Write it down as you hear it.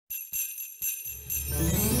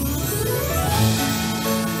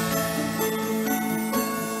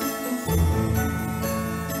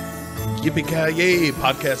Yippee-ki-yay,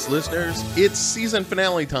 podcast listeners. It's season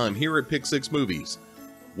finale time here at Pick 6 Movies.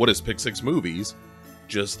 What is Pick 6 Movies?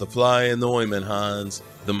 Just the fly in the ointment, Hans.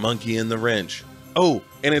 The monkey in the wrench. Oh,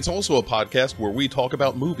 and it's also a podcast where we talk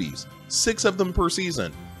about movies. 6 of them per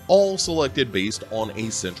season. All selected based on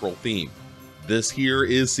a central theme. This here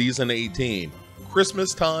is season 18.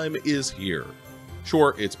 Christmastime is here.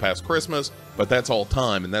 Sure, it's past Christmas, but that's all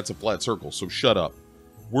time and that's a flat circle, so shut up.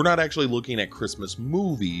 We're not actually looking at Christmas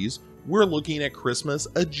movies, we're looking at Christmas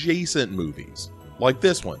adjacent movies. Like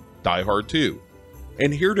this one, Die Hard 2.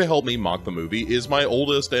 And here to help me mock the movie is my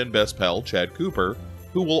oldest and best pal, Chad Cooper,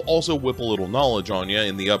 who will also whip a little knowledge on you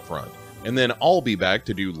in the upfront. And then I'll be back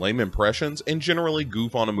to do lame impressions and generally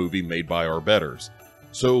goof on a movie made by our betters.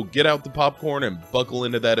 So get out the popcorn and buckle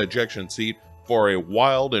into that ejection seat for a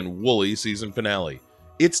wild and woolly season finale.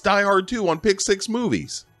 It's Die Hard 2 on Pick 6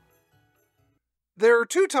 Movies. There are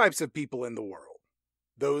two types of people in the world.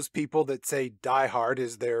 Those people that say Die Hard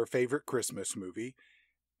is their favorite Christmas movie,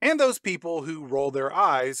 and those people who roll their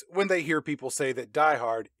eyes when they hear people say that Die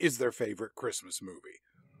Hard is their favorite Christmas movie.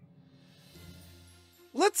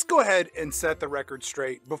 Let's go ahead and set the record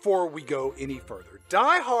straight before we go any further.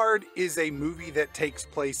 Die Hard is a movie that takes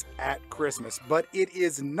place at Christmas, but it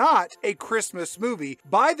is not a Christmas movie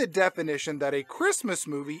by the definition that a Christmas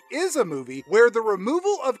movie is a movie where the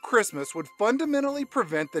removal of Christmas would fundamentally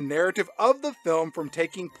prevent the narrative of the film from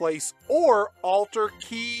taking place or alter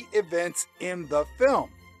key events in the film.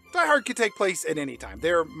 Die Hard could take place at any time.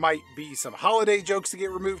 There might be some holiday jokes to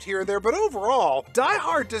get removed here and there, but overall, Die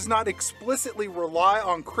Hard does not explicitly rely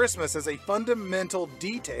on Christmas as a fundamental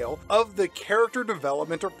detail of the character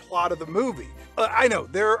development or plot of the movie. I know,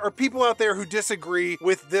 there are people out there who disagree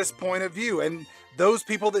with this point of view, and those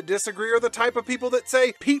people that disagree are the type of people that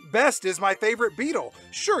say, Pete Best is my favorite Beatle.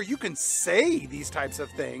 Sure, you can say these types of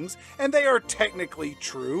things, and they are technically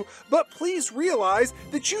true, but please realize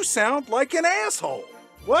that you sound like an asshole.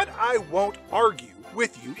 What I won't argue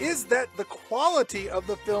with you is that the quality of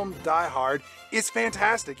the film Die Hard is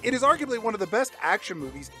fantastic. It is arguably one of the best action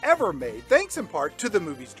movies ever made, thanks in part to the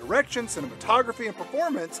movie's direction, cinematography, and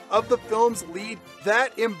performance of the film's lead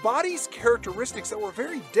that embodies characteristics that were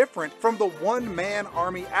very different from the one-man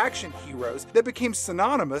army action heroes that became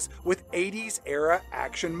synonymous with 80s era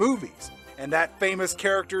action movies. And that famous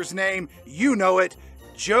character's name, you know it,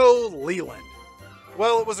 Joe Leland.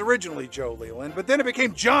 Well, it was originally Joe Leland, but then it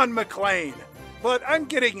became John McClane. But I'm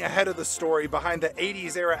getting ahead of the story behind the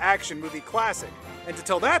 80s era action movie classic. And to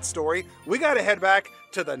tell that story, we gotta head back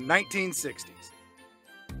to the 1960s.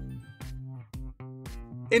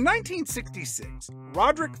 In 1966,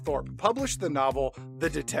 Roderick Thorpe published the novel The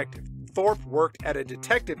Detective. Thorpe worked at a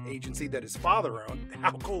detective agency that his father owned.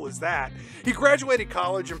 How cool is that? He graduated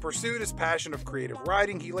college and pursued his passion of creative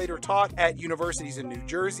writing. He later taught at universities in New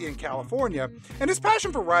Jersey and California, and his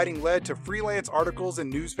passion for writing led to freelance articles in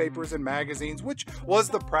newspapers and magazines, which was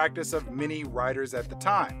the practice of many writers at the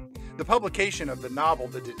time. The publication of the novel,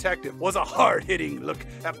 The Detective, was a hard-hitting look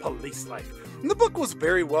at police life. And the book was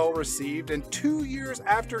very well received, and 2 years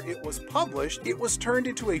after it was published, it was turned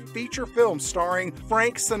into a feature film starring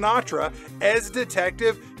Frank Sinatra as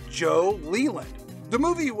Detective Joe Leland. The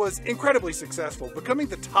movie was incredibly successful, becoming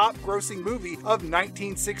the top-grossing movie of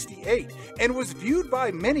 1968, and was viewed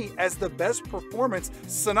by many as the best performance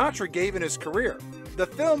Sinatra gave in his career. The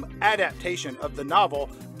film adaptation of the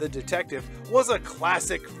novel, The Detective, was a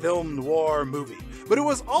classic film noir movie, but it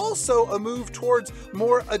was also a move towards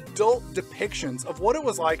more adult depictions of what it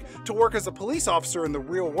was like to work as a police officer in the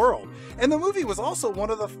real world. And the movie was also one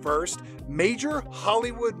of the first major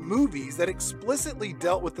Hollywood movies that explicitly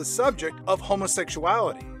dealt with the subject of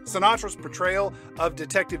homosexuality. Sinatra's portrayal of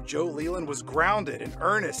Detective Joe Leland was grounded and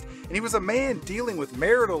earnest, and he was a man dealing with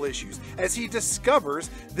marital issues as he discovers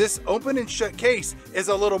this open and shut case is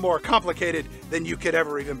a little more complicated than you could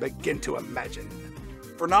ever even begin to imagine.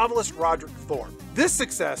 For novelist Roderick Thorpe, this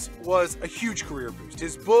success was a huge career boost.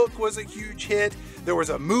 His book was a huge hit. There was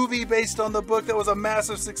a movie based on the book that was a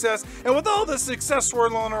massive success. And with all this success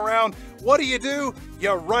swirling around, what do?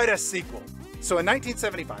 You write a sequel. So in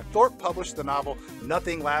 1975, Thorpe published the novel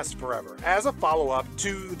Nothing Lasts Forever as a follow-up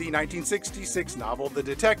to the 1966 novel The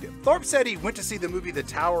Detective. Thorpe said he went to see the movie The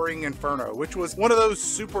Towering Inferno, which was one of those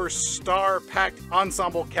superstar-packed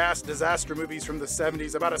ensemble cast disaster movies from the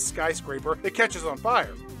 70s about a skyscraper that catches on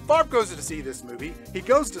fire. Thorpe goes to see this movie. He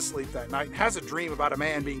goes to sleep that night and has a dream about a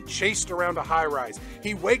man being chased around a high-rise.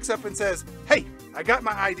 He wakes up and says, "Hey, I got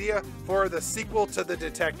my idea for the sequel to The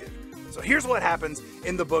Detective." So here's what happens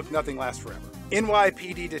in the book Nothing Lasts Forever.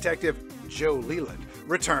 NYPD detective Joe Leland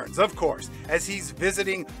returns, of course, as he's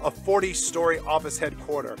visiting a 40-story office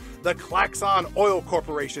headquarters, the Klaxon Oil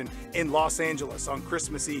Corporation in Los Angeles on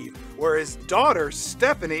Christmas Eve, where his daughter,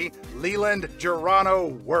 Stephanie Leland Gerano,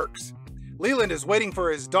 works. Leland is waiting for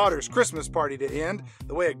his daughter's Christmas party to end,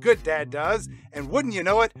 the way a good dad does, and wouldn't you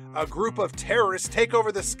know it, a group of terrorists take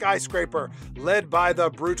over the skyscraper, led by the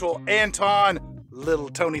brutal Anton, Little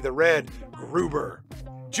Tony the Red, Gruber.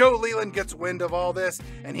 Joe Leland gets wind of all this,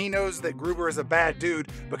 and he knows that Gruber is a bad dude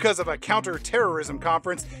because of a counter-terrorism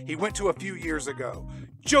conference he went to a few years ago.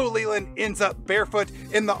 Joe Leland ends up barefoot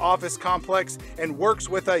in the office complex and works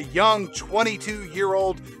with a young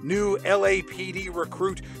 22-year-old new LAPD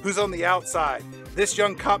recruit who's on the outside. This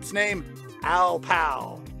young cop's name, Al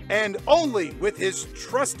Powell. And only with his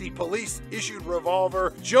trusty police-issued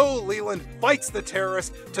revolver, Joe Leland fights the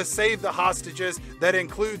terrorists to save the hostages. That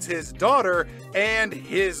includes his daughter and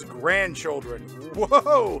his grandchildren.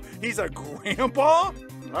 Whoa, he's a grandpa?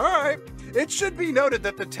 All right. It should be noted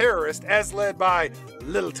that the terrorists, as led by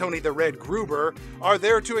Little Tony the Red Gruber, are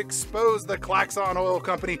there to expose the Klaxon Oil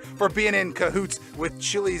Company for being in cahoots with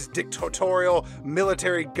Chile's dictatorial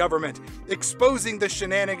military government, exposing the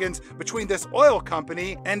shenanigans between this oil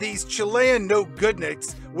company and these Chilean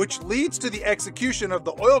no-goodniks, which leads to the execution of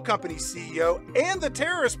the oil company CEO and the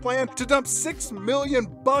terrorist plan to dump $6 million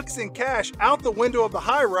in cash out the window of the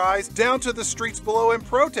high-rise down to the streets below in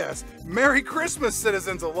protest. Merry Christmas,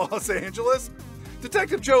 citizens of Los Angeles!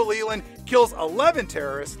 Detective Joe Leland kills 11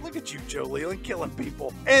 terrorists. Look at you, Joe Leland, killing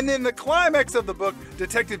people. And in the climax of the book,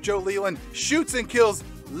 Detective Joe Leland shoots and kills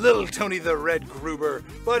Little Tony the Red Gruber,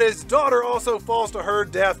 but his daughter also falls to her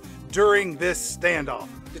death during this standoff.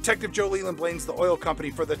 Detective Joe Leland blames the oil company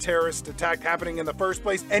for the terrorist attack happening in the first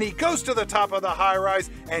place, and he goes to the top of the high-rise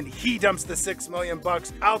and he dumps the $6 million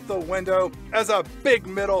out the window as a big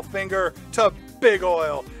middle finger to Big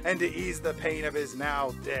Oil and to ease the pain of his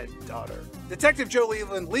now dead daughter. Detective Joe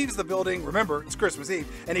Leland leaves the building, remember, it's Christmas Eve,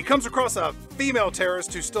 and he comes across a female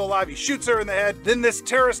terrorist who's still alive. He shoots her in the head. Then this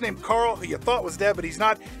terrorist named Carl, who you thought was dead, but he's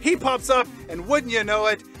not, he pops up, and wouldn't you know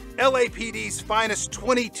it, LAPD's finest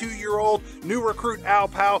 22-year-old new recruit Al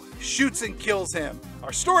Powell shoots and kills him.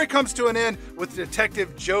 Our story comes to an end with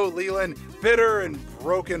Detective Joe Leland bitter and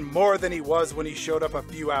broken more than he was when he showed up a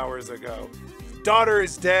few hours ago. His daughter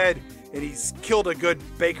is dead, and he's killed a good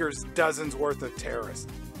baker's dozen's worth of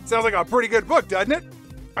terrorists. Sounds like a pretty good book, doesn't it?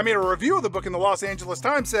 I mean, a review of the book in the Los Angeles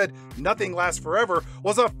Times said Nothing Lasts Forever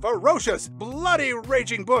was a ferocious, bloody,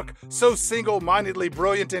 raging book, so single-mindedly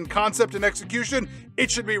brilliant in concept and execution, it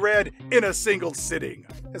should be read in a single sitting.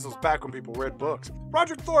 This was back when people read books.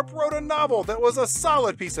 Roderick Thorp wrote a novel that was a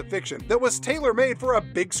solid piece of fiction that was tailor-made for a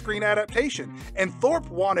big screen adaptation, and Thorp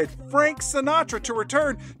wanted Frank Sinatra to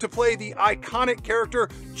return to play the iconic character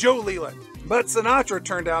Joe Leland. But Sinatra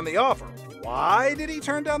turned down the offer. Why did he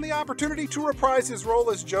turn down the opportunity to reprise his role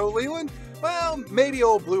as Joe Leland? Well, maybe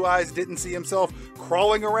old Blue Eyes didn't see himself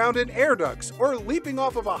crawling around in air ducts or leaping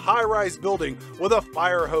off of a high-rise building with a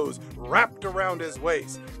fire hose wrapped around his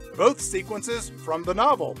waist. Both sequences from the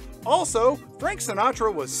novel. Also, Frank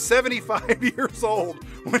Sinatra was 75 years old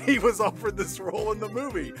when he was offered this role in the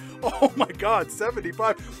movie. Oh my God,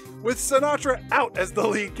 75. With Sinatra out as the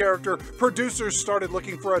lead character, producers started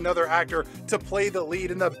looking for another actor to play the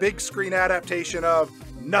lead in the big screen adaptation of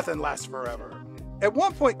Nothing Lasts Forever. At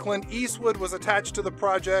one point, Clint Eastwood was attached to the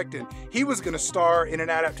project, and he was going to star in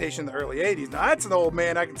an adaptation in the early 80s. Now, that's an old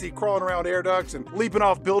man I can see crawling around air ducts and leaping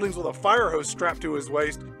off buildings with a fire hose strapped to his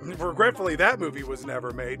waist. Regretfully, that movie was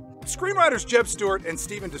never made. Screenwriters Jeb Stewart and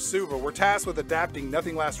Steven D'Souza were tasked with adapting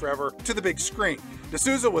Nothing Lasts Forever to the big screen.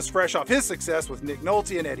 D'Souza was fresh off his success with Nick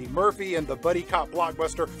Nolte and Eddie Murphy and the buddy cop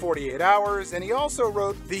blockbuster 48 Hours, and he also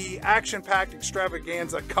wrote the action-packed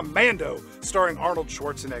extravaganza Commando, starring Arnold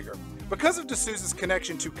Schwarzenegger. Because of D'Souza's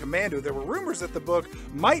connection to Commando, there were rumors that the book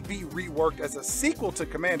might be reworked as a sequel to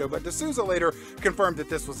Commando, but D'Souza later confirmed that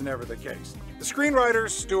this was never the case. The screenwriters,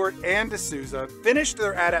 Stewart and D'Souza, finished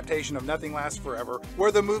their adaptation of Nothing Lasts Forever,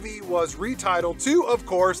 where the movie was retitled to, of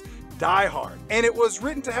course, Die Hard. And it was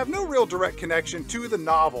written to have no real direct connection to the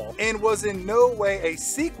novel, and was in no way a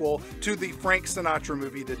sequel to the Frank Sinatra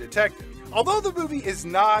movie, The Detective. Although the movie is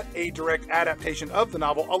not a direct adaptation of the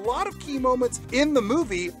novel, a lot of key moments in the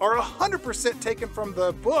movie are 100% taken from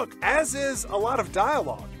the book, as is a lot of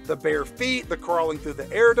dialogue. The bare feet, the crawling through the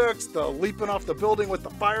air ducts, the leaping off the building with the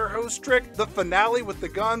fire hose trick, the finale with the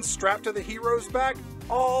gun strapped to the hero's back,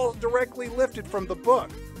 all directly lifted from the book.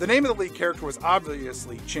 The name of the lead character was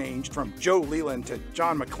obviously changed from Joe Leland to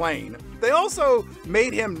John McClane. They also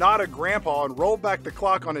made him not a grandpa and rolled back the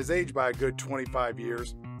clock on his age by a good 25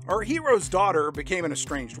 years. Our hero's daughter became an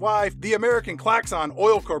estranged wife, the American Klaxon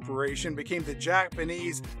Oil Corporation became the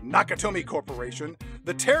Japanese Nakatomi Corporation,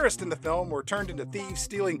 the terrorists in the film were turned into thieves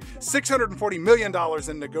stealing $640 million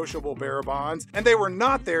in negotiable bearer bonds, and they were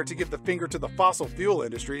not there to give the finger to the fossil fuel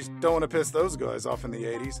industries. Don't want to piss those guys off in the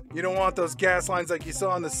 80s. You don't want those gas lines like you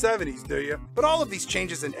saw in the 70s, do you? But all of these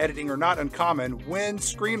changes in editing are not uncommon when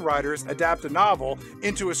screenwriters adapt a novel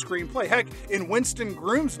into a screenplay. Heck, in Winston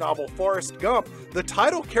Groom's novel Forrest Gump, the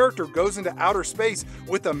title character goes into outer space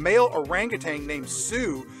with a male orangutan named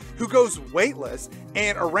Sue who goes weightless,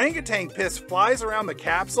 and orangutan piss flies around the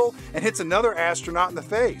capsule and hits another astronaut in the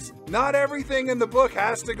face. Not everything in the book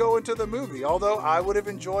has to go into the movie, although I would have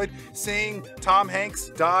enjoyed seeing Tom Hanks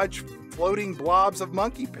dodge floating blobs of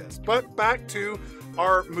monkey piss. But back to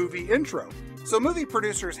our movie intro. So movie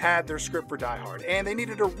producers had their script for Die Hard, and they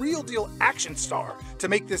needed a real deal action star to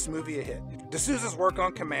make this movie a hit. D'Souza's work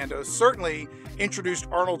on Commando certainly introduced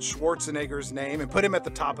Arnold Schwarzenegger's name and put him at the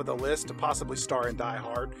top of the list to possibly star in Die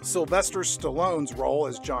Hard. Sylvester Stallone's role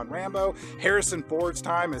as John Rambo, Harrison Ford's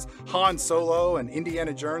time as Han Solo and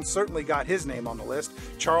Indiana Jones certainly got his name on the list.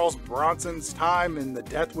 Charles Bronson's time in the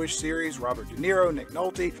Death Wish series, Robert De Niro, Nick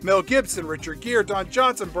Nolte, Mel Gibson, Richard Gere, Don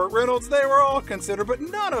Johnson, Burt Reynolds, they were all considered, but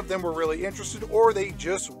none of them were really interested, or they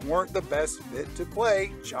just weren't the best fit to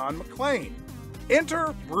play John McClane.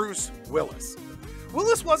 Enter Bruce Willis.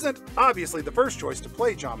 Willis wasn't obviously the first choice to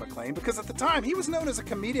play John McClane because at the time he was known as a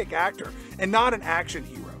comedic actor and not an action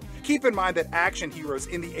hero. Keep in mind that action heroes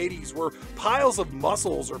in the 80s were piles of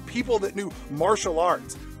muscles or people that knew martial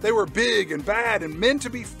arts. They were big and bad and men to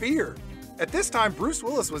be feared. At this time, Bruce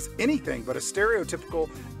Willis was anything but a stereotypical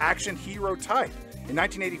action hero type. In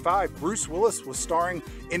 1985, Bruce Willis was starring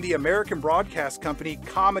in the American Broadcast Company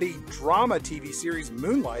comedy drama TV series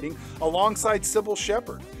Moonlighting alongside Sybil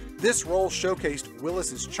Shepherd. This role showcased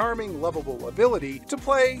Willis's charming, lovable ability to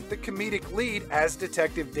play the comedic lead as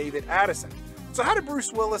Detective David Addison. So how did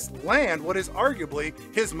Bruce Willis land what is arguably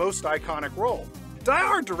his most iconic role? Die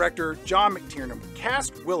Hard director John McTiernan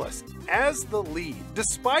cast Willis as the lead,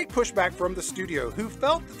 despite pushback from the studio, who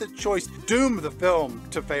felt that the choice doomed the film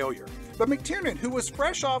to failure. But McTiernan, who was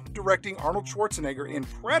fresh off directing Arnold Schwarzenegger in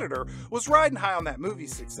Predator, was riding high on that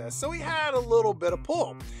movie's success, so he had a little bit of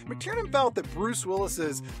pull. McTiernan felt that Bruce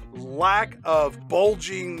Willis's lack of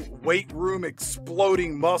bulging, weight room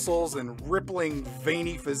exploding muscles and rippling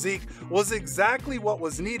veiny physique was exactly what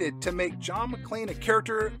was needed to make John McClane a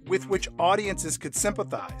character with which audiences could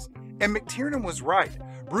sympathize. And McTiernan was right.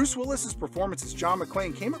 Bruce Willis's performance as John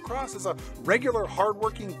McClane came across as a regular,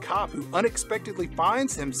 hardworking cop who unexpectedly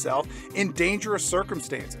finds himself in dangerous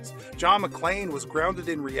circumstances. John McClane was grounded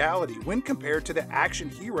in reality when compared to the action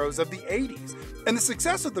heroes of the 80s. And the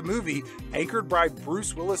success of the movie, anchored by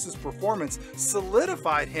Bruce Willis's performance,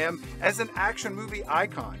 solidified him as an action movie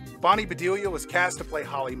icon. Bonnie Bedelia was cast to play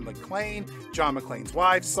Holly McClane. John McClane's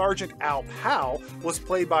wife, Sergeant Al Howe, was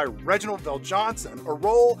played by Reginald VelJohnson, a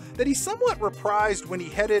role that he somewhat reprised when he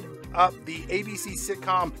headed up the ABC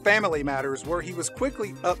sitcom Family Matters, where he was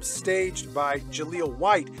quickly upstaged by Jaleel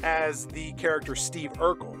White as the character Steve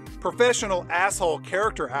Urkel. Professional asshole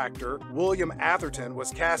character actor William Atherton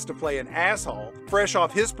was cast to play an asshole, fresh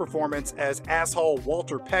off his performance as asshole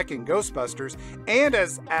Walter Peck in Ghostbusters and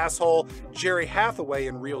as asshole Jerry Hathaway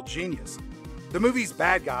in Real Genius. The movie's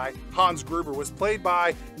bad guy, Hans Gruber, was played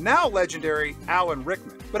by now legendary Alan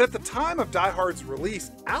Rickman. But at the time of Die Hard's release,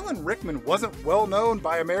 Alan Rickman wasn't well known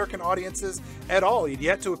by American audiences at all. He'd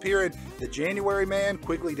yet to appear in The January Man,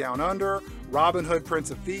 Quigley Down Under, Robin Hood, Prince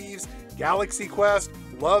of Thieves, Galaxy Quest,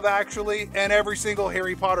 Love Actually, and every single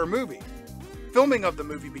Harry Potter movie. Filming of the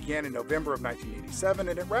movie began in November of 1987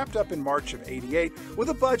 and it wrapped up in March of '88 with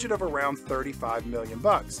a budget of around $35 million.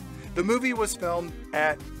 The movie was filmed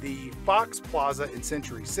at the Fox Plaza in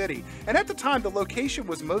Century City, and at the time the location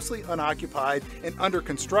was mostly unoccupied and under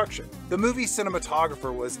construction. The movie's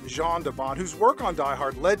cinematographer was Jean de Bont, whose work on Die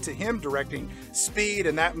Hard led to him directing Speed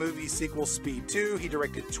and that movie's sequel Speed 2. He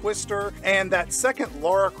directed Twister and that second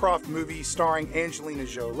Lara Croft movie starring Angelina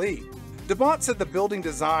Jolie. De Bont said the building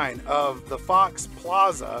design of the Fox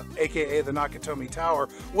Plaza, aka the Nakatomi Tower,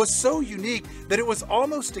 was so unique that it was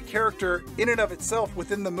almost a character in and of itself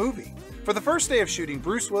within the movie. For the first day of shooting,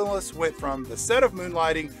 Bruce Willis went from the set of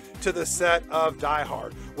Moonlighting to the set of Die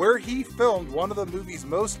Hard, where he filmed one of the movie's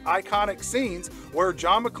most iconic scenes where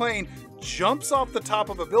John McClane jumps off the top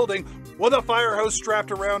of a building with a fire hose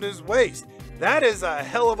strapped around his waist. That is a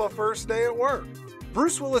hell of a first day at work.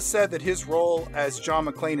 Bruce Willis said that his role as John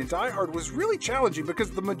McClane in Die Hard was really challenging because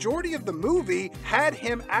the majority of the movie had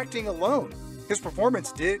him acting alone. His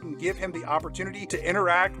performance didn't give him the opportunity to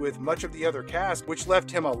interact with much of the other cast, which left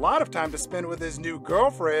him a lot of time to spend with his new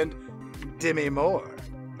girlfriend, Demi Moore.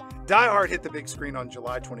 Die Hard hit the big screen on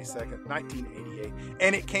July 22nd, 1988,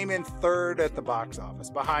 and it came in third at the box office,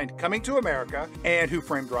 behind Coming to America and Who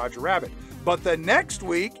Framed Roger Rabbit. But the next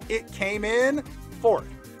week, it came in fourth,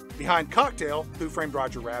 behind Cocktail, Who Framed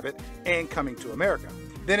Roger Rabbit, and Coming to America.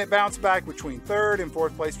 Then it bounced back between third and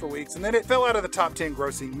fourth place for weeks, and then it fell out of the top 10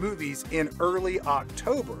 grossing movies in early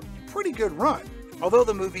October. Pretty good run. Although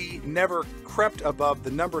the movie never crept above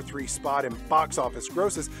the number 3 spot in box office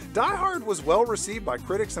grosses, Die Hard was well received by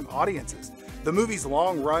critics and audiences. The movie's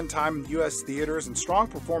long run time in US theaters and strong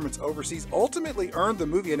performance overseas ultimately earned the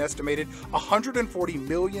movie an estimated $140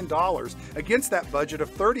 million against that budget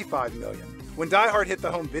of $35 million. When Die Hard hit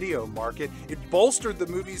the home video market, it bolstered the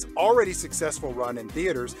movie's already successful run in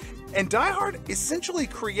theaters, and Die Hard essentially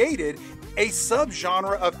created a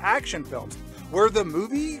subgenre of action films, where the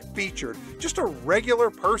movie featured just a regular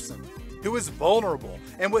person who was vulnerable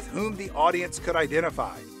and with whom the audience could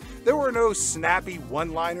identify. There were no snappy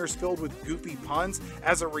one-liners filled with goofy puns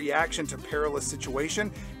as a reaction to perilous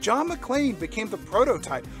situation. John McClane became the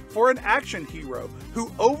prototype for an action hero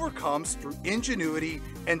who overcomes through ingenuity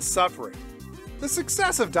and suffering. The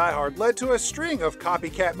success of Die Hard led to a string of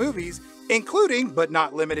copycat movies, including, but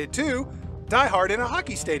not limited to, Die Hard in a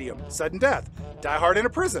hockey stadium, Sudden Death, Die Hard in a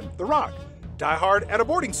prison, The Rock, Die Hard at a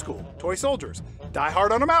boarding school, Toy Soldiers, Die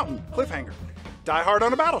Hard on a mountain, Cliffhanger, Die Hard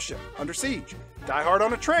on a battleship, Under Siege, Die Hard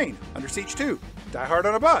on a train, Under Siege 2, Die Hard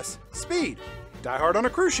on a bus, Speed, Die Hard on a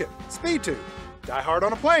cruise ship, Speed 2, Die Hard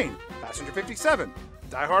on a plane, Passenger 57,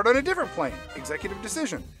 Die Hard on a different plane, Executive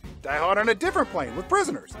Decision, Die Hard on a different plane with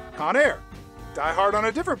prisoners, Con Air, Die Hard on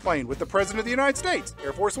a different plane with the President of the United States,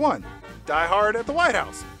 Air Force One, Die Hard at the White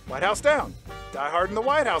House, White House Down, Die Hard in the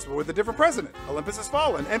White House but with a different president, Olympus Has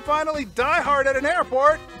Fallen, and finally Die Hard at an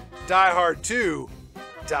airport, Die Hard 2,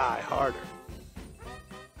 Die Harder.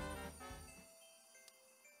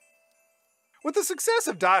 With the success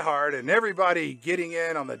of Die Hard and everybody getting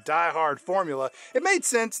in on the Die Hard formula, it made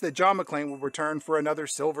sense that John McClane would return for another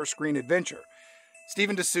silver screen adventure.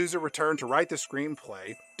 Stephen D'Souza returned to write the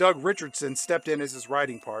screenplay, Doug Richardson stepped in as his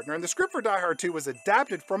writing partner, and the script for Die Hard 2 was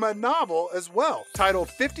adapted from a novel as well, titled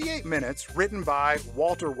 58 Minutes, written by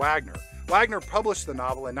Walter Wagner. Wagner published the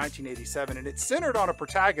novel in 1987, and it's centered on a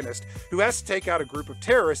protagonist who has to take out a group of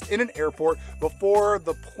terrorists in an airport before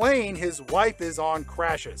the plane his wife is on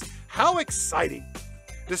crashes. How exciting!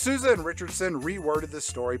 D'Souza and Richardson reworded the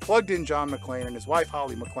story, plugged in John McClane and his wife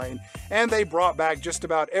Holly McClane, and they brought back just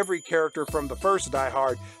about every character from the first Die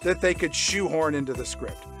Hard that they could shoehorn into the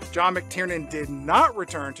script. John McTiernan did not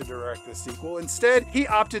return to direct the sequel. Instead, he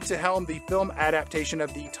opted to helm the film adaptation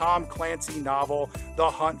of the Tom Clancy novel, The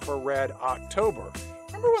Hunt for Red October.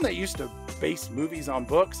 Remember when they used to base movies on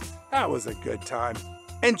books? That was a good time.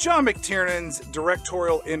 And John McTiernan's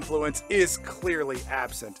directorial influence is clearly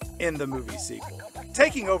absent in the movie sequel.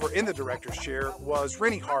 Taking over in the director's chair was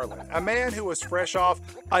Renny Harlin, a man who was fresh off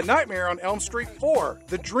A Nightmare on Elm Street 4,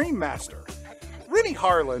 The Dream Master. Renny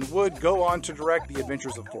Harlin would go on to direct The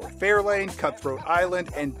Adventures of Ford Fairlane, Cutthroat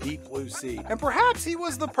Island, and Deep Blue Sea. And perhaps he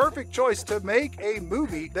was the perfect choice to make a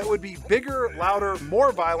movie that would be bigger, louder,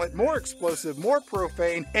 more violent, more explosive, more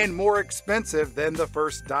profane, and more expensive than the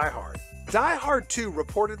first Die Hard. Die Hard 2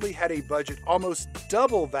 reportedly had a budget almost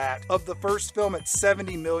double that of the first film at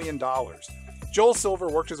 $70 million. Joel Silver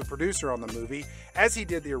worked as a producer on the movie, as he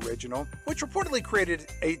did the original, which reportedly created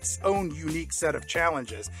its own unique set of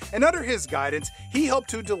challenges. And under his guidance, he helped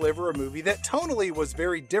to deliver a movie that tonally was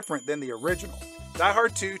very different than the original. Die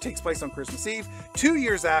Hard 2 takes place on Christmas Eve, 2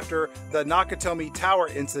 years after the Nakatomi Tower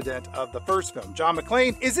incident of the first film. John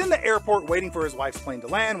McClane is in the airport waiting for his wife's plane to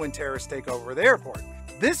land when terrorists take over the airport.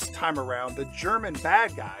 This time around, the German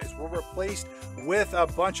bad guys were replaced with a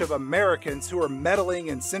bunch of Americans who are meddling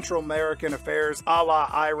in Central American affairs a la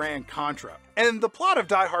Iran-Contra. And the plot of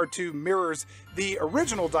Die Hard 2 mirrors the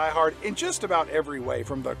original Die Hard in just about every way,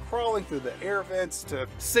 from the crawling through the air vents to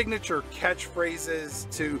signature catchphrases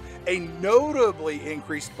to a notably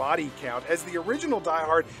increased body count, as the original Die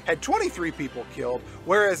Hard had 23 people killed,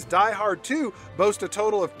 whereas Die Hard 2 boasts a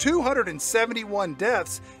total of 271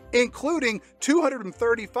 deaths, including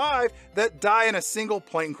 235 that die in a single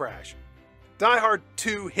plane crash. Die Hard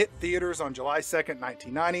 2 hit theaters on July 2nd,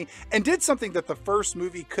 1990, and did something that the first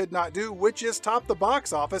movie could not do, which is top the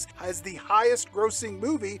box office as the highest grossing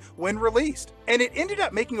movie when released. And it ended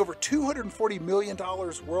up making over $240 million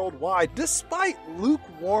worldwide, despite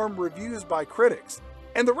lukewarm reviews by critics.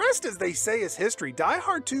 And the rest, as they say, is history. Die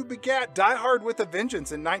Hard 2 begat Die Hard with a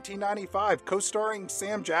Vengeance in 1995, co-starring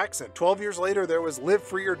Sam Jackson. 12 years later, there was Live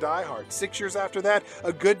Free or Die Hard. 6 years after that,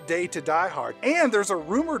 A Good Day to Die Hard. And there's a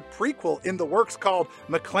rumored prequel in the works called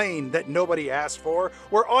McClane that nobody asked for,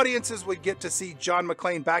 where audiences would get to see John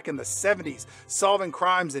McClane back in the 70s, solving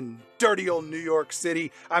crimes in dirty old New York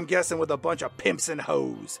City, I'm guessing with a bunch of pimps and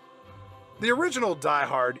hoes. The original Die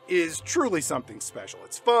Hard is truly something special.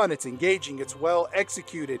 It's fun, it's engaging, it's well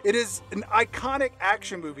executed. It is an iconic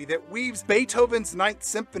action movie that weaves Beethoven's Ninth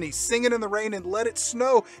Symphony, Singin' in the Rain and Let It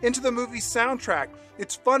Snow, into the movie's soundtrack.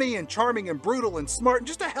 It's funny and charming and brutal and smart and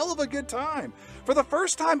just a hell of a good time. For the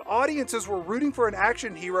first time, audiences were rooting for an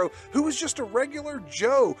action hero who was just a regular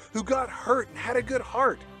Joe who got hurt and had a good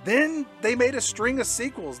heart. Then they made a string of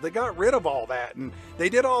sequels that got rid of all that, and they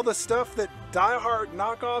did all the stuff that Die Hard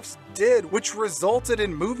knockoffs did, which resulted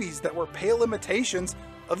in movies that were pale imitations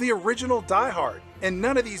of the original Die Hard. And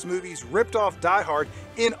none of these movies ripped off Die Hard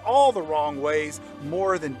in all the wrong ways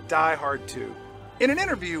more than Die Hard 2. In an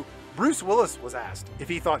interview, Bruce Willis was asked if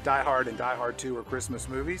he thought Die Hard and Die Hard 2 were Christmas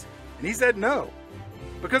movies, and he said no,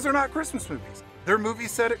 because they're not Christmas movies. They're movies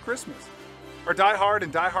set at Christmas. Are Die Hard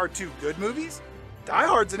and Die Hard 2 good movies? Die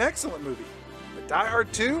Hard's an excellent movie, but Die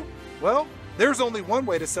Hard 2? Well, there's only one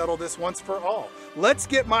way to settle this once for all. Let's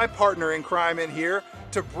get my partner in crime in here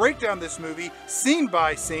to break down this movie scene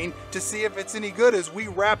by scene to see if it's any good as we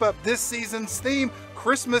wrap up this season's theme,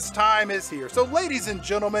 Christmastime is Here. So ladies and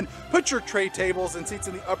gentlemen, put your tray tables and seats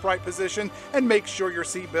in the upright position and make sure your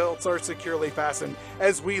seatbelts are securely fastened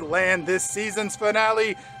as we land this season's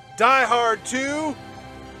finale, Die Hard 2,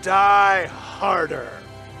 Die Harder.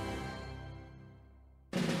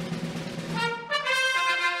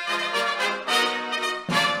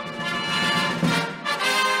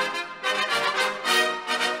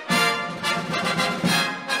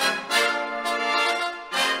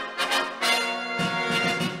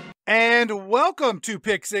 And welcome to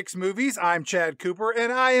Pick Six Movies. I'm Chad Cooper,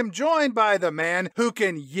 and I am joined by the man who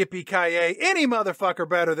can yippee-ki-yay any motherfucker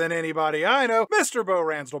better than anybody I know, Mr. Bo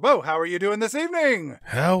Ransdell. Bo, how are you doing this evening?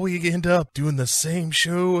 How we end up doing the same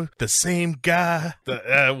show, the same guy,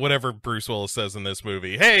 whatever Bruce Willis says in this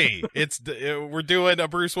movie. Hey, we're doing a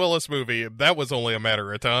Bruce Willis movie. That was only a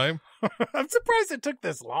matter of time. I'm surprised it took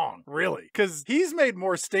this long, really, because he's made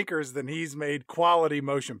more stinkers than he's made quality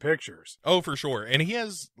motion pictures. Oh, for sure. And he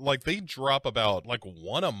has, they drop about,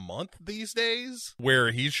 one a month these days,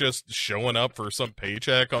 where he's just showing up for some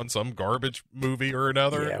paycheck on some garbage movie or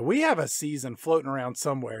another. Yeah, we have a season floating around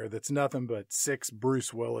somewhere that's nothing but 6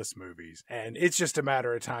 Bruce Willis movies, and it's just a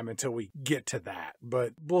matter of time until we get to that,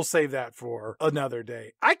 but we'll save that for another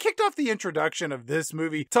day. I kicked off the introduction of this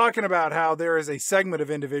movie talking about how there is a segment of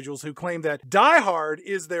individuals who claim that Die Hard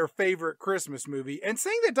is their favorite Christmas movie, and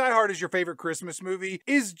saying that Die Hard is your favorite Christmas movie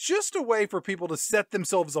is just a way for people to set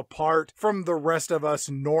themselves apart from the rest of us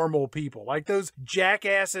normal people, like those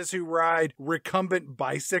jackasses who ride recumbent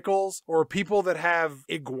bicycles or people that have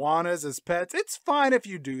iguanas as pets. It's fine if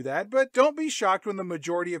you do that, but don't be shocked when the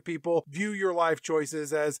majority of people view your life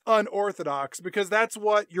choices as unorthodox, because that's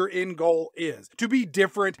what your end goal is, to be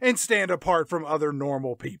different and stand apart from other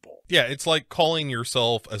normal people. Yeah, it's like calling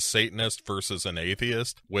yourself a Satanist versus an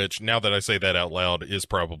atheist, which, now that I say that out loud, is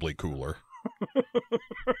probably cooler.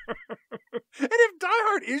 And if Die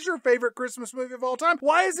Hard is your favorite Christmas movie of all time,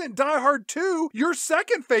 why isn't Die Hard 2 your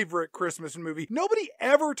second favorite Christmas movie? Nobody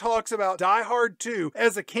ever talks about Die Hard 2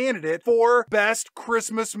 as a candidate for best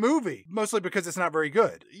Christmas movie, mostly because it's not very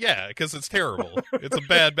good. Yeah, because it's terrible. It's a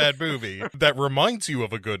bad movie that reminds you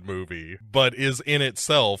of a good movie, but is in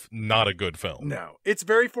itself not a good film. No, it's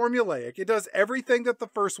very formulaic. It does everything that the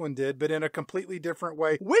first one did, but in a completely different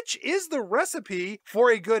way, which is the recipe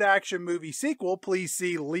for a good action movie sequel. Please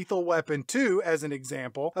see Lethal Weapon 2 as an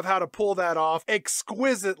example of how to pull that off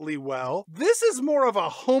exquisitely well. This is more of a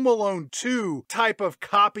Home Alone 2 type of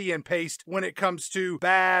copy and paste when it comes to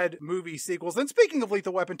bad movie sequels. And speaking of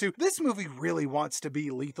Lethal Weapon 2, this movie really wants to be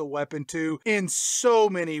Lethal Weapon 2 in so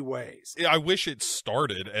many ways. I wish it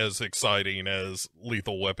started as exciting as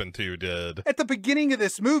Lethal Weapon 2 did. At the beginning of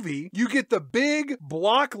this movie, you get the big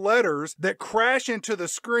block letters that crash into the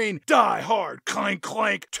screen, Die Hard, clank,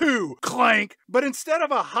 clank, 2, clank. But instead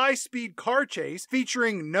of a high-speed car car chase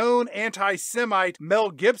featuring known anti-Semite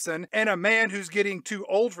Mel Gibson and a man who's getting too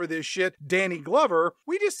old for this shit, Danny Glover,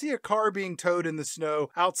 we just see a car being towed in the snow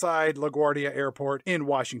outside LaGuardia Airport in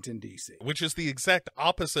Washington, D.C. Which is the exact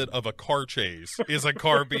opposite of a car chase, is a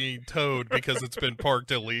car being towed because it's been parked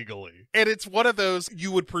illegally. And it's one of those,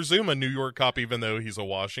 you would presume a New York cop, even though he's a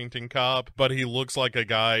Washington cop, but he looks like a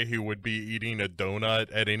guy who would be eating a donut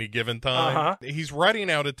at any given time. He's writing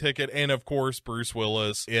out a ticket, and of course, Bruce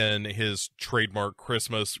Willis, in his trademark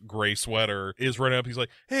Christmas gray sweater, is running up. He's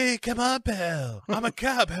like, "Hey, come on, pal. I'm a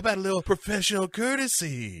cop. How about a little professional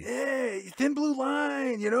courtesy?" Hey, thin blue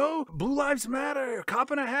line, you know? Blue lives matter.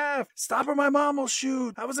 Cop and a half. Stop or my mom will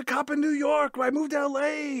shoot. I was a cop in New York. I moved to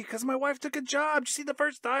L.A. because my wife took a job. Did you see the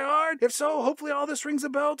first Die Hard? If so, hopefully all this rings a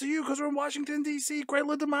bell to you because we're in Washington, D.C. Great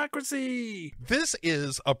little democracy. This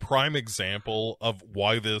is a prime example of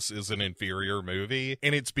why this is an inferior movie,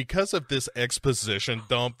 and it's because of this exposition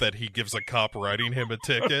dump that he gives a cop writing him a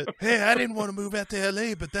ticket. "Hey, I didn't want to move out to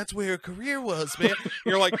L.A., but that's where your career was, man."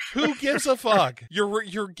 You're like, who gives a fuck?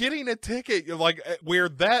 You're getting a ticket. You're like, where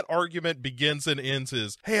that argument begins and ends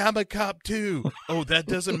is, "Hey, I'm a cop too." "Oh, that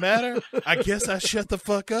doesn't matter? I guess I shut the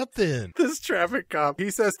fuck up then." This traffic cop, he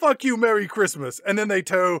says, "Fuck you, Merry Christmas." And then they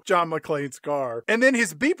tow John McClane's car. And then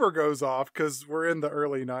his beeper goes off because we're in the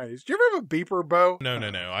early 90s. Do you ever have a beeper, Bo? No.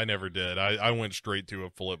 I never did. I went straight to a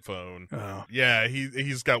flip phone. Oh. Yeah,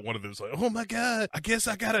 he's got one of those like, "Oh my God, I guess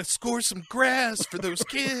I gotta score some grass for those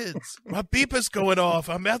kids. My beeper's going off.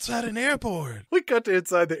 I'm outside an airport." We cut to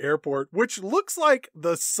inside the airport, which looks like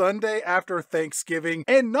the Sunday after Thanksgiving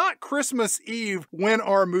and not Christmas Eve when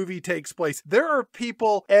our movie takes place. There are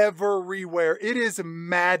people everywhere. It is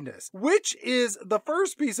madness, which is the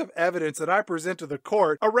first piece of evidence that I present to the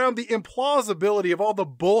court around the implausibility of all the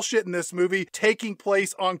bullshit in this movie taking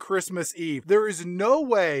place on Christmas Eve. There is no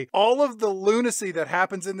way all of the lunacy that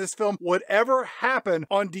happens in this film would ever happen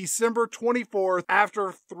on December 24th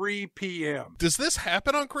after 3 p.m. Does this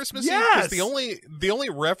happen on Christmas Eve? Yes! 'Cause the only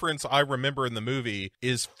reference I remember in the movie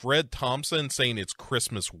is Fred Thompson saying it's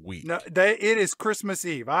Christmas week. No, it is Christmas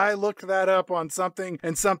Eve. I looked that up on something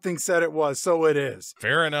and something said it was, so it is.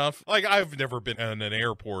 Fair enough. Like, I've never been in an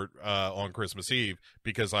airport on Christmas Eve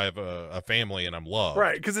because I have a family and I'm loved.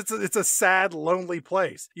 Right, because it's a sad, lonely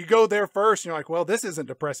place. You go there first and you're like, well, this isn't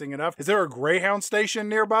depressing enough. Is there a Greyhound station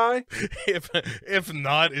nearby? If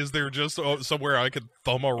not, is there just somewhere I could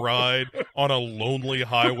thumb a ride on a lonely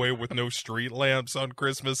highway with no street lamps on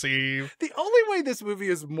Christmas Eve? The only way this movie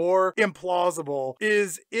is more implausible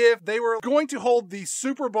is if they were going to hold the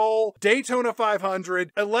Super Bowl, Daytona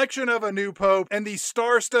 500, election of a new pope, and the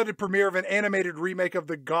star-studded premiere of an animated remake of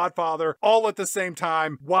The Godfather all at the same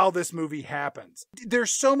time while this movie happens.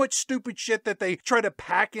 There's so much stupid shit that they try to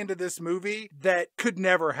pack into this movie that could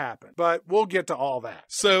never happen, but we'll get to all that.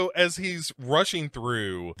 So as he's rushing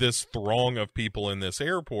through this throng of people in this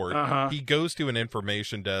airport, he goes to an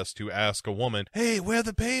information desk to ask a woman, "Hey, where are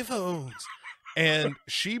the payphones?" And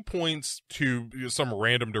she points to some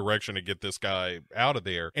random direction to get this guy out of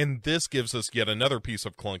there. And this gives us yet another piece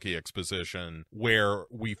of clunky exposition where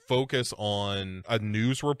we focus on a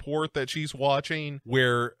news report that she's watching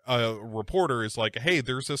where a reporter is like, "Hey,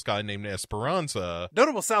 there's this guy named Esperanza.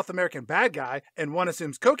 Notable South American bad guy and one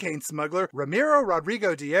assumes cocaine smuggler Ramiro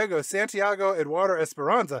Rodrigo Diego Santiago Eduardo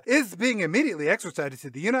Esperanza is being immediately extradited to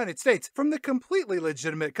the United States from the completely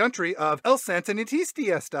legitimate country of El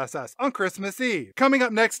Santanitistas on Christmas Eve." Coming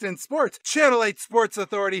up next in sports, Channel 8 Sports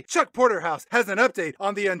Authority Chuck Porterhouse has an update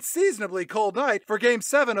on the unseasonably cold night for Game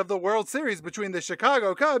 7 of the World Series between the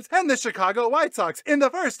Chicago Cubs and the Chicago White Sox in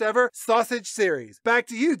the first ever Sausage Series. Back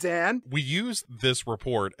to you, Dan. We use this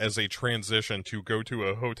report as a transition to go to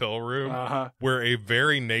a hotel room where a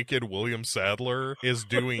very naked William Sadler is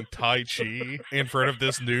doing Tai Chi in front of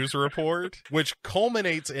this news report, which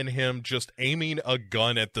culminates in him just aiming a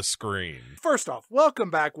gun at the screen. First off,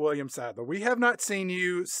 welcome back, William Sadler. We have not seen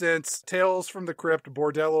you since Tales from the Crypt,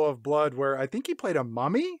 Bordello of Blood, where I think he played a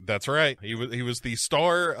mummy? That's right. He was the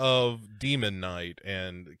star of Demon Knight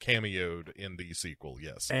and cameoed in the sequel,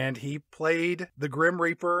 yes. And he played the Grim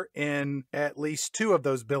Reaper in at least 2 of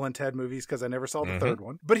those Bill and Ted movies, because I never saw the third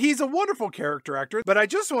one. But he's a wonderful character actor. But I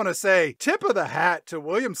just want to say, tip of the hat to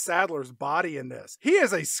William Sadler's body in this. He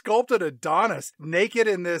is a sculpted Adonis, naked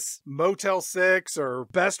in this Motel 6 or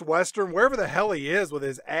Best Western, wherever the hell he is, with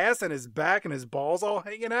his ass and his back back and his balls all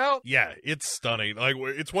hanging out. Yeah, it's stunning. Like,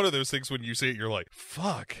 it's one of those things when you see it, you're like,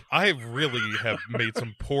 fuck, I really have made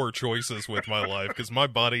some poor choices with my life, because my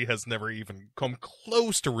body has never even come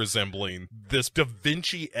close to resembling this Da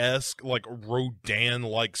Vinci-esque, like,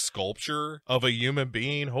 Rodin-like sculpture of a human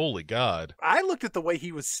being. Holy God. I looked at the way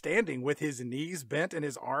he was standing with his knees bent and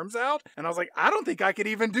his arms out, and I was like, I don't think I could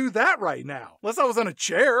even do that right now, unless I was on a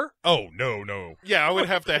chair. Oh, no. Yeah, I would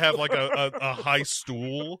have to have, like, a high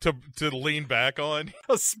stool to lean back on.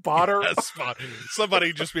 A spotter. A spot.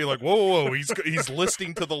 Somebody just be like, whoa, he's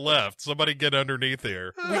listing to the left. Somebody get underneath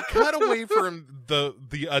there. We cut away from the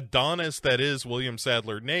Adonis that is William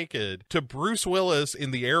Sadler naked to Bruce Willis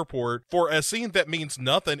in the airport for a scene that means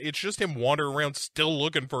nothing. It's just him wandering around still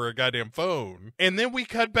looking for a goddamn phone. And then we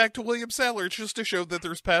cut back to William Sadler. It's just to show that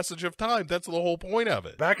there's passage of time. That's the whole point of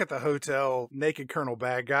it. Back at the hotel, naked Colonel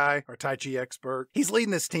Bad Guy, our Tai Chi expert, he's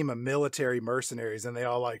leading this team of military mercenaries, and they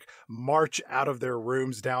all like march out of their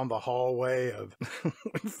rooms down the hallway of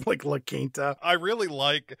like La Quinta. I really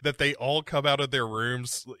like that they all come out of their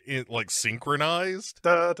rooms like synchronized.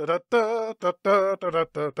 Yeah.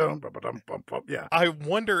 I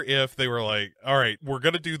wonder if they were like, all right, we're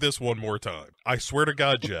going to do this one more time. I swear to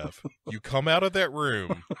God, Jeff, you come out of that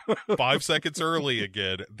room 5 seconds early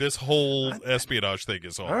again, this whole espionage thing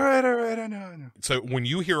is on. All right, I know. So when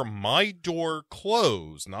you hear my door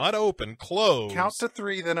close, not open, close. Count to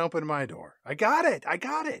 3, then open my door. I got it.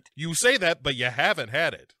 You say that, but you haven't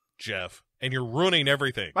had it, Jeff. And you're ruining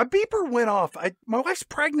everything. My beeper went off. My wife's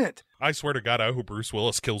pregnant. I swear to God, I hope Bruce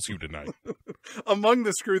Willis kills you tonight. Among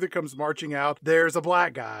the crew that comes marching out, there's a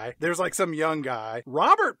black guy. There's like some young guy.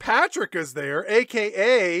 Robert Patrick is there,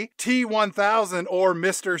 a.k.a. T-1000 or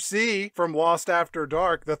Mr. C from Lost After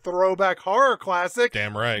Dark, the throwback horror classic.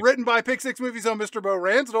 Damn right. Written by Pick 6 Movies on Mr. Bo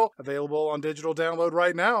Ransdell. Available on digital download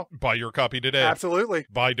right now. Buy your copy today. Absolutely.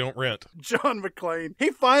 Buy, don't rent. John McClane. He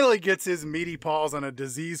finally gets his meaty paws on a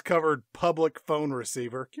disease-covered public phone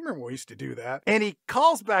receiver. Do you remember when we used to do that? And he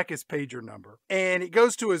calls back his pager number, and it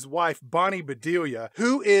goes to his wife, Bonnie Bedelia,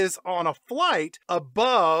 who is on a flight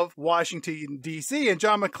above Washington, D.C., and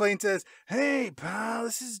John McClane says, "Hey, pal,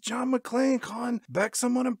 this is John McClane calling back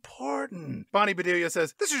someone important." Bonnie Bedelia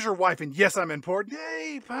says, "This is your wife, and yes, I'm important."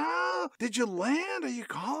 "Hey, pal, did you land? Are you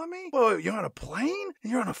calling me? Well, you're on a plane?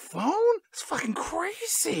 And you're on a phone? It's fucking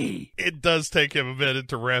crazy." It does take him a minute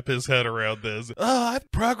to wrap his head around this.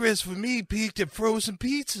 Progress for me peaked at frozen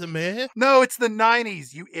pizza, man. No, it's the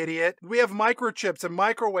 90s, you idiot. We have microchips and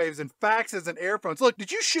microwaves and faxes and earphones. Look,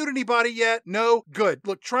 did you shoot anybody yet? No? Good.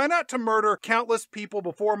 Look, try not to murder countless people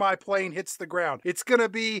before my plane hits the ground. It's gonna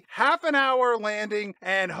be half an hour landing,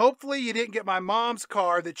 and hopefully you didn't get my mom's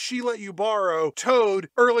car that she let you borrow towed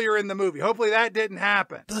earlier in the movie. Hopefully that didn't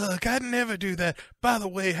happen. Look, I'd never do that. By the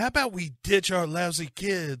way, how about we ditch our lousy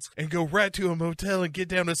kids and go right to a motel and get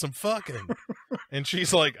down to some fucking? And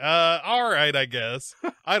she's like, all right, I guess.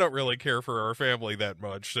 I don't really care for our family that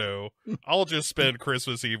much, so I'll just spend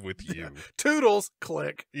Christmas Eve with you. Toodles,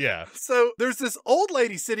 click. Yeah. So there's this old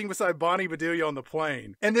lady sitting beside Bonnie Bedelia on the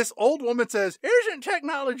plane, and this old woman says, "Isn't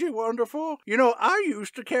technology wonderful? You know, I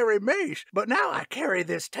used to carry mace, but now I carry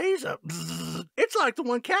this taser. It's like the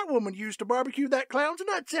one Catwoman used to barbecue that clown's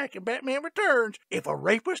nutsack in Batman Returns. If a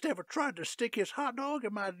rapist ever tried to stick his hot dog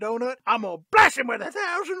in my donut, I'm gonna blast him with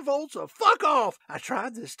 1,000 volts of fuck off. I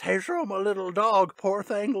tried this taser on my little dog. Poor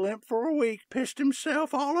thing limped for a week, pissed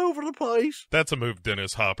himself all over the place." That's a move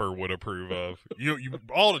Dennis Hopper would approve of. You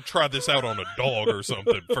ought to try this out on a dog or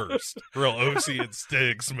something first. Real O.C. and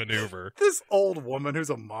Stiggs maneuver. This old woman who's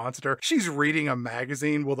a monster, she's reading a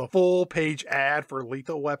magazine with a full-page ad for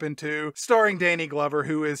Lethal Weapon 2, starring Danny Glover,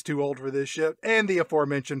 who is too old for this shit, and the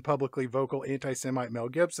aforementioned publicly vocal anti-Semite Mel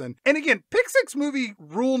Gibson. And again, Pick 6 movie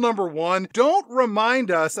rule number 1, don't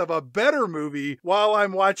remind us of a better movie while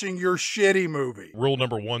I'm watching your shitty movie. Rule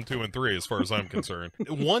number 1, 2, and 3, as far as I'm concerned.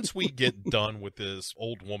 Once we get done with this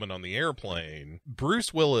old woman on the airplane,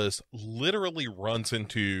 Bruce Willis literally runs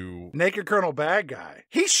into Naked Colonel Bad Guy.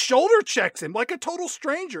 He shoulder checks him like a total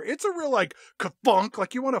stranger. It's a real like ka-funk,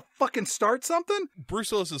 like you want to fucking start something.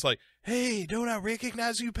 Bruce Willis is like, "Hey, don't I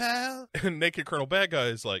recognize you, pal?" And Naked Colonel Bad Guy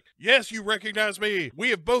is like, "Yes, you recognize me. We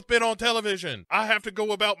have both been on television. I have to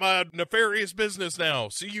go about my nefarious business now.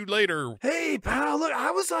 See you later." "Hey, pal, look,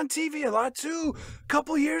 I was on TV a lot too. A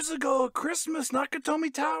couple years ago at Christmas,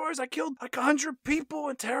 Nakatomi Towers, I killed like 100 people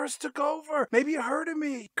and terrorists took over. Maybe you heard of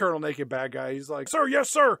me." Colonel Naked Bad Guy, he's like, "Sir, yes,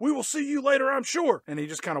 sir. We will see you later, I'm sure." And he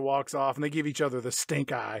just kind of walks off, and they give each other the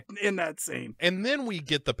stink eye in that scene. And then we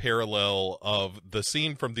get the parallel of the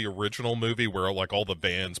scene from the original original movie where like all the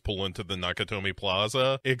vans pull into the Nakatomi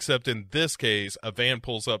Plaza, except in this case, a van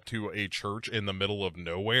pulls up to a church in the middle of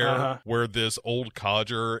nowhere where this old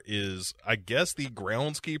codger is, I guess, the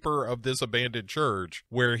groundskeeper of this abandoned church,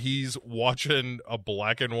 where he's watching a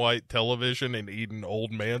black and white television and eating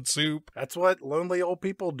old man soup. That's what lonely old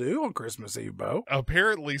people do on Christmas Eve, Bo.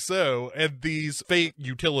 Apparently so. And these fake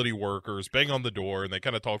utility workers bang on the door and they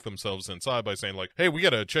kind of talk themselves inside by saying like, hey, we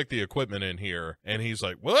got to check the equipment in here. And he's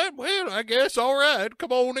like, what? Well, I guess, all right,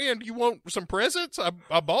 come on in. Do you want some presents?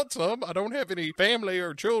 I bought some. I don't have any family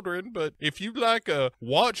or children, but if you'd like a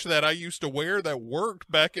watch that I used to wear that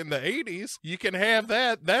worked back in the 80s, you can have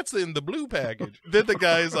that. That's in the blue package. Then the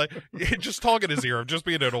guy's like, just talking his ear, just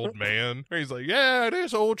being an old man. He's like, yeah,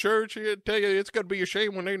 this old church, I tell you, it's going to be a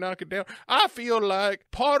shame when they knock it down. I feel like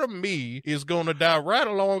part of me is going to die right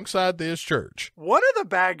alongside this church. One of the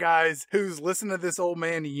bad guys who's listening to this old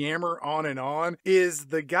man yammer on is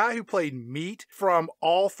the guy who played Meat from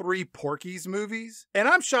all three Porky's movies. And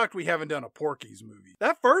I'm shocked we haven't done a Porky's movie.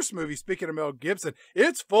 That first movie, speaking of Mel Gibson,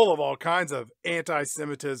 it's full of all kinds of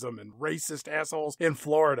anti-Semitism and racist assholes in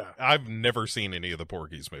Florida. I've never seen any of the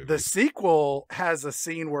Porky's movies. The sequel has a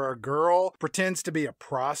scene where a girl pretends to be a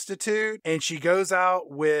prostitute and she goes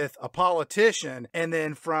out with a politician, and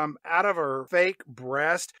then from out of her fake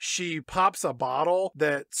breast, she pops a bottle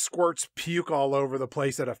that squirts puke all over the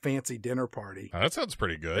place at a fancy dinner party. That sounds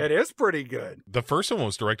pretty good. It is pretty good. The first one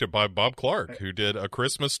was directed by Bob Clark, who did A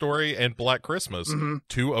Christmas Story and Black Christmas,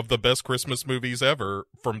 two of the best Christmas movies ever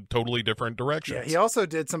from totally different directions. Yeah, he also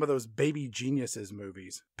did some of those Baby Geniuses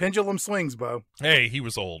movies. Pendulum swings, Bo. Hey, he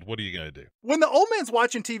was old. What are you going to do? When the old man's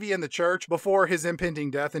watching TV in the church before his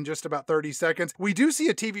impending death in just about 30 seconds, we do see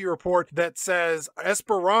a TV report that says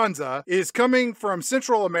Esperanza is coming from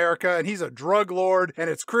Central America and he's a drug lord and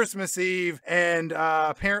it's Christmas Eve and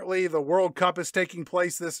apparently the World Cup is taking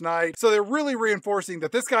place this night. So they're really reinforcing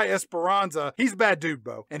that this guy Esperanza, he's a bad dude,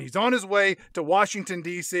 Bo, and he's on his way to Washington,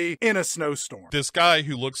 D.C. in a snowstorm. This guy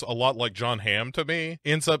who looks a lot like John Hamm to me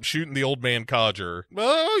ends up shooting the old man codger.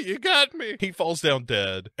 Oh, you got me. He falls down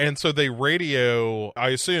dead. And so they radio, I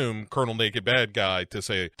assume, Colonel Naked Bad Guy to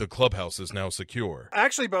say, the clubhouse is now secure.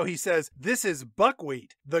 Actually, Bo, he says, this is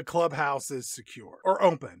buckwheat. The clubhouse is secure or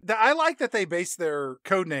open. I like that they base their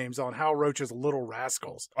code names on Hal Roach's Little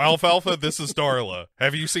Rascals. Alfalfa, this is Darla.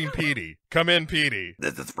 Have you seen Petey? Come in, Petey.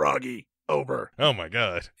 This is Froggy. Over. Oh my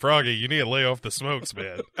God. Froggy, you need to lay off the smokes,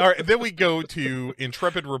 man. All right, then we go to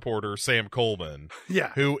intrepid reporter Sam Coleman.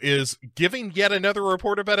 Yeah. Who is giving yet another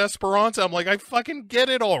report about Esperanza. I'm like, I fucking get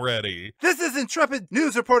it already. This is intrepid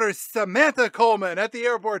news reporter Samantha Coleman at the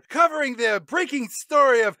airport covering the breaking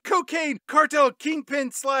story of cocaine cartel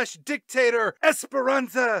kingpin / dictator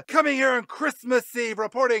Esperanza coming here on Christmas Eve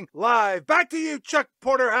reporting live. Back to you, Chuck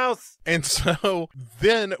Porterhouse. And so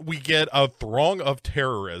then we get a throng of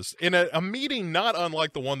terrorists in a meeting not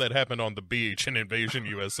unlike the one that happened on the beach in Invasion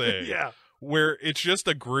USA. Yeah. Where it's just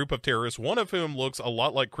a group of terrorists, one of whom looks a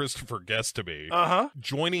lot like Christopher Guest to me,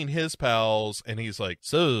 joining his pals, and he's like,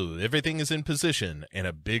 so everything is in position, and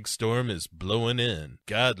a big storm is blowing in.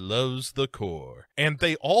 God loves the Corps. And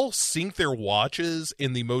they all sync their watches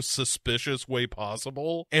in the most suspicious way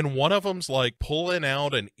possible, and one of them's like pulling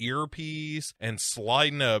out an earpiece and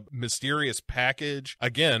sliding a mysterious package,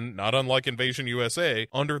 again, not unlike Invasion USA,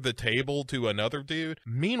 under the table to another dude.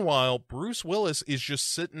 Meanwhile, Bruce Willis is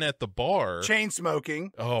just sitting at the bar. Chain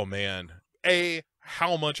smoking. Oh, man. A,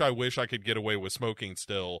 how much I wish I could get away with smoking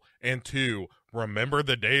still. And two, remember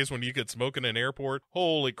the days when you could smoke in an airport?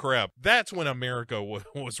 Holy crap. That's when America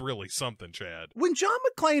was really something, Chad. When John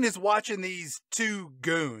McClane is watching these two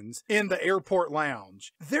goons in the airport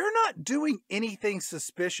lounge, they're not doing anything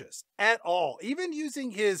suspicious at all. Even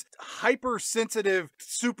using his hypersensitive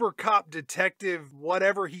super cop detective,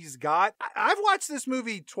 whatever he's got. I've watched this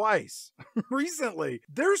movie twice recently.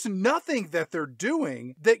 There's nothing that they're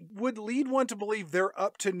doing that would lead one to believe they're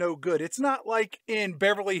up to no good. It's not like in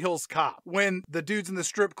Beverly Hills Cop when the dude's in the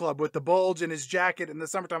strip club with the bulge in his jacket in the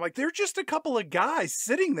summertime. Like, they're just a couple of guys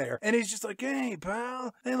sitting there. And he's just like, hey,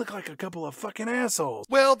 pal, they look like a couple of fucking assholes.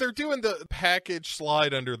 Well, they're doing the package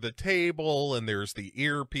slide under the table, and there's the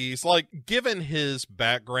earpiece. Like, given his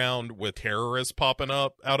background with terrorists popping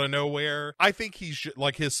up out of nowhere, I think he's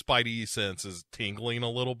like, his spidey sense is tingling a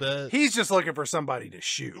little bit. He's just looking for somebody to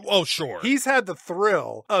shoot. Oh, sure. He's had the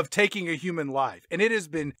thrill of taking a human life. And it has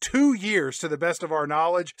been 2 years, to the best of our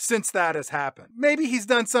knowledge, since that has happened. Maybe he's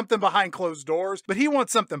done something behind closed doors, but he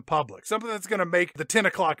wants something public, something that's going to make the 10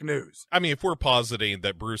 o'clock news. I mean, if we're positing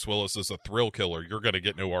that Bruce Willis is a thrill killer, you're going to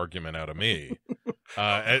get no argument out of me.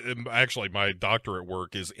 Actually, my doctorate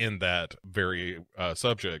work is in that very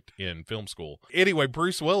subject in film school. Anyway,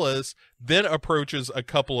 Bruce Willis then approaches a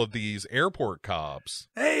couple of these airport cops.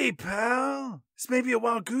 Hey, pal. This may be a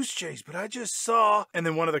wild goose chase, but I just saw... And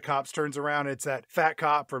then one of the cops turns around. It's that fat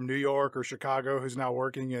cop from New York or Chicago who's now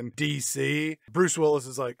working in D.C. Bruce Willis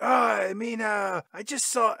is like, I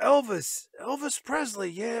just saw Elvis. Elvis Presley.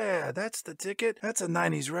 Yeah, that's the ticket. That's a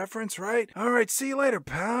 90s reference, right? All right, see you later,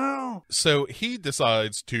 pal. So he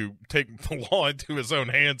decides to take the law into his own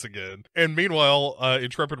hands again. And meanwhile,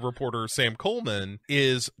 intrepid reporter Sam Coleman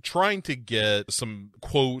is trying to get some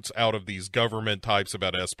quotes out of these government types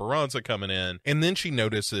about Esperanza coming in. And then she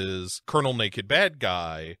notices Colonel Naked Bad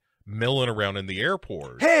Guy milling around in the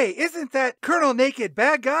airport. Hey, isn't that Colonel Naked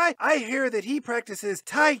Bad Guy? I hear that he practices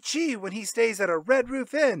Tai Chi when he stays at a Red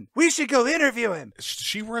Roof Inn. We should go interview him.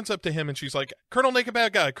 She runs up to him and she's like, Colonel Naked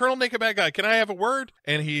Bad Guy, can I have a word?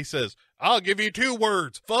 And he says, I'll give you 2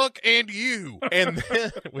 words, fuck and you. And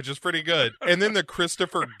then, which is pretty good. And then the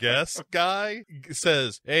Christopher Guest guy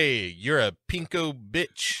says, hey, you're a pinko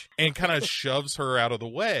bitch, and kind of shoves her out of the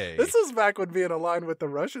way. This was back when being aligned with the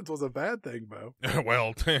Russians was a bad thing, Bo.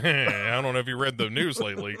 Well, I don't know if you read the news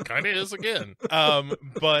lately. Kind of is again.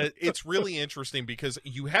 But it's really interesting because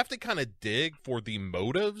you have to kind of dig for the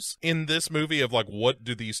motives in this movie of like, what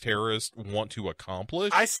do these terrorists want to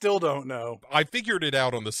accomplish? I still don't know. I figured it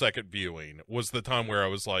out on the second view. Was the time where I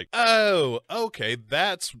was like, oh, okay,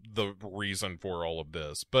 that's the reason for all of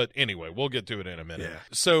this. But anyway, we'll get to it in a minute. Yeah.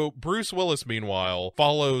 So Bruce Willis, meanwhile,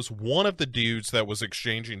 follows one of the dudes that was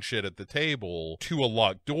exchanging shit at the table to a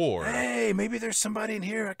locked door. Hey, maybe there's somebody in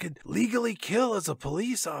here I could legally kill as a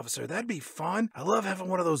police officer. That'd be fun. I love having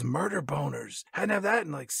one of those murder boners. Hadn't had that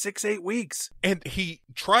in like 6-8 weeks. And he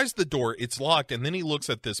tries the door, it's locked, and then he looks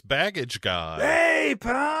at this baggage guy. Hey,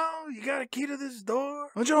 pal, you got a key to this door?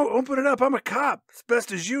 Why don't you open it up? I'm a cop, as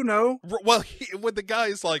best as you know. Well, when the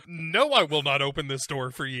guy's like, no, I will not open this door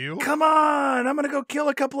for you. Come on, I'm gonna go kill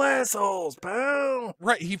a couple assholes, pal.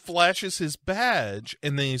 Right, he flashes his badge,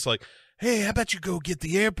 and then he's like, hey, how about you go get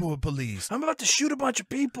the airport police? I'm about to shoot a bunch of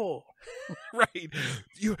people. Right.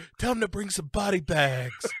 You tell him to bring some body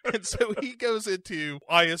bags. And so he goes into,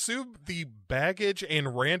 I assume, the baggage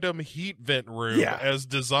and random heat vent room as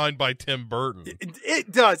designed by Tim Burton.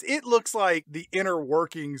 It does. It looks like the inner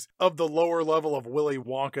workings of the lower level of Willy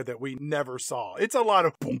Wonka that we never saw. It's a lot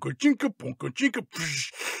of punka chinka, punka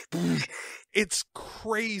chinka. It's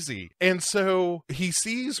crazy. And so he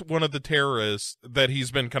sees one of the terrorists that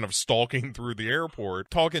he's been kind of stalking through the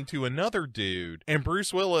airport talking to another dude. And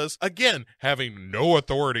Bruce Willis, again, having no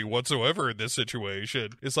authority whatsoever in this situation,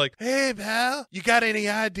 is like, hey, pal, you got any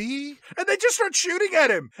ID? And they just start shooting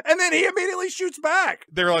at him. And then he immediately shoots back.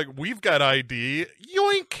 They're like, we've got ID.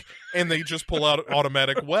 Yoink. And they just pull out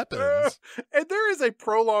automatic weapons. And there is a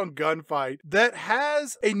prolonged gunfight that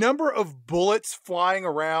has a number of bullets flying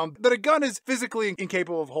around that a gun is physically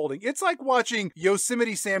incapable of holding. It's like watching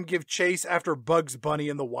Yosemite Sam give chase after Bugs Bunny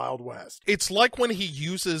in the Wild West. It's like when he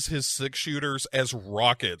uses his 6-shooters as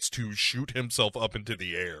rockets to shoot himself up into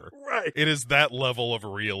the air. Right. It is that level of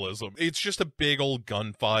realism. It's just a big old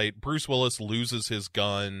gunfight. Bruce Willis loses his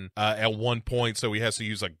gun at one point, so he has to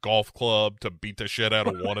use a golf club to beat the shit out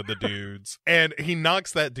of one of the dudes. And he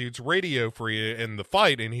knocks that dude's radio free in the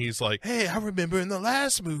fight, and he's like, hey, I remember in the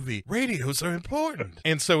last movie, radios are important.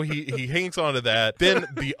 And so he hangs on to that. Then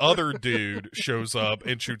the other dude shows up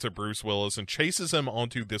and shoots at Bruce Willis and chases him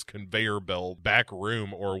onto this conveyor belt back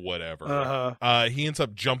room or whatever. He ends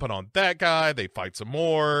up jumping on that guy. They fight some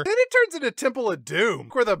more. Then it turns into Temple of Doom,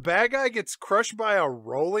 where the bad guy gets crushed by a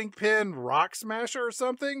rolling pin rock smasher or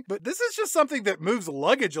something. But this is just something that moves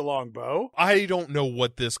luggage along, Bo. I don't know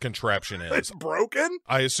what this contraption is. It's broken?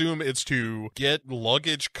 I assume it's to get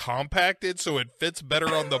luggage compacted so it fits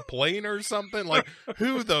better on the plane or something. Like,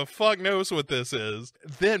 who the fuck knows what this is?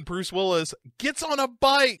 Then Bruce Willis gets on a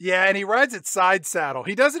bike. Yeah, and he rides it side saddle.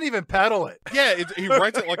 He doesn't even pedal it. Yeah, he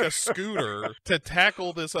rides it like a scooter to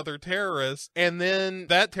tackle this other terrorist. And then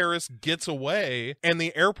that terrorist gets away, and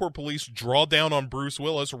the airport police draw down on Bruce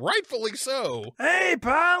Willis, rightfully so. Hey,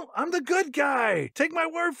 pal, I'm the good guy. Take my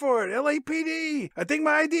word for it, LAPD. I think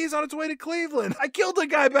my ID is on its way to Cleveland. I killed a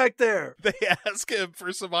guy back there. They ask him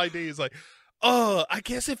for some ID. He's like, I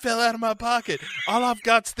guess it fell out of my pocket. All I've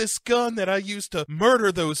got's this gun that I used to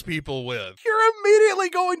murder those people with. You're immediately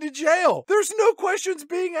going to jail. There's no questions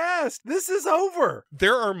being asked. This is over.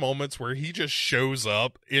 There are moments where he just shows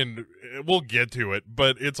up and we'll get to it,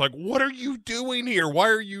 but it's like, what are you doing here? Why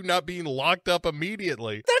are you not being locked up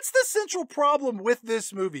immediately? That's the central problem with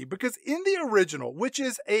this movie, because in the original, which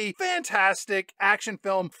is a fantastic action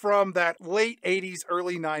film from that late 80s,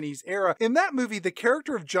 early 90s era, in that movie, the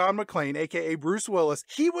character of John McClane, aka Bruce Willis,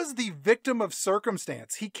 he was the victim of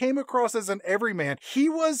circumstance. He came across as an everyman. He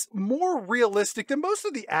was more realistic than most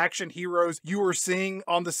of the action heroes you were seeing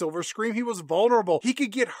on the silver screen. He was vulnerable. He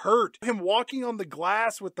could get hurt. Him walking on the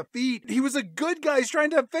glass with the feet. He was a good guy. He's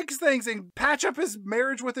trying to fix things and patch up his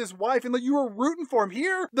marriage with his wife, and like, you were rooting for him.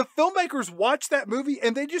 Here, the filmmakers watched that movie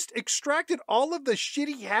and they just extracted all of the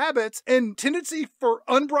shitty habits and tendency for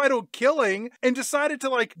unbridled killing and decided to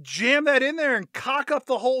like jam that in there and cock up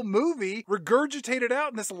the whole movie, regurgitate it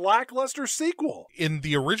out in this lackluster sequel. In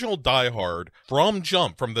the original Die Hard, from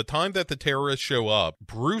jump, from the time that the terrorists show up,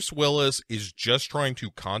 Bruce Willis is just trying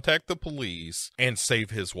to contact the police and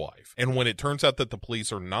save his wife. And when it turns out that the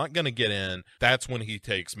police are not going to get in, that's when he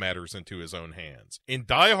takes matters into his own hands. In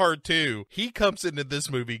Die Hard 2, he comes into this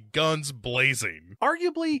movie guns blazing.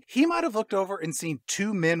 Arguably, he might have looked over and seen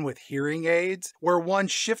two men with hearing aids, where one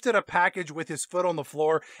shifted a package with his foot on the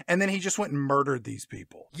floor, and then he just went and murdered these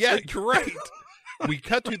people. Yeah, you're right. We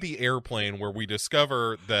cut to the airplane where we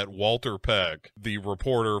discover that Walter Peck, the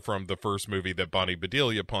reporter from the first movie that Bonnie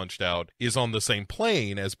Bedelia punched out, is on the same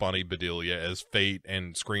plane as Bonnie Bedelia, as fate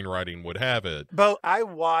and screenwriting would have it. Bo, I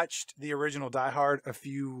watched the original Die Hard a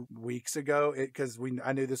few weeks ago because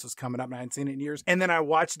I knew this was coming up and I hadn't seen it in years. And then I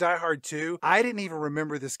watched Die Hard 2. I didn't even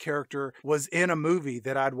remember this character was in a movie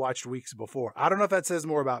that I'd watched weeks before. I don't know if that says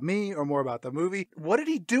more about me or more about the movie. What did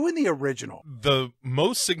he do in the original? The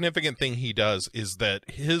most significant thing he does is that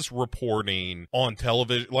his reporting on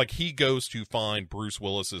television, like he goes to find Bruce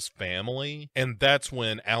Willis's family, and that's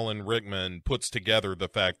when Alan Rickman puts together the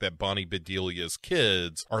fact that Bonnie Bedelia's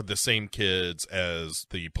kids are the same kids as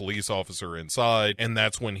the police officer inside, and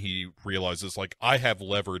that's when he realizes, like, I have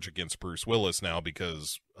leverage against Bruce Willis now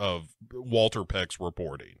because of Walter Peck's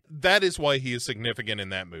reporting. That is why he is significant in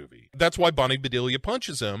that movie. That's why Bonnie Bedelia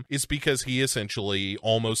punches him, is because he essentially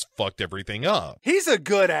almost fucked everything up. He's a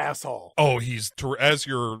good asshole. Oh, he's, as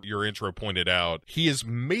your intro pointed out, he is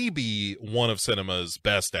maybe one of cinema's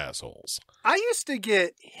best assholes. I used to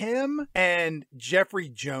get him and Jeffrey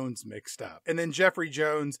Jones mixed up. And then Jeffrey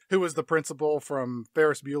Jones, who was the principal from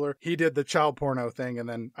Ferris Bueller, he did the child porno thing, and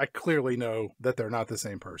then I clearly know that they're not the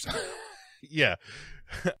same person. Yeah.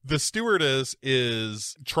 The stewardess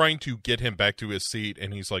is trying to get him back to his seat,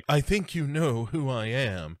 and he's like, I think you know who I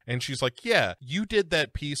am. And she's like, yeah, you did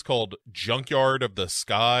that piece called Junkyard of the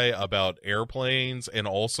Sky about airplanes and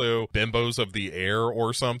also Bimbos of the Air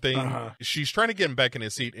or something. She's trying to get him back in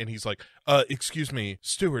his seat, and he's like, excuse me,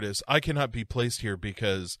 stewardess, I cannot be placed here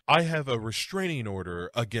because I have a restraining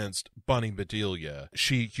order against Bonnie Bedelia.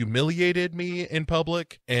 She humiliated me in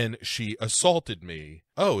public, and she assaulted me.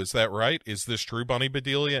 Oh, is that right? Is this true, Bonnie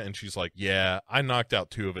Bedelia? And she's like, yeah, I knocked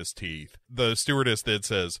out 2 of his teeth. The stewardess then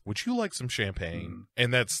says, would you like some champagne?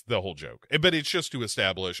 And that's the whole joke. But it's just to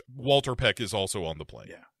establish Walter Peck is also on the plane.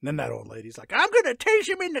 Yeah. And then that old lady's like, I'm going to tase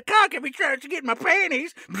him in the cock if he tries to get my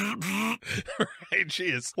panties. Right, she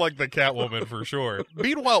is like the Catwoman for sure.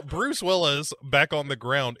 Meanwhile, Bruce Willis, back on the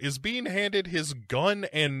ground, is being handed his gun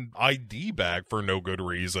and ID back for no good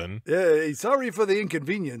reason. Sorry for the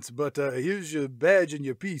inconvenience, but here's your badge and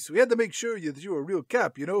your piece. We had to make sure that you're a real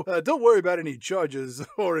cop, you know? Don't worry about any charges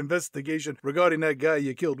or investigation regarding that guy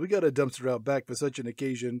you killed. We got a dumpster out back for such an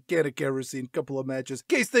occasion. Can of kerosene, couple of matches.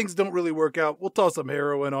 In case things don't really work out, we'll toss some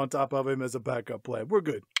heroin on top of him as a backup plan. We're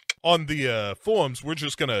good. On the forms, we're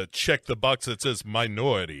just going to check the box that says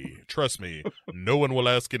minority. Trust me, no one will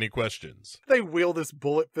ask any questions. They wheel this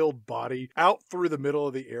bullet-filled body out through the middle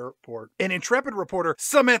of the airport. An intrepid reporter,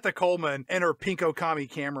 Samantha Coleman, and her pinko commie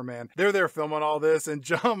cameraman, they're there filming all this, and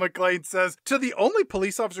John McClane says to the only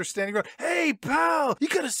police officer standing around, hey, pal, you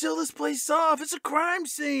gotta seal this place off. It's a crime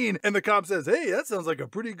scene. And the cop says, hey, that sounds like a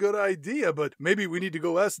pretty good idea, but maybe we need to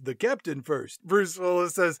go ask the captain first. Bruce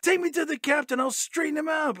Willis says, take me to the captain. I'll straighten him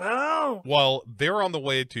out, pal. pal. While they're on the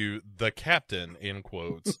way to the captain, in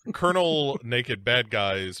quotes, Colonel Naked Bad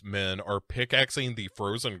Guy's men are pickaxing the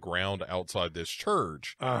frozen ground outside this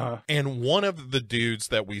church. And one of the dudes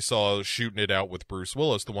that we saw shooting it out with Bruce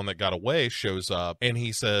Willis, the one that got away, shows up and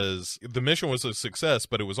he says, the mission was a success,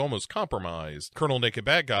 but it was almost compromised. Colonel Naked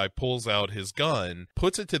Bad Guy pulls out his gun,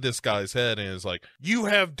 puts it to this guy's head and is like, you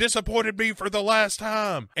have disappointed me for the last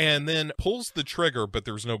time. And then pulls the trigger, but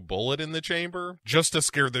there's no bullet in the chamber, just to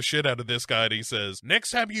scare the shit out of this guy. And he says,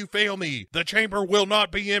 next time you fail me, the chamber will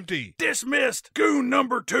not be empty. Dismissed, goon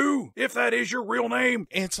number 2, if that is your real name.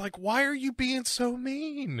 And it's like, why are you being so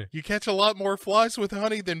mean? You catch a lot more flies with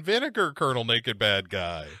honey than vinegar, Colonel Naked Bad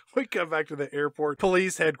Guy. We come back to the airport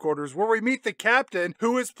police headquarters where we meet the captain,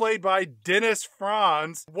 who is played by Dennis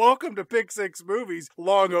Franz. Welcome to Pick 6 Movies,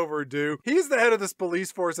 long overdue. He's the head of this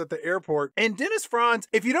police force at the airport. And Dennis Franz,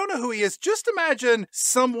 if you don't know who he is, just imagine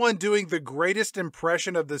someone doing the greatest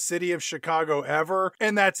impression of the city of Chicago ever,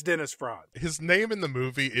 and that's Dennis Franz. His name in the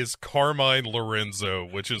movie is Carmine Lorenzo,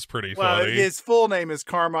 which is pretty funny. His full name is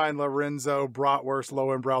Carmine Lorenzo Bratwurst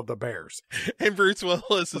Lowenbrau the Bears. And Bruce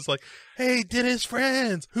Willis is like, hey, Dennis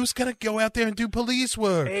Franz, who's gonna go out there and do police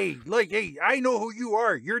work? Hey, I know who you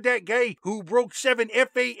are. You're that guy who broke 7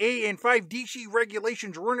 FAA and 5 DC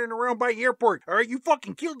regulations running around by airport. All right, you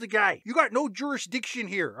fucking killed the guy. You got no jurisdiction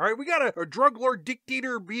here. All right, we got a drug lord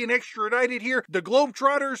dictator being extradited here. The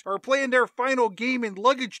Globetrotters are playing their final game in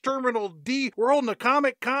Luggage Terminal D. We're holding a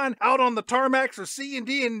Comic-Con out on the tarmacs for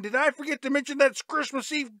C&D, and did I forget to mention that's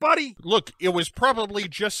Christmas Eve, buddy? Look, it was probably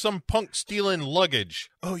just some punk stealing luggage.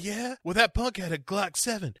 Oh, yeah? Well, that punk had a Glock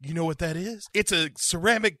 7. You know what that is? It's a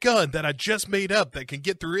ceramic gun that I just made up that can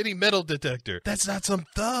get through any metal detector. That's not some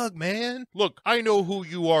thug, man. Look, I know who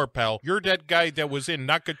you are, pal. You're that guy that was in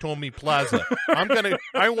Nakatomi Plaza.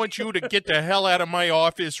 I want you to get the hell out of my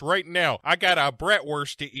office right now. I got a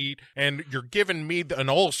bratwurst to eat, and you're giving me an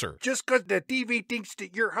ulcer. Just because the TV thinks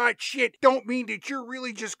that you're hot shit don't mean that you're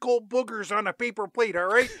really just cold boogers on a paper plate, all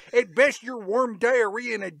right? At best, you're warm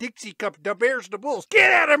diarrhea in a Dixie cup. The Bears, the Bulls.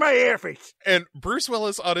 Get out of my office! And Bruce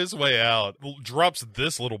Willis, on his way out, drops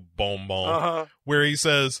this little bonbon where he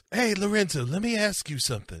says, hey, Lorenzo, let me ask you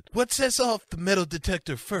something. What sets off the metal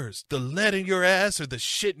detector first? The lead in your ass or the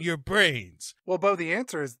shit in your brains? Well, Bo, the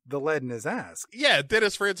answer is the lead in his ass. Yeah,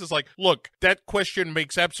 Dennis Franz is like, look, that question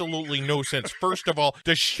makes absolutely no sense. First of all,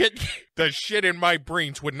 the shit in my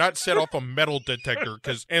brains would not set off a metal detector,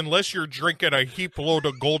 because unless you're drinking a heap load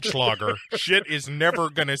of Goldschlager, shit is never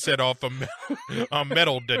going to set off a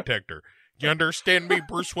metal detector. You understand me,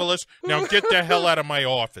 Bruce Willis? Now get the hell out of my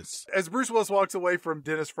office. As Bruce Willis walks away from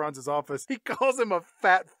Dennis Franz's office, he calls him a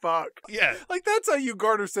fat fuck. Yeah. Like, that's how you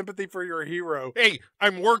garner sympathy for your hero. Hey,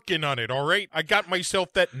 I'm working on it, all right? I got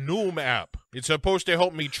myself that Noom app. It's supposed to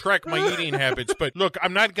help me track my eating habits, but look,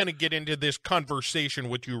 I'm not going to get into this conversation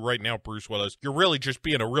with you right now, Bruce Willis. You're really just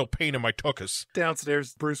being a real pain in my tuchus.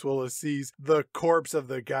 Downstairs, Bruce Willis sees the corpse of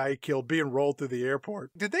the guy killed being rolled through the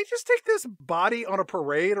airport. Did they just take this body on a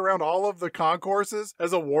parade around all of the concourses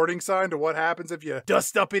as a warning sign to what happens if you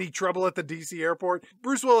dust up any trouble at the DC airport?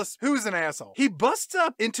 Bruce Willis, who's an asshole, he busts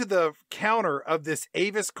up into the counter of this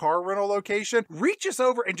Avis car rental location, reaches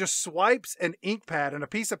over and just swipes an ink pad and a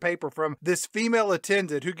piece of paper from this female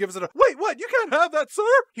attendant, who gives it a, wait, what? You can't have that, sir?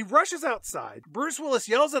 He rushes outside. Bruce Willis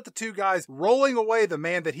yells at the two guys rolling away the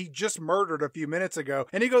man that he just murdered a few minutes ago,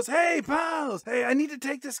 and he goes, hey, pals, hey, I need to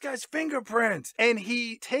take this guy's fingerprints. And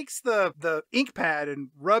he takes the ink pad and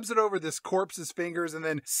rubs it over this corpse's fingers and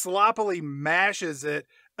then sloppily mashes it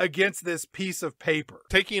against this piece of paper,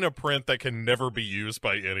 taking a print that can never be used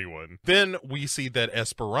by anyone. Then we see that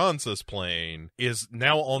Esperanza's plane is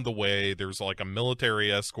now on the way. There's like a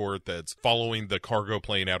military escort that's following the cargo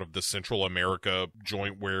plane out of the Central America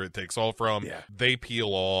joint where it takes off from. Yeah. They peel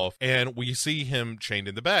off, and we see him chained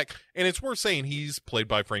in the back. And it's worth saying he's played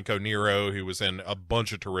by Franco Nero, who was in a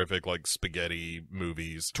bunch of terrific like spaghetti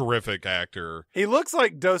movies. Terrific actor. He looks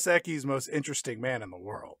like Dos Equis' most interesting man in the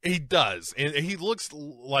world. He does. And he looks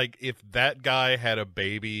like if that guy had a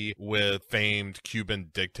baby with famed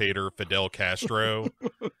Cuban dictator Fidel Castro.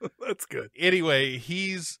 That's good. Anyway,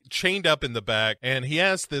 he's chained up in the back, and he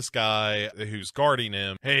asks this guy who's guarding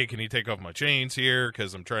him, hey, can you take off my chains here?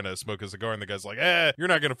 Because I'm trying to smoke a cigar. And the guy's like, you're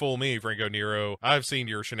not going to fool me, Franco Nero. I've seen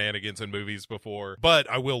your shenanigans in movies before, but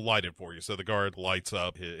I will light it for you. So the guard lights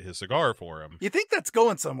up his cigar for him. You think that's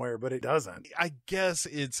going somewhere, but it doesn't. I guess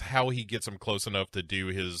it's how he gets him close enough to do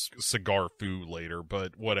his cigar foo later,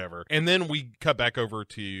 but whatever. And then we cut back over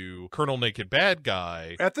to Colonel Naked Bad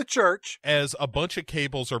Guy at the church as a bunch of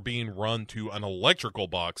cables are being being run to an electrical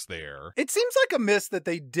box there. It seems like a miss that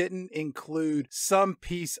they didn't include some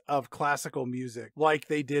piece of classical music like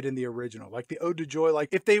they did in the original, like the Ode to Joy. Like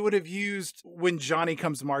if they would have used When Johnny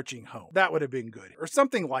Comes Marching Home, that would have been good, or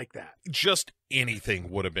something like that. Just anything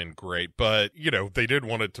would have been great, but, you know, they didn't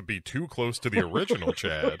want it to be too close to the original,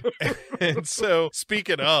 Chad. And so,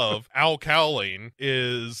 speaking of, Al Cowling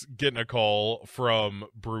is getting a call from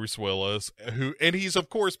Bruce Willis, and he's, of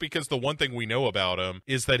course, because the one thing we know about him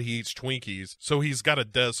is that he eats Twinkies, so he's got a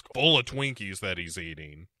desk full of Twinkies that he's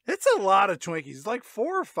eating. It's a lot of Twinkies. It's like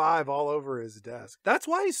 4 or 5 all over his desk. That's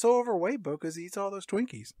why he's so overweight, Bo, because he eats all those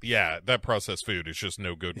Twinkies. Yeah, that processed food is just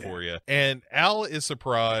no good for you. And Al is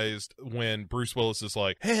surprised when Bruce Willis is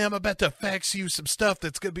like, hey, I'm about to fax you some stuff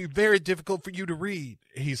that's going to be very difficult for you to read.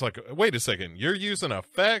 He's like, wait a second, you're using a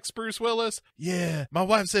fax, Bruce Willis? Yeah, my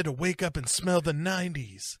wife said to wake up and smell the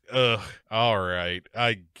 90s. Ugh, all right,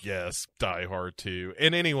 I guess Die Hard 2.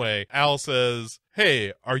 And anyway, Al says,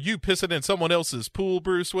 hey, are you pissing in someone else's pool,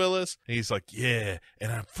 Bruce Willis? And he's like, yeah,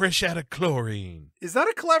 and I'm fresh out of chlorine. Is that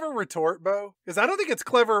a clever retort, Bo? Because I don't think it's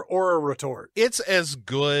clever or a retort. It's as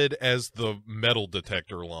good as the metal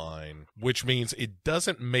detector line, which means it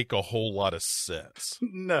doesn't make a whole lot of sense.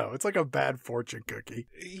 No, it's like a bad fortune cookie.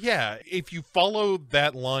 Yeah, if you follow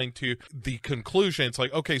that line to the conclusion, it's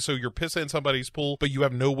like, okay, so you're pissing in somebody's pool, but you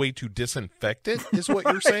have no way to disinfect it, is what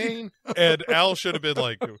you're saying? And Al should have been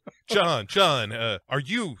like, John, are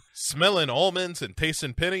you smelling almonds and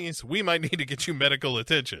tasting pennies? We might need to get you medical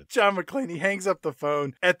attention. John McClane, he hangs up the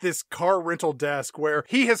phone at this car rental desk where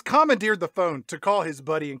he has commandeered the phone to call his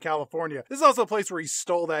buddy in California. This is also a place where he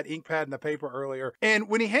stole that ink pad and the paper earlier. And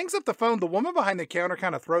when he hangs up the phone, the woman behind the counter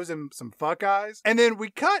kind of throws him some fuck eyes. And then we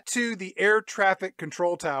cut to the air traffic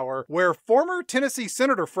control tower where former Tennessee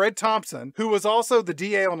Senator Fred Thompson, who was also the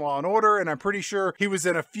DA on Law & Order, and I'm pretty sure he was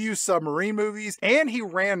in a few submarine movies, and he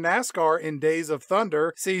ran NASCAR in Days of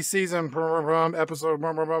Thunder. See season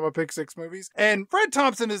episode Pick 6 movies. And Fred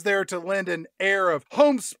Thompson is there to lend an air of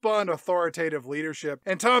homespun authoritative leadership.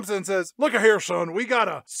 And Thompson says, look here, son, we got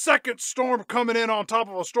a second storm coming in on top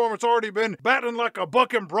of a storm. It's already been batting like a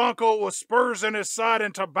bucking bronco with spurs in his side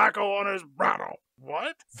and tobacco on his bridle.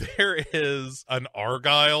 What? There is an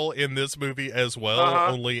Argyle in this movie as well,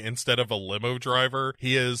 only instead of a limo driver,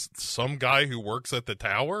 he is some guy who works at the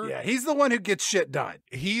tower. Yeah, he's the one who gets shit done.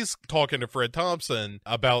 He's talking to Fred Thompson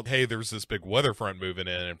about, hey, there's this big weather front moving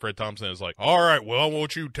in, and Fred Thompson is like, all right, well, I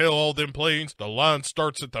want you to tell all them planes the line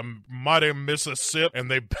starts at the mighty Mississippi,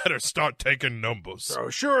 and they better start taking numbers.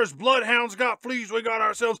 So sure as bloodhounds got fleas, we got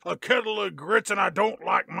ourselves a kettle of grits, and I don't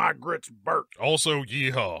like my grits burnt. Also,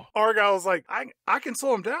 yeehaw. Argyle's like, I can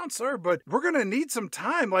slow him down, sir, but we're going to need some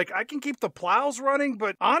time. Like, I can keep the plows running,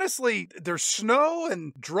 but honestly, there's snow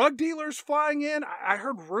and drug dealers flying in. I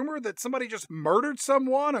heard rumor that somebody just murdered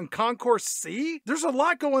someone on Concourse C. There's a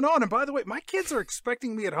lot going on. And by the way, my kids are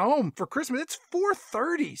expecting me at home for Christmas. It's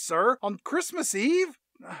 4:30, sir, on Christmas Eve.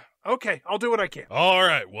 Okay, I'll do what I can. All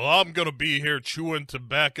right, well, I'm going to be here chewing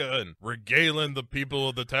tobacco and regaling the people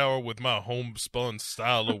of the tower with my homespun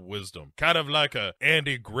style of wisdom. Kind of like a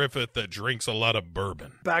Andy Griffith that drinks a lot of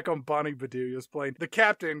bourbon. Back on Bonnie Bedelia's plane, the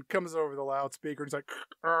captain comes over the loudspeaker and he's like,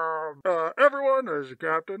 everyone, as a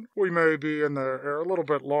captain, we may be in the air a little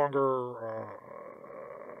bit longer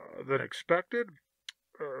than expected.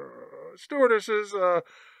 Stewardesses,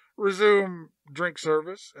 resume drink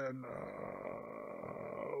service, and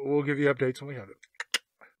we'll give you updates when we have it.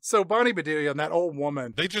 So Bonnie Bedelia and that old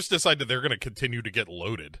woman, they just decided they're going to continue to get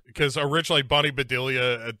loaded. Because originally Bonnie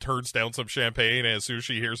Bedelia turns down some champagne, and as soon as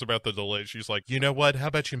she hears about the delay, she's like, you know what? How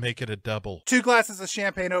about you make it a double? 2 glasses of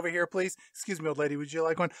champagne over here, please. Excuse me, old lady, would you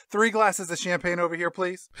like one? 3 glasses of champagne over here,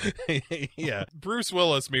 please. Yeah. Bruce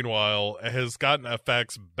Willis, meanwhile, has gotten a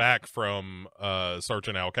fax back from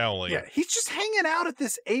Sergeant Al Cowling. Yeah, he's just hanging out at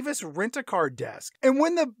this Avis rent-a-car desk. And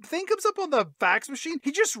when the thing comes up on the fax machine,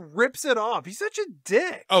 he just rips it off. He's such a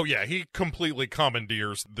dick. Oh, yeah, he completely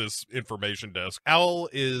commandeers this information desk. Al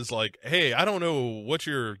is like, hey, I don't know what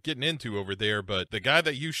you're getting into over there, but the guy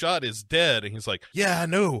that you shot is dead. And he's like, yeah, I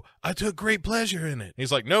know. I took great pleasure in it.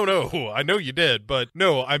 He's like, no, I know you did, but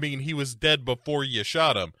no, I mean, he was dead before you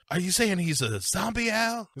shot him. Are you saying he's a zombie,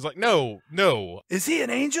 Al? He's like, no. Is he an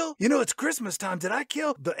angel? You know, it's Christmas time. Did I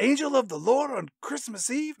kill the angel of the Lord on Christmas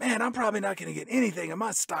Eve? Man, I'm probably not going to get anything in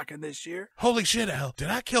my stocking this year. Holy shit, Al. Did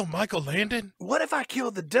I kill Michael Landon? What if I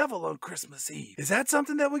killed the the devil on Christmas Eve. Is that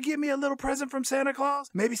something that would give me a little present from Santa Claus?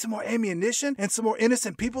 Maybe some more ammunition and some more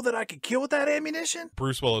innocent people that I could kill with that ammunition?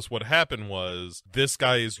 Bruce Willis, what happened was this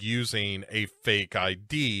guy is using a fake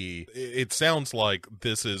ID. It sounds like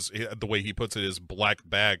this is, the way he puts it, is black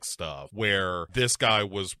bag stuff, where this guy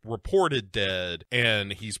was reported dead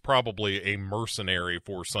and he's probably a mercenary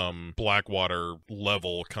for some Blackwater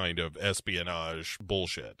level kind of espionage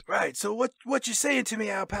bullshit. Right, so what you're saying to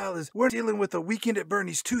me, Al Pal, is we're dealing with a Weekend at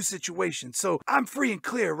Bernie's 2 situation, so I'm free and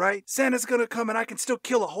clear, right? Santa's gonna come and I can still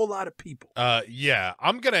kill a whole lot of people. Yeah,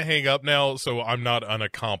 I'm gonna hang up now so I'm not an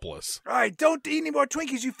accomplice. Alright, don't eat any more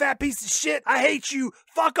Twinkies, you fat piece of shit. I hate you.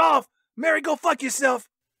 Fuck off. Mary, go fuck yourself.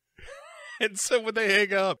 And so when they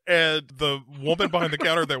hang up, and the woman behind the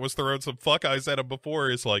counter that was throwing some fuck eyes at him before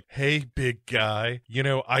is like, hey, big guy, you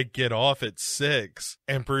know, I get off at 6.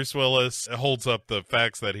 And Bruce Willis holds up the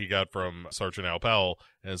facts that he got from Sergeant Al Powell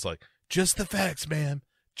and is like, just the facts, ma'am.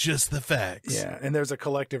 Just the facts. Yeah, and there's a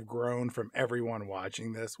collective groan from everyone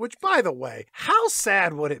watching this, which, by the way, how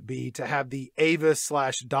sad would it be to have the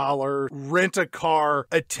Avis/Dollar rent-a-car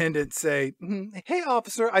attendant say, hey,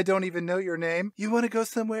 officer, I don't even know your name. You want to go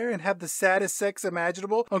somewhere and have the saddest sex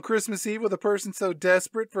imaginable on Christmas Eve with a person so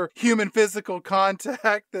desperate for human physical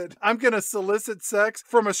contact that I'm going to solicit sex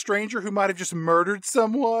from a stranger who might have just murdered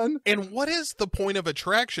someone? And what is the point of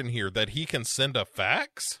attraction here? That he can send a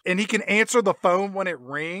fax? And he can answer the phone when it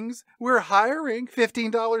rings? We're hiring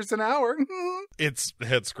 $15 an hour. It's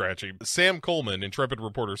head scratching. Sam Coleman, intrepid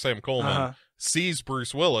reporter Sam Coleman, sees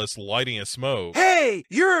Bruce Willis lighting a smoke. Hey,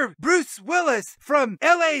 you're Bruce Willis from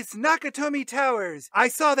LA's Nakatomi Towers. I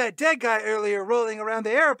saw that dead guy earlier rolling around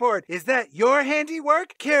the airport. Is that your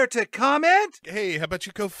handiwork? Care to comment? Hey, how about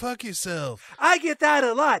you go fuck yourself? I get that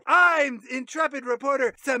a lot. I'm intrepid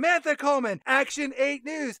reporter Samantha Coleman, Action 8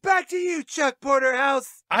 News. Back to you, Chuck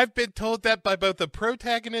Porterhouse. I've been told that by both the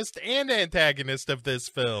protagonist and antagonist of this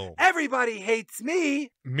film. Everybody hates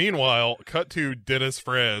me. Meanwhile, cut to Dennis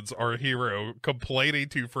Franz, our hero, complaining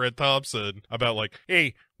to Fred Thompson about like,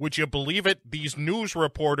 hey, would you believe it? These news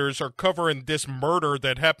reporters are covering this murder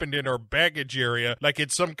that happened in our baggage area like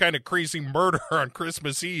it's some kind of crazy murder on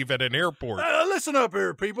Christmas Eve at an airport. Listen up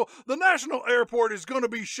here, people. The national airport is going to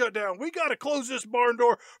be shut down. We got to close this barn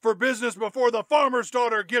door for business before the farmer's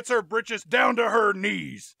daughter gets her britches down to her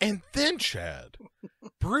knees. And then, Chad,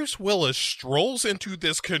 Bruce Willis strolls into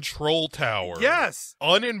this control tower. Yes.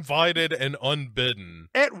 Uninvited and unbidden.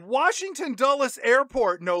 At Washington Dulles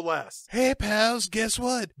Airport, no less. Hey, pals, guess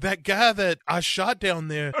what? That guy that I shot down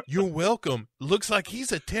there, you're welcome. Looks like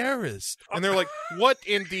he's a terrorist. And they're like, what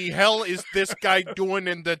in the hell is this guy doing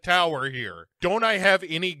in the tower here? Don't I have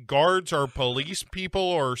any guards or police people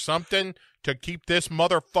or something to keep this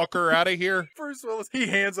motherfucker out of here? Bruce Willis, he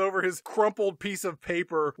hands over his crumpled piece of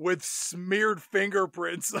paper with smeared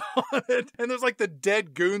fingerprints on it. And there's like the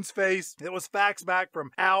dead goon's face that was faxed back from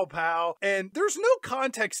Al Powell. And there's no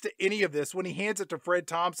context to any of this when he hands it to Fred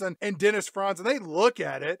Thompson and Dennis Franz, and they look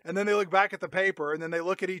at it, and then they look back at the paper, and then they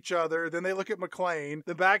look at each other, then they look at McClane,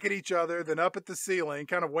 then back at each other, then up at the ceiling,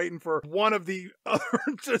 kind of waiting for one of the other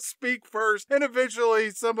to speak first. And eventually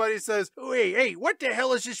somebody says, hey, what the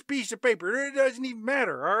hell is this piece of paper? It doesn't even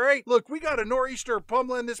matter, all right? Look, we got a nor'easter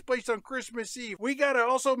pummeling this place on Christmas Eve. We got to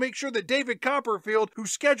also make sure that David Copperfield,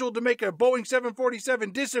 who's scheduled to make a Boeing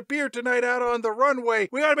 747 disappear tonight out on the runway,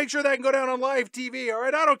 we got to make sure that can go down on live TV, all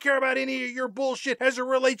right? I don't care about any of your bullshit as it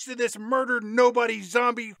relates to this murdered nobody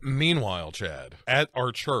zombie. Meanwhile, Chad, at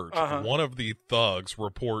our church, one of the thugs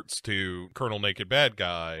reports to Colonel Naked Bad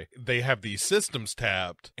Guy, they have these systems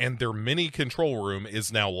tapped, and their mini control room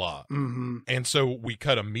is now locked. And so we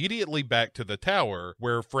cut immediately back to the tower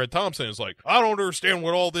where Fred Thompson is like, I don't understand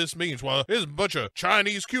what all this means. Well, it's a bunch of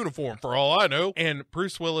Chinese cuneiform for all I know. And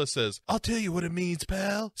Bruce Willis says, I'll tell you what it means,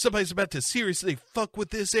 pal. Somebody's about to seriously fuck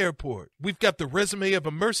with this airport. We've got the resume of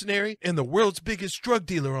a mercenary and the world's biggest drug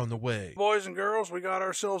dealer on the way. Boys and girls, we got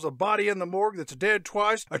ourselves a body in the morgue that's dead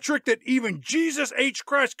twice, a trick that even Jesus H.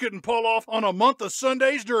 Christ couldn't pull off on a month of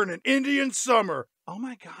Sundays during an Indian summer. Oh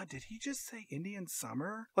my God, did he just say Indian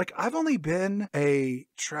summer? Like, I've only been a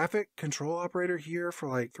traffic control operator here for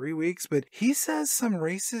like 3 weeks, but he says some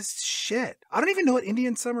racist shit. I don't even know what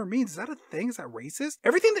Indian summer means. Is that a thing? Is that racist?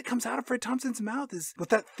 Everything that comes out of Fred Thompson's mouth is with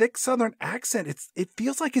that thick Southern accent. It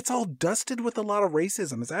feels like it's all dusted with a lot of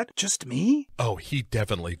racism. Is that just me? Oh, he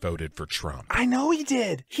definitely voted for Trump. I know he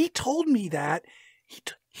did. He told me that.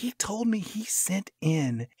 He told me he sent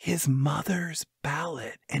in his mother's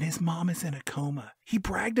ballot and his mom is in a coma. He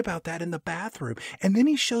bragged about that in the bathroom, and then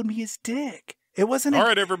he showed me his dick. It wasn't. All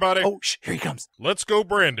right, everybody. Oh, here he comes. Let's go,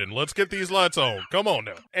 Brandon. Let's get these lights on. Come on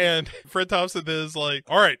now. And Fred Thompson is like,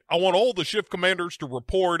 all right, I want all the shift commanders to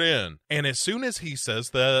report in. And as soon as he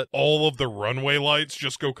says that, all of the runway lights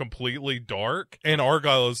just go completely dark. And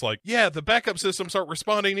Argyle is like, yeah, the backup systems aren't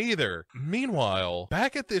responding either. Meanwhile,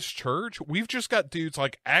 back at this church, we've just got dudes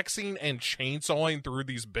like axing and chainsawing through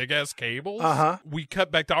these big-ass cables. We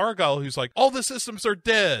cut back to Argyle, who's like, all the systems are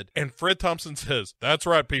dead. And Fred Thompson says, that's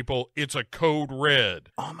right, people. It's a code red.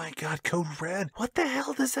 Oh my God, code red. What the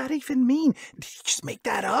hell does that even mean? Did you just make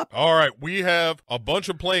that up? All right, we have a bunch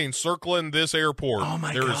of planes circling this airport. Oh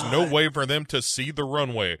my God. There is no way for them to see the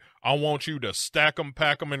runway. I want you to stack them,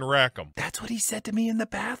 pack them, and rack them. That's what he said to me in the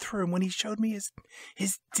bathroom when he showed me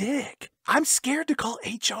his dick. I'm scared to call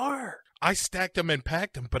HR. I stacked them and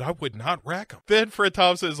packed them, but I would not rack them. Then Fred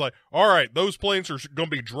Thompson is like, all right, those planes are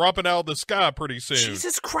going to be dropping out of the sky pretty soon.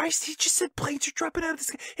 Jesus Christ, he just said planes are dropping out of the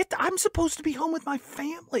sky. I'm supposed to be home with my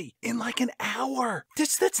family in like an hour.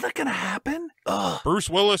 That's not going to happen. Ugh. Bruce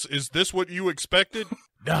Willis, is this what you expected?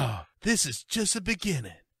 No, this is just a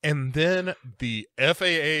beginning. And then the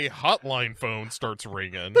FAA hotline phone starts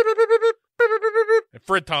ringing. And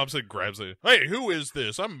Fred Thompson grabs it. Hey, who is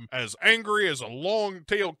this? I'm as angry as a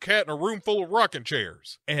long-tailed cat in a room full of rocking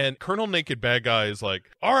chairs. And Colonel Naked Bad Guy is like,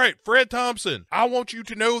 all right, Fred Thompson, I want you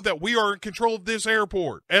to know that we are in control of this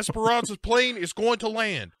airport. Esperanza's plane is going to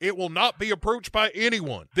land. It will not be approached by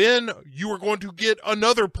anyone. Then you are going to get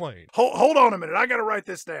another plane. Hold on a minute. I got to write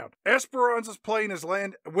this down. Esperanza's plane is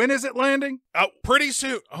landing. When is it landing? Pretty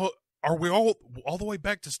soon. Are we all the way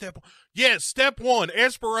back to step one? Yes, step one.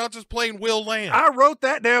 Esperanza's plane will land. I wrote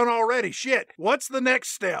that down already. Shit. What's the next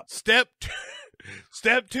step? Step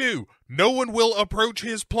two. No one will approach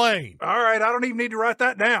his plane. All right. I don't even need to write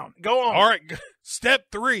that down. Go on. All right. Step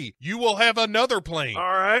three. You will have another plane. All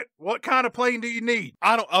right. What kind of plane do you need?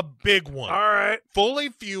 A big one. All right. Fully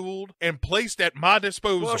fueled and placed at my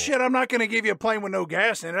disposal. Well, shit, I'm not going to give you a plane with no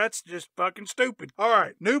gas in it. That's just fucking stupid. All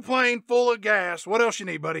right. New plane full of gas. What else you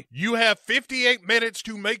need, buddy? You have 58 minutes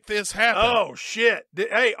to make this happen. Oh, shit.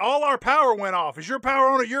 Hey, all our power went off. Is your power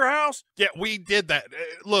on at your house? Yeah, we did that.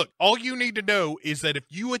 Look, all you need to know is that if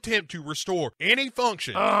you attempt to restore any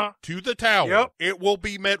function to the tower, it will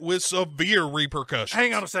be met with severe repercussions.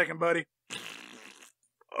 Hang on a second, buddy.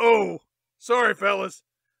 Oh, sorry, fellas.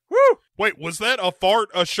 Woo! Wait, was that a fart,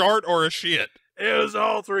 a shart, or a shit? It was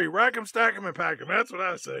all three. Rack 'em, stack 'em, and pack 'em. That's what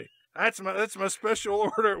I say. That's my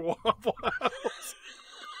special order at Waffle House.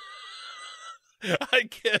 I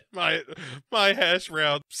get my hash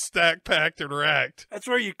brown stacked, packed, and racked. That's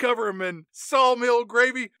where you cover them in sawmill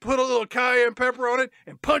gravy, put a little cayenne pepper on it,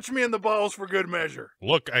 and punch me in the balls for good measure.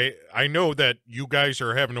 Look, I know that you guys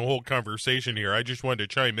are having a whole conversation here. I just wanted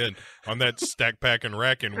to chime in on that stack, pack, and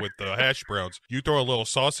racking with the hash browns. You throw a little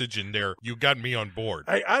sausage in there, you got me on board.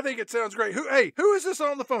 Hey, I think it sounds great. Who is this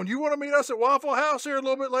on the phone? You want to meet us at Waffle House here a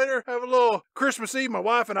little bit later? Have a little Christmas Eve. My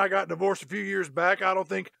wife and I got divorced a few years back. I don't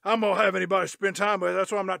think I'm going to have anybody spend time with.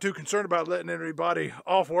 That's why I'm not too concerned about letting anybody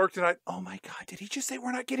off work tonight. Oh my God, did he just say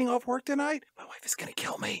we're not getting off work tonight? My wife is going to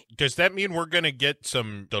kill me. Does that mean we're going to get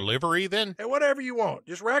some delivery then? Hey, whatever you want.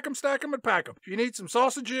 Just rack them, stack them, and pack them. If you need some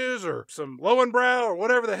sausages or some Lowenbrow or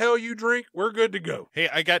whatever the hell you drink, we're good to go. Hey,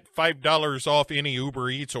 I got $5 off any Uber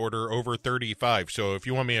Eats order over 35, so if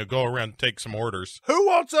you want me to go around and take some orders. Who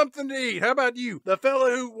wants something to eat? How about you? The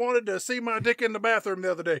fella who wanted to see my dick in the bathroom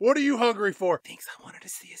the other day. What are you hungry for? Thinks I wanted to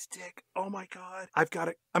see his dick. Oh my God. I've got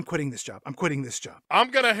it. I'm quitting this job. I'm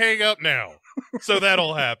going to hang up now. So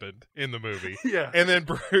that'll happen in the movie. Yeah. And then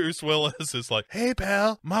Bruce Willis is like, hey,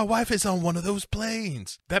 pal, my wife is on one of those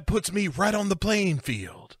planes. That puts me right on the playing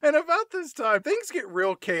field. And about this time, things get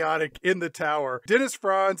real chaotic in the tower. Dennis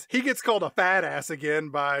Franz, he gets called a fat ass again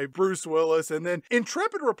by Bruce Willis. And then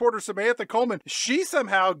intrepid reporter Samantha Coleman, she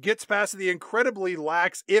somehow gets past the incredibly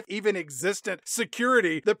lax, if even existent,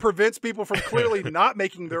 security that prevents people from clearly not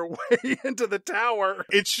making their way into the tower.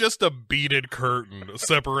 It's just a beaded curtain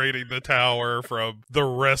separating the tower from the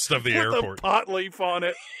rest of the airport. With a pot leaf on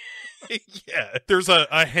it. Yeah, there's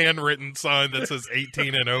a handwritten sign that says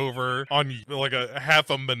 18 and over on like a half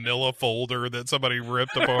a manila folder that somebody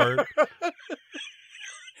ripped apart.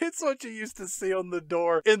 It's what you used to see on the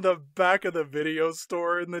door in the back of the video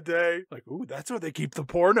store in the day. Like, ooh, that's where they keep the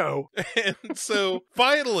porno. And so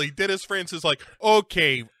finally, Dennis Franz is like,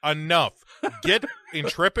 okay, enough. Get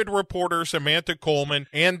intrepid reporter Samantha Coleman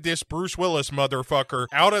and this Bruce Willis motherfucker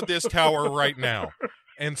out of this tower right now.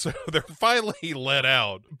 And so they're finally let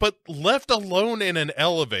out, but left alone in an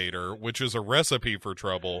elevator, which is a recipe for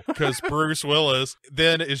trouble, because Bruce Willis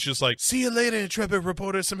then is just like, see you later, intrepid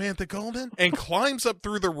reporter Samantha Coleman, and climbs up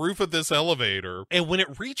through the roof of this elevator. And when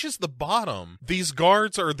it reaches the bottom, these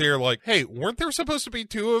guards are there like, hey, weren't there supposed to be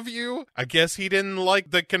two of you? I guess he didn't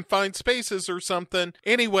like the confined spaces or something.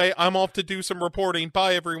 Anyway, I'm off to do some reporting.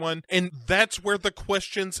 Bye, everyone. And that's where the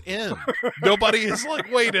questions end. Nobody is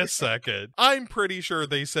like, wait a second. I'm pretty sure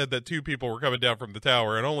they said that two people were coming down from the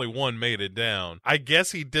tower and only one made it down. I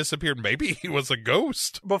guess he disappeared. Maybe he was a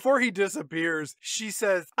ghost. Before he disappears, she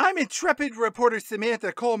says, I'm intrepid reporter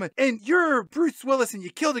Samantha Coleman, and you're Bruce Willis and you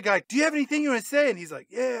killed a guy. Do you have anything you want to say? And he's like,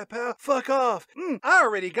 yeah, pal, fuck off. I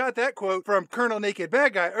already got that quote from Colonel Naked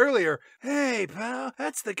Bad Guy earlier. Hey, pal,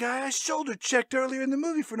 that's the guy I shoulder checked earlier in the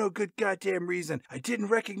movie for no good goddamn reason. I didn't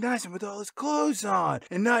recognize him with all his clothes on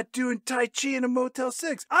and not doing Tai Chi in a Motel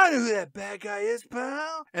 6. I know who that bad guy is,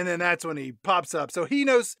 pal. And then that's when he pops up. So he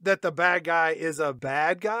knows that the bad guy is a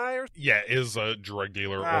bad guy? Yeah, is a drug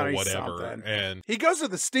dealer or whatever. Something. And he goes to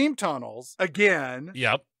the steam tunnels again.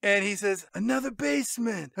 Yep. And he says, another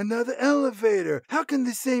basement, another elevator. How can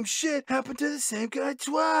the same shit happen to the same guy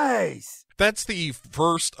twice? That's the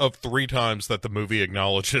first of 3 times that the movie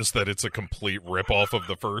acknowledges that it's a complete ripoff of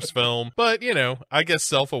the first film. But, you know, I guess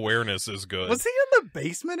self-awareness is good. Was he in the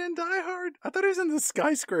basement in Die Hard? I thought he was in the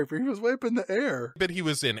skyscraper. He was way up in the air. But he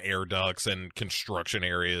was in air ducts and construction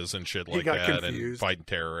areas and shit like that. Confused. And fighting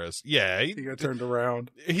terrorists. Yeah. He got turned around.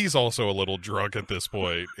 He's also a little drunk at this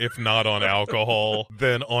point. If not on alcohol,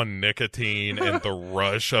 then on nicotine and the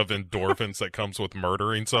rush of endorphins that comes with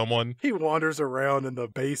murdering someone. He wanders around in the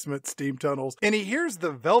basement steam tunnels, and he hears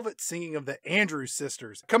the velvet singing of the Andrews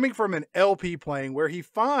Sisters coming from an LP playing where he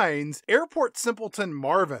finds airport simpleton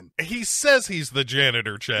Marvin. He says he's the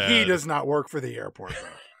janitor, Chad. He does not work for the airport, though.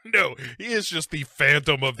 No, he is just the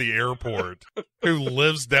phantom of the airport who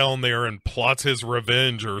lives down there and plots his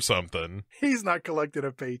revenge or something. He's not collecting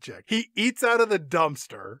a paycheck. He eats out of the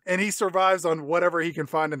dumpster, and he survives on whatever he can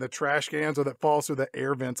find in the trash cans or that falls through the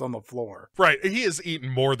air vents on the floor. Right. He has eaten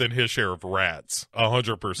more than his share of rats.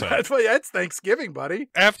 100%. That's Thanksgiving, buddy.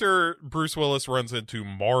 After Bruce Willis runs into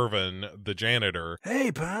Marvin, the janitor.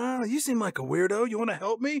 Hey, pal, you seem like a weirdo. You want to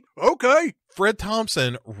help me? Okay. Fred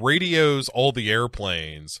Thompson radios all the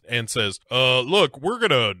airplanes and says, look, we're going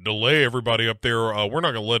to delay everybody up there. We're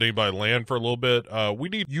not going to let anybody land for a little bit. We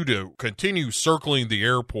need you to continue circling the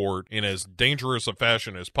airport in as dangerous a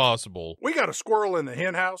fashion as possible. We got a squirrel in the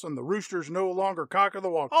hen house and the rooster's no longer cock of the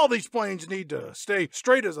walk. All these planes need to stay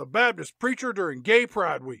straight as a Baptist preacher during Gay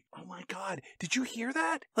Pride Week. Oh my God, did you hear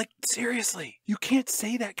that? Like, seriously, you can't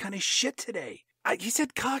say that kind of shit today. He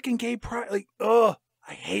said cock and Gay Pride, like, ugh.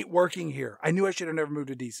 I hate working here. I knew I should have never moved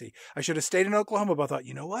to D.C. I should have stayed in Oklahoma, but I thought,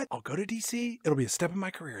 you know what? I'll go to D.C. It'll be a step in my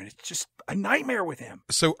career, and it's just a nightmare with him.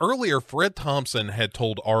 So earlier, Fred Thompson had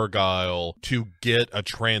told Argyle to get a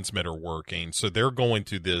transmitter working. So they're going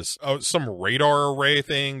to this, some radar array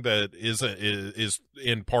thing that is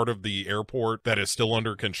in part of the airport that is still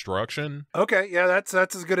under construction. Okay, yeah, that's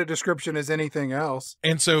as good a description as anything else.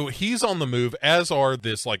 And so he's on the move, as are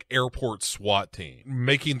this like airport SWAT team,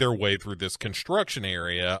 making their way through this construction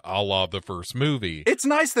area, a la the first movie. It's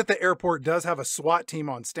nice that the airport does have a SWAT team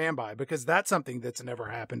on standby, because that's something that's never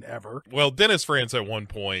happened ever. Well, Dennis Franz at one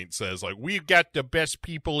point says, like, we've got the best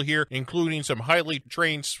people here, including some highly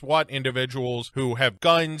trained SWAT individuals who have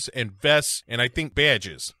guns and vests and I think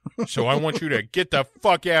badges. So I want you to get the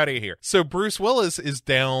fuck out of here. So Bruce Willis is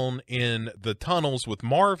down in the tunnels with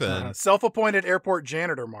Marvin. Self-appointed airport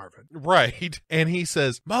janitor Marvin. Right. And he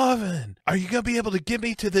says, Marvin, are you going to be able to get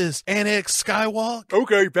me to this annex skywalk?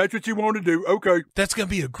 Okay, if that's what you want to do, okay. That's going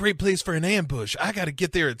to be a great place for an ambush. I got to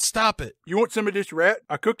get there and stop it. You want some of this rat?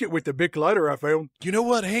 I cooked it with the big lighter I found. You know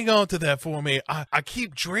what? Hang on to that for me. I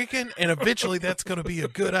keep drinking, and eventually that's going to be a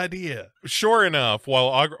good idea. Sure enough, while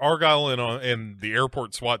Argyle and the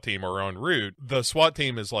airport SWAT team are en route, the SWAT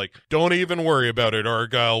team is like, don't even worry about it,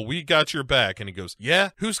 Argyle. We got your back. And he goes, yeah?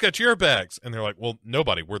 Who's got your backs? And they're like, well,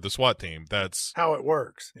 nobody. We're the SWAT team. That's how it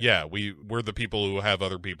works. Yeah, we're the people who have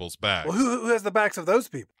other people's backs. Well, who has the backs of those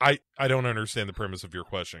people? I don't understand the premise of your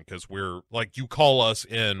question, because we're like, you call us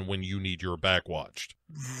in when you need your back watched.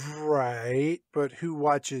 Right, but who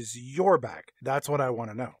watches your back? That's what I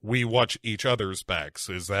want to know. We watch each other's backs.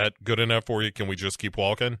 Is that good enough for you? Can we just keep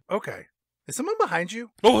walking? Okay. Is someone behind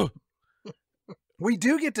you? Oh! We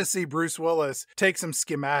do get to see Bruce Willis take some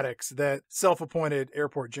schematics that self-appointed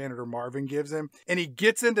airport janitor Marvin gives him, and he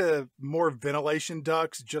gets into more ventilation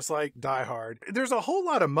ducts just like Die Hard. There's a whole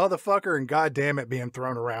lot of motherfucker and goddamn it being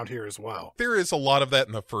thrown around here as well. There is a lot of that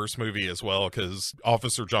in the first movie as well, because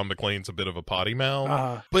Officer John McClane's a bit of a potty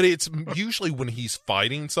mouth. But it's usually when he's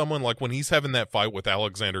fighting someone, like when he's having that fight with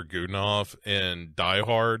Alexander Goodenough in Die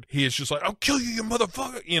Hard, he is just like, I'll kill you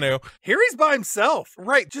motherfucker, you know. Here he's by himself.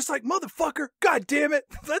 Right. Just like, motherfucker, god damn it.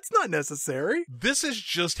 That's not necessary. This is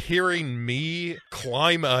just hearing me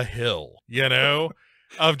climb a hill, you know?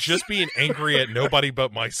 Of just being angry at nobody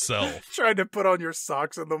but myself. Trying to put on your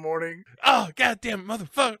socks in the morning. Oh, goddamn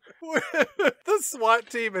motherfucker. The SWAT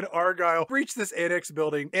team in Argyle breach this annex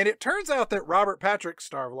building, and it turns out that Robert Patrick,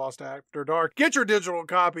 star of Lost After Dark, get your digital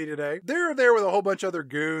copy today. They're there with a whole bunch of other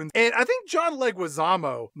goons, and I think John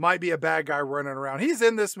Leguizamo might be a bad guy running around. He's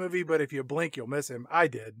in this movie, but if you blink, you'll miss him. I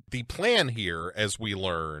did. The plan here, as we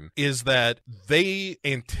learn, is that they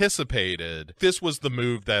anticipated this was the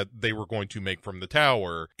move that they were going to make from the tower,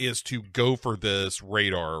 is to go for this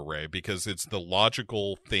radar array because it's the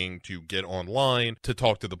logical thing to get online to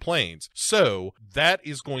talk to the planes. So that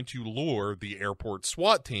is going to lure the airport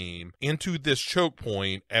SWAT team into this choke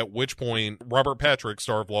point, at which point Robert Patrick,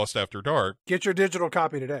 star of Lost After Dark, get your digital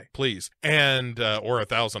copy today, please, and or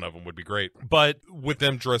 1,000 of them would be great. But with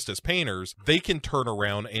them dressed as painters, they can turn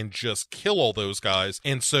around and just kill all those guys,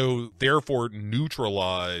 and so therefore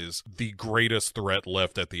neutralize the greatest threat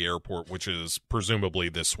left at the airport, which is presumably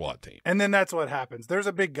this SWAT team. And then that's what happens. There's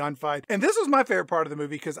a big gunfight. And this was my favorite part of the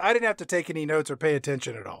movie because I didn't have to take any notes or pay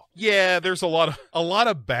attention at all. Yeah, there's a lot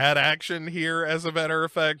of bad action here, as a matter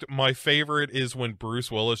of fact. My favorite is when Bruce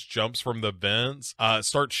Willis jumps from the vents,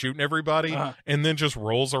 starts shooting everybody, and then just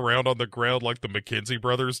rolls around on the ground like the McKenzie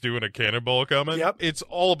brothers doing a cannonball coming. Yep. It's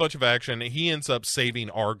all a bunch of action. He ends up saving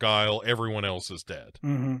Argyle. Everyone else is dead.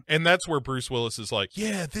 And that's where Bruce Willis is like,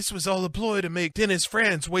 yeah, this was all a ploy to make Dennis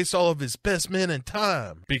Franz waste all of his best men and time.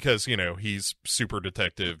 Because, you know, he's super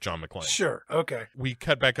detective John McClane. Sure. Okay. We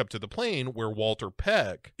cut back up to the plane where Walter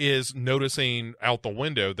Peck is noticing out the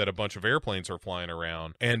window that a bunch of airplanes are flying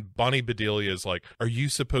around. And Bonnie Bedelia is like, are you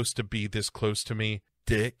supposed to be this close to me,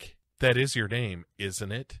 Dick? That is your name,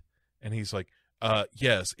 isn't it? And he's like,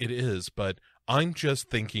 yes, it is, but I'm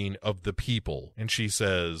just thinking of the people. And she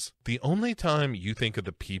says, the only time you think of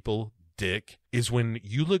the people, Dick, is when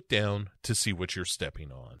you look down to see what you're stepping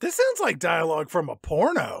on. This sounds like dialogue from a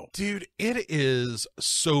porno. Dude, it is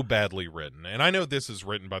so badly written. And I know this is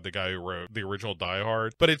written by the guy who wrote the original Die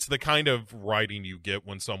Hard, but it's the kind of writing you get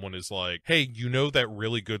when someone is like, hey, you know that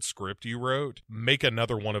really good script you wrote? Make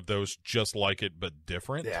another one of those just like it, but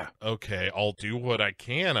different? Yeah. Okay, I'll do what I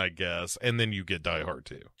can, I guess. And then you get Die Hard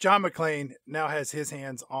 2. John McClane now has his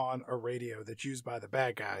hands on a radio that's used by the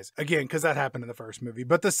bad guys. Again, because that happened in the first movie.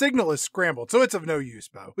 But the signal is scrambled, so it's of no use,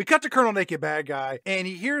 Bo. We cut to Colonel Naked Bad Guy, and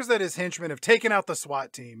he hears that his henchmen have taken out the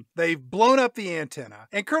SWAT team. They've blown up the antenna.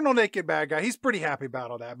 And Colonel Naked Bad Guy, he's pretty happy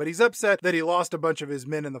about all that, but he's upset that he lost a bunch of his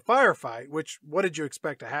men in the firefight, which, what did you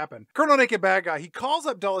expect to happen? Colonel Naked Bad Guy, he calls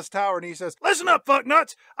up Dulles Tower and he says, listen up,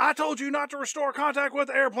 fucknuts! I told you not to restore contact with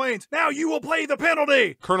the airplanes. Now you will pay the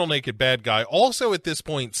penalty! Colonel Naked Bad Guy also at this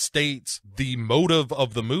point states the motive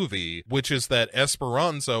of the movie, which is that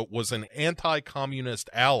Esperanza was an anti-communist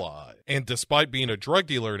ally. And despite being a drug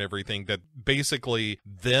dealer and everything, that basically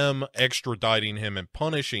them extraditing him and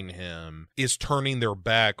punishing him is turning their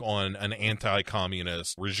back on an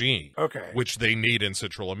anti-communist regime. Okay. Which they need in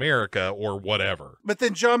Central America or whatever. But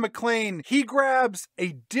then John McClane, he grabs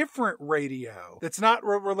a different radio that's not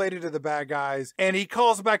related to the bad guys, and he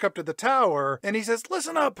calls back up to the tower, and he says,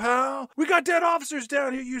 listen up, pal. We got dead officers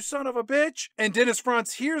down here, you son of a bitch. And Dennis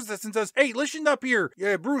Franz hears this and says, hey, listen up here.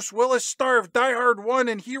 Yeah, Bruce Willis, star of Die Hard 1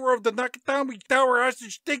 and hero of the Nakatomi Tower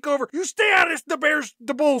hostage takeover. You stay out of the Bears,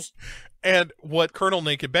 the Bulls. And what Colonel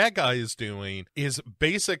Naked Bad Guy is doing is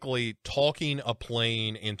basically talking a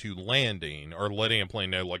plane into landing, or letting a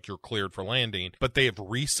plane know, like, you're cleared for landing, but they have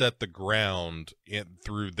reset the ground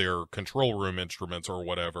through their control room instruments or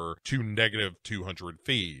whatever to negative 200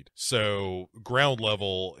 feet. So ground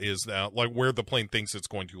level is now, like, where the plane thinks it's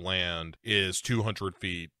going to land is 200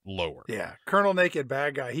 feet lower. Yeah. Colonel Naked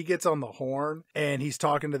Bad Guy, he gets on the horn and he's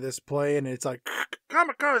talking to this plane, and it's like,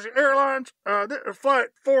 Kamikaze Airlines, flight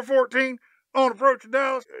 414, on approach to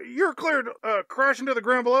Dallas. You're clear to crash into the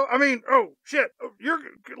ground below. I mean, oh, shit.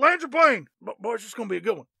 Land your plane. Boys, it's going to be a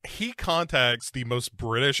good one. He contacts the most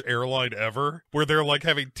British airline ever, where they're like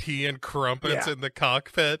having tea and crumpets in the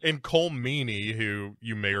cockpit. And Cole Meany, who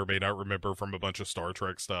you may or may not remember from a bunch of Star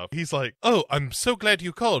Trek stuff, he's like, oh, I'm so glad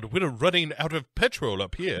you called. We're running out of petrol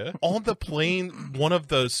up here. On the plane, one of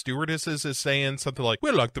the stewardesses is saying something like,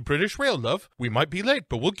 we're like the British Rail, love. We might be late,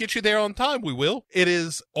 but we'll get you there on time. We will. It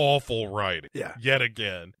is awful writing. Yeah. Yet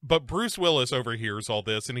again. But Bruce Willis overhears all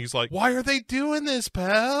this, and he's like, why are they doing this,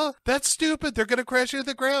 pal? That's stupid. They're going to crash into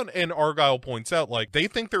the ground. And Argyle points out, like, they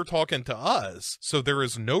think they're talking to us, so there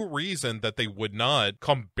is no reason that they would not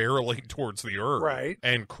come barreling towards the earth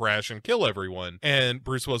and crash and kill everyone. And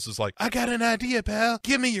Bruce Willis is like, I got an idea, pal.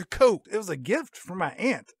 Give me your coat. It was a gift from my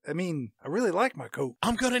aunt. I mean, I really like my coat.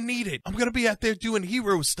 I'm going to need it. I'm going to be out there doing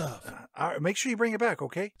hero stuff. Make sure you bring it back,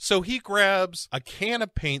 okay? So he grabs a can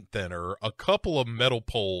of paint thinner, a couple of metal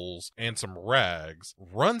poles, and some rags,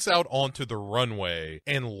 runs out onto the runway,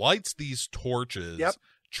 and lights these torches.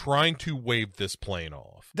 Trying to wave this plane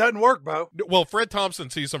off. Doesn't work, Bo. Well, Fred Thompson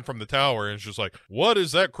sees him from the tower and is just like, what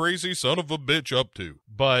is that crazy son of a bitch up to?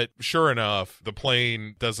 But sure enough, the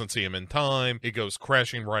plane doesn't see him in time. It goes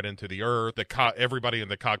crashing right into the earth. Everybody in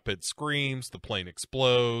the cockpit screams. The plane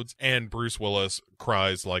explodes. And Bruce Willis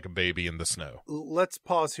cries like a baby in the snow. Let's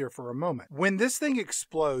pause here for a moment. When this thing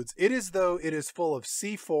explodes, it is though it is full of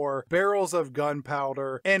C4, barrels of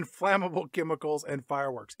gunpowder, and flammable chemicals and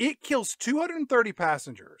fireworks. It kills 230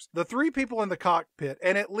 passengers. The 3 people in the cockpit,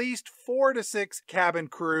 and at least 4 to 6 cabin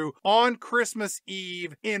crew on Christmas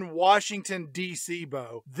Eve in Washington, D.C.,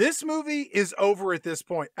 Bo. This movie is over at this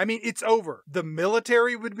point. I mean, it's over. The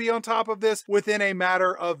military would be on top of this within a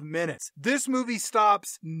matter of minutes. This movie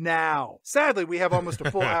stops now. Sadly, we have almost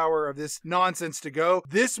a full hour of this nonsense to go.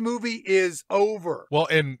 This movie is over. Well,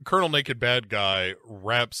 and Colonel Naked Bad Guy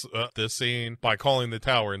wraps up this scene by calling the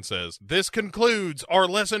tower and says, this concludes our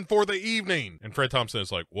lesson for the evening. And Fred Thompson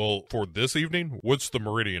is like, well, for this evening, what's the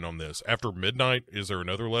meridian on this? After midnight, is there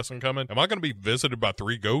another lesson coming? Am I going to be visited by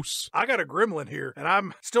 3 ghosts? I got a gremlin here, and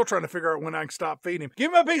I'm still trying to figure out when I can stop feeding him.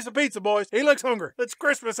 Give him a piece of pizza, boys. He looks hungry. It's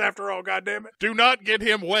Christmas after all, goddammit. Do not get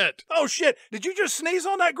him wet. Oh, shit. Did you just sneeze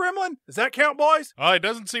on that gremlin? Does that count, boys? It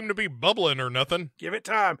doesn't seem to be bubbling or nothing. Give it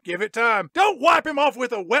time. Give it time. Don't wipe him off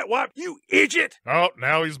with a wet wipe, you idiot. Oh,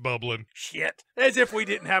 now he's bubbling. Shit. As if we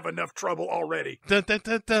didn't have enough trouble already. Dun, dun,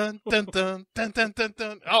 dun, dun, dun, dun, dun, dun, dun,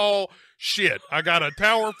 dun. Oh, shit. I got a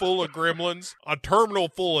tower full of gremlins, a terminal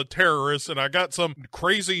full of terrorists, and I got some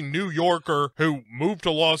crazy New Yorker who moved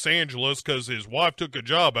to Los Angeles because his wife took a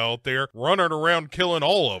job out there, running around killing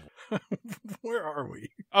all of them. Where are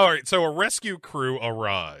we? All right, so a rescue crew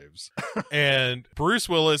arrives, and Bruce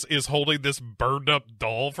Willis is holding this burned up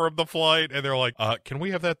doll from the flight, and they're like, can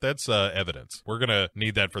we have that? That's evidence. We're going to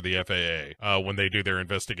need that for the FAA when they do their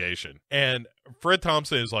investigation. And Fred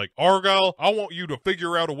Thompson is like, Argyle, I want you to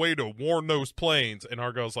figure out a way to warn those planes. And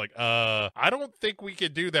Argyle's like, I don't think we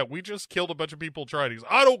could do that. We just killed a bunch of people trying. He's,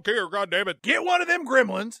 I don't care, goddammit. Get one of them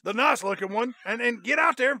gremlins, the nice looking one, and get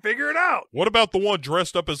out there and figure it out. What about the one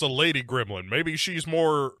dressed up as a lady gremlin? Maybe she's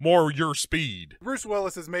more your speed. Bruce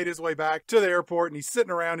Willis has made his way back to the airport, and he's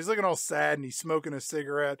sitting around. He's looking all sad, and he's smoking a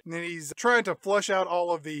cigarette. And then he's trying to flush out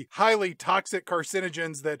all of the highly toxic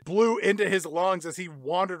carcinogens that blew into his lungs as he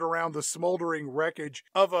wandered around the smoldering wreckage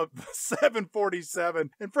of a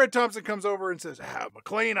 747. And Fred Thompson comes over and says,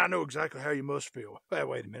 McLean, I know exactly how you must feel.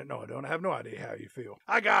 Wait a minute. No, I don't. I have no idea how you feel.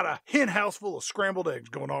 I got a hen house full of scrambled eggs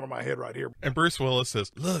going on in my head right here. And Bruce Willis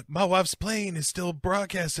says, look, my wife's plane is still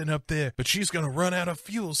broadcasting up there, but she's going to run out of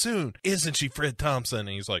fuel soon. Isn't she, Fred Thompson? And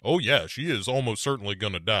he's like, oh yeah, she is almost certainly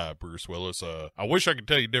going to die, Bruce Willis. I wish I could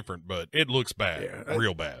tell you different, but it looks bad. Yeah,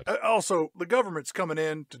 real bad. Also, the government's coming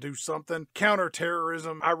in to do something.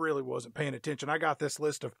 Counterterrorism. I really wasn't paying attention. I got this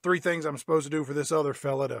list of 3 things I'm supposed to do for this other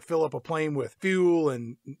fella to fill up a plane with fuel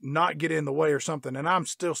and not get in the way or something. And I'm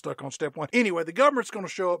still stuck on step 1. Anyway, the government's going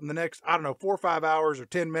to show up in the next, 4 or 5 hours or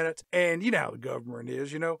 10 minutes. And you know how the government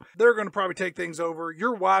is, they're going to probably take things over.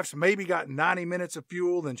 Your wife's maybe got 90 minutes of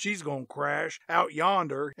fuel, then she's going to crash out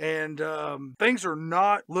yonder. And things are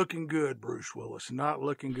not looking good, Bruce Willis. Not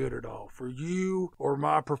looking good at all. For you or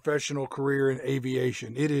my professional career in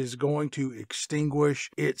aviation, it is going to extinguish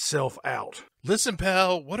itself out. Listen,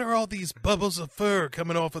 pal, what are all these bubbles of fur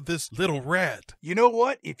coming off of this little rat? You know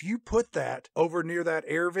what? If you put that over near that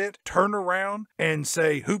air vent, turn around and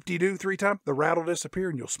say hoop-de-doo 3 times, the rat will disappear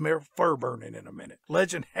and you'll smell fur burning in a minute.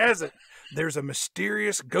 Legend has it, there's a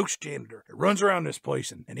mysterious ghost janitor that runs around this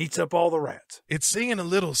place and eats up all the rats. It's singing a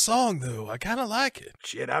little song, though. I kind of like it.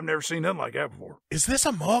 Shit, I've never seen nothing like that before. Is this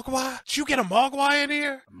a mogwai? Did you get a mogwai in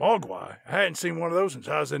here? A mogwai? I hadn't seen one of those since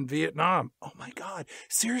I was in Vietnam. Oh my God,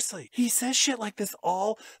 seriously, he says shit like this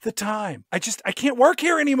all the time. I can't work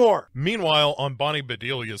here anymore. Meanwhile, on Bonnie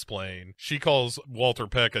Bedelia's plane, she calls Walter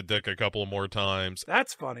Peck a dick a couple of more times.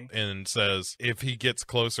 That's funny. And says if he gets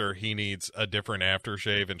closer, he needs a different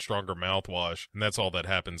aftershave and stronger mouthwash. And that's all that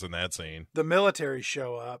happens in that scene. The military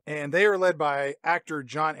show up, and they are led by actor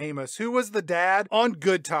John Amos, who was the dad on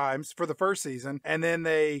Good Times for the first season, and then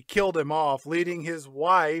they killed him off, leading his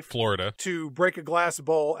wife, Florida, to break a glass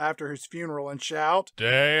bowl after his funeral and shout,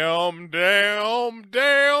 "Damn, damn,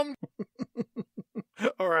 damn."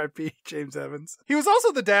 R.I.P. James Evans. He was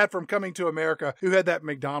also the dad from Coming to America who had that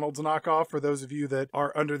McDonald's knockoff, for those of you that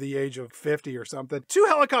are under the age of 50 or something. 2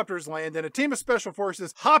 helicopters land and a team of special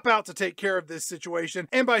forces hop out to take care of this situation.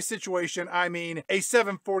 And by situation, I mean a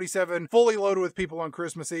 747 fully loaded with people on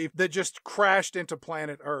Christmas Eve that just crashed into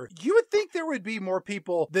planet Earth. You would think there would be more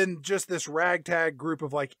people than just this ragtag group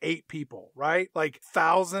of like 8 people, right? Like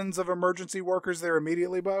thousands of emergency workers there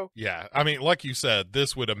immediately, Bo? Yeah, I mean, like you said,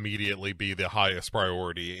 this would immediately be the highest priority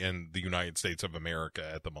in the United States of America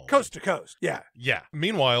at the moment. Coast to coast, yeah. Yeah.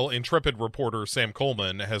 Meanwhile, intrepid reporter Sam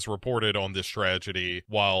Coleman has reported on this tragedy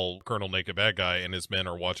while Colonel Naked Bad Guy and his men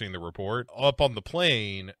are watching the report. Up on the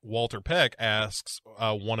plane, Walter Peck asks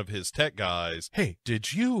one of his tech guys, "Hey,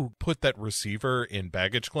 did you put that receiver in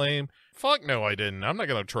baggage claim?" "Fuck no, I didn't. I'm not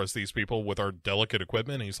going to trust these people with our delicate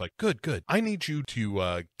equipment." And he's like, good. I need you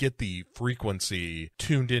to get the frequency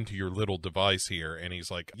tuned into your little device here. And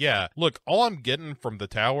he's like, yeah, look, all I'm getting from the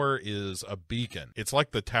tower is a beacon. It's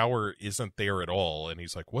like the tower isn't there at all. And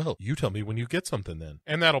he's like, well, you tell me when you get something then.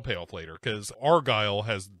 And that'll pay off later because Argyle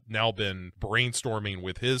has now been brainstorming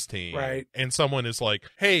with his team. Right. And someone is like,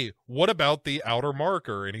 hey, what about the outer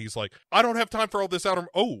marker? And he's like, I don't have time for all this outer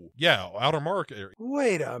marker.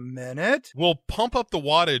 Wait a minute. We'll pump up the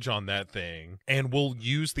wattage on that thing, and we'll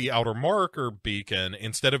use the outer marker beacon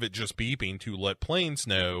instead of it just beeping to let planes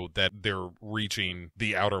know that they're reaching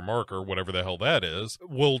the outer marker, whatever the hell that is.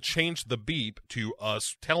 We'll change the beep to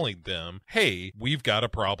us telling them, hey, we've got a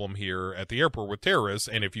problem here at the airport with terrorists,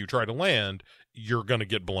 and if you try to land, you're going to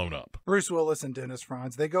get blown up. Bruce Willis and Dennis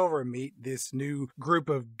Franz, they go over and meet this new group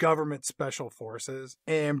of government special forces.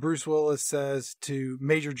 And Bruce Willis says to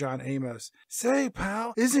Major John Amos, say,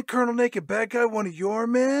 pal, isn't Colonel Naked Bad Guy one of your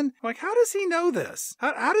men? Like, how does he know this?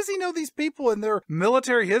 How does he know these people and their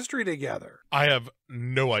military history together? I have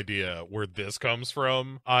no idea where this comes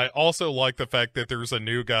from. I also like the fact that there's a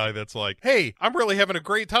new guy that's like, hey, I'm really having a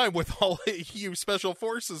great time with all you special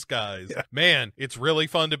forces guys. Yeah. Man, it's really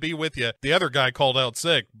fun to be with you. The other guy called out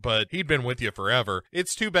sick, but he'd been with you forever.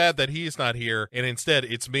 It's too bad that he's not here, and instead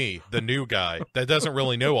it's me, the new guy, that doesn't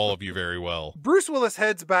really know all of you very well. Bruce Willis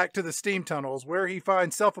heads back to the steam tunnels where he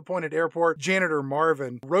finds self-appointed airport janitor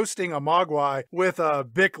Marvin roasting a mogwai with a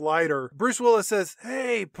Bic lighter. Bruce Willis says,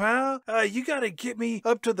 hey, pal, you gotta get me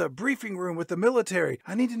up to the briefing room with the military.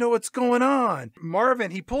 I need to know what's going on.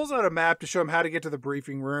 Marvin, he pulls out a map to show him how to get to the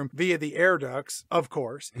briefing room via the air ducts, of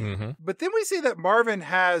course. Mm-hmm. But then we see that Marvin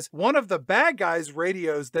has one of the bad guys'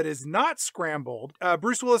 radios that is not scrambled.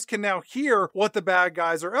 Bruce Willis can now hear what the bad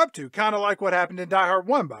guys are up to, kind of like what happened in Die Hard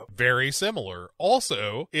 1, Bo. Very similar.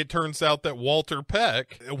 Also, it turns out that Walter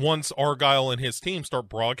Peck, once Argyle and his team start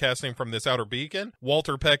broadcasting from this outer beacon,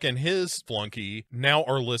 Walter Peck and his flunky now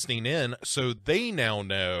are listening in, so they now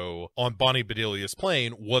know on Bonnie Bedelia's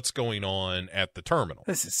plane what's going on at the terminal.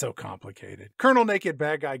 This is so complicated. Colonel Naked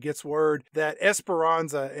Bad Guy gets word that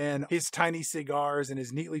Esperanza and his tiny cigars and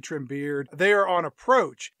his neatly trimmed beard, they are on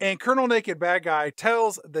approach, and Colonel Naked Bad Guy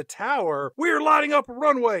tells the tower, we are lighting up a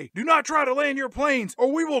runway. Do not try to land your planes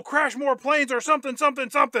or we will crash more planes or something.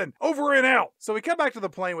 Over and out. So we come back to the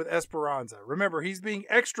plane with Esperanza. Remember, he's being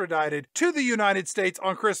extradited to the United States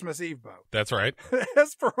on Christmas Eve, Bo. That's right.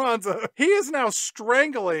 Esperanza, he is now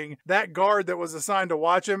strangling that guard that was assigned to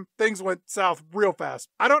watch him. Things went south real fast.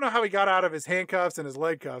 I don't know how he got out of his handcuffs and his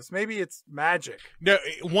leg cuffs. Maybe it's magic. No,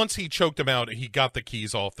 once he choked him out, he got the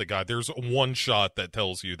keys off the guy. There's one shot that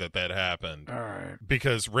tells you that happened. All right.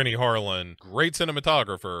 Because Rennie Harlan, great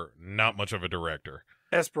cinematographer, not much of a director.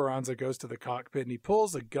 Esperanza goes to the cockpit and he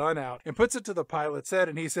pulls a gun out and puts it to the pilot's head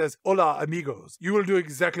and he says, "Hola, amigos. You will do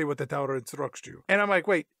exactly what the tower instructs you." And I'm like,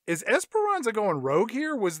 wait, is Esperanza going rogue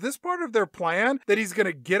here? Was this part of their plan that he's going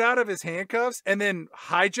to get out of his handcuffs and then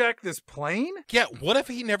hijack this plane? Yeah, what if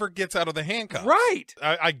he never gets out of the handcuffs? Right.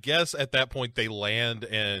 I guess at that point they land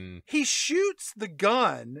and... He shoots the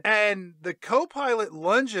gun and the co-pilot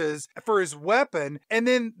lunges for his weapon and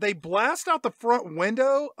then they blast out the front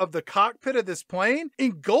window of the cockpit of this plane.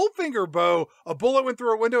 In Goldfinger Bow, a bullet went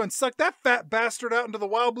through a window and sucked that fat bastard out into the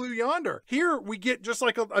wild blue yonder. Here we get just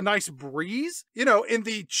like a nice breeze, you know, in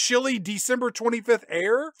the chilly December 25th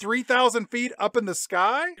air, 3,000 feet up in the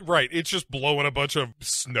sky. Right, it's just blowing a bunch of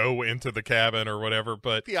snow into the cabin or whatever,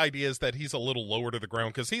 but the idea is that he's a little lower to the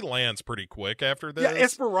ground because he lands pretty quick after this. Yeah,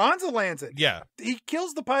 Esperanza lands it. Yeah. He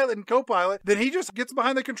kills the pilot and co-pilot, then he just gets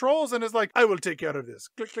behind the controls and is like, "I will take care of this."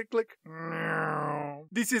 Click, click, click.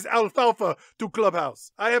 This is Alfalfa to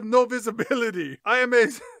Clubhouse. I have no visibility. I'm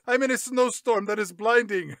in a snowstorm that is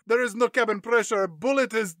blinding. There is no cabin pressure. A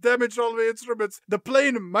bullet has damaged all the instruments. The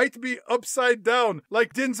plane might be upside down,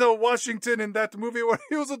 like Denzel Washington in that movie where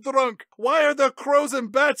he was drunk. Why are there crows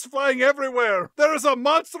and bats flying everywhere? There is a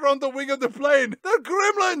monster on the wing of the plane. They're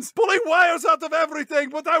gremlins pulling wires out of everything,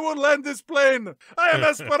 but I will land this plane. I am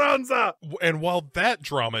Esperanza. And while that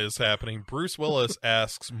drama is happening, Bruce Willis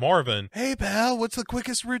asks Marvin, "Hey, pal, what's the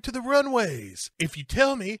quickest route to the runways? If you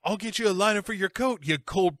tell me, I'll get you a liner for your coat, you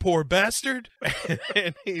cold poor bastard."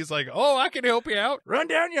 And he's like, "Oh, I can help you out. Run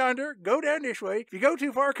down yonder, go down this way. If you go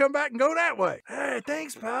too far, come back and go that way." "Hey,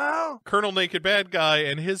 thanks, pal." Colonel Naked Bad Guy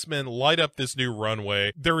and his men light up this new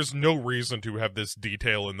runway. There is no reason to have this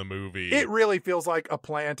detail in the movie. It really feels like a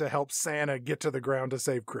plan to help Santa get to the ground to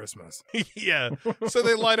save Christmas. Yeah. So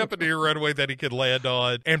they light up a new runway that he could land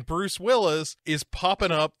on, and Bruce Willis is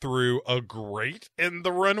popping up through a grate in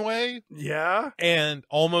the runway. Yeah. And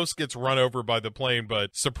almost gets run over by the plane,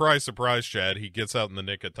 but surprise, surprise, Chad, he gets out in the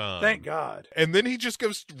nick of time. Thank God. And then he just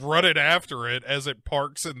goes running after it as it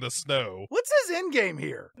parks in the snow. What's his end game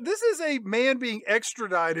here? This is a man being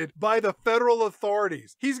extradited by the federal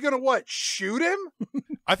authorities. He's gonna what, shoot him?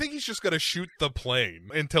 I think he's just going to shoot the plane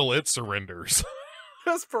until it surrenders.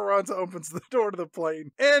 Esperanza opens the door to the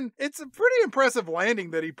plane, and it's a pretty impressive landing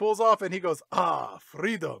that he pulls off, and he goes, "Ah,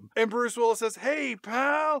 freedom." And Bruce Willis says, "Hey,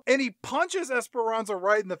 pal." And he punches Esperanza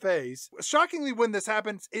right in the face. Shockingly, when this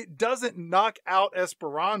happens, it doesn't knock out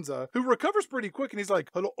Esperanza, who recovers pretty quick, and he's like,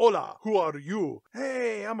 "Hello, hola, who are you?"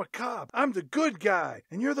 "Hey, I'm a cop. I'm the good guy,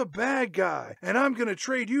 and you're the bad guy, and I'm gonna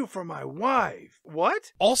trade you for my wife."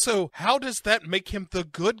 What? Also, how does that make him the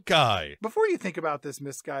good guy? Before you think about this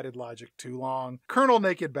misguided logic too long, Colonel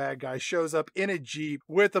Naked Bad Guy shows up in a Jeep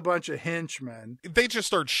with a bunch of henchmen. They just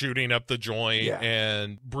start shooting up the joint, Yeah.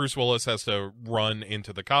 and Bruce Willis has to run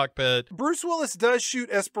into the cockpit. Bruce Willis does shoot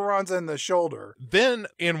Esperanza in the shoulder. Then,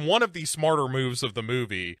 in one of the smarter moves of the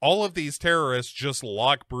movie, all of these terrorists just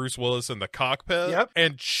lock Bruce Willis in the cockpit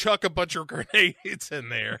and chuck a bunch of grenades in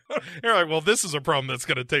there. You're like, well, this is a problem that's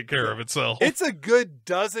going to take care of itself. It's a good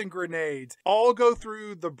dozen grenades. All go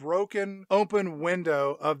through the broken, open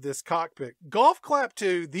window of this cockpit. Golf clap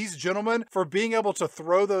to these gentlemen for being able to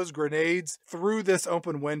throw those grenades through this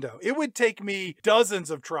open window. It would take me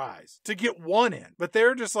dozens of tries to get one in, but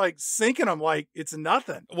they're just like sinking them like it's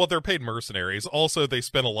nothing. Well, they're paid mercenaries. Also, they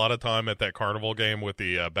spent a lot of time at that carnival game with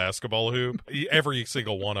the basketball hoop. Every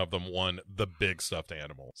single one of them won the big stuffed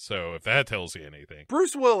animal. So if that tells you anything.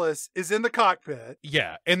 Bruce Willis is in the cockpit.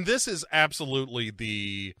 Yeah, and this is absolutely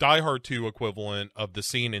the Die Hard 2 equivalent of the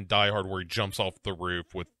scene in Die Hard where he jumps off the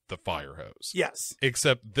roof with the fire hose. Yes.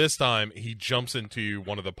 Except this time he jumps into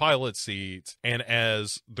one of the pilot seats, and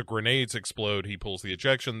as the grenades explode, he pulls the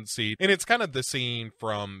ejection seat. And it's kind of the scene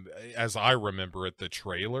from, as I remember it, the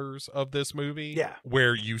trailers of this movie. Yeah.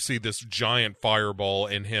 Where you see this giant fireball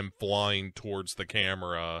and him flying towards the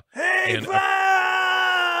camera. Hey, and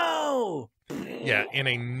pal! Yeah, in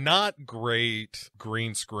a not great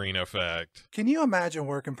green screen effect. Can you imagine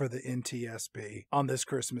working for the NTSB on this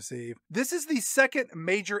Christmas Eve? This is the second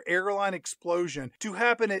major airline explosion to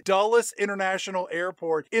happen at Dulles International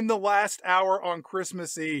Airport in the last hour on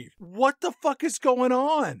Christmas Eve. What the fuck is going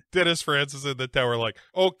on? Dennis Francis in the tower like,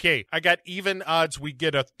 okay, I got even odds we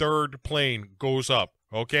get a third plane goes up.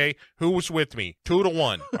 okay? Who was with me?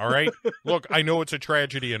 2-1, all right? Look, I know it's a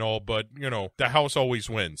tragedy and all, but, the house always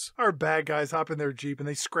wins. Our bad guys hop in their Jeep and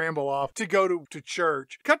they scramble off to go to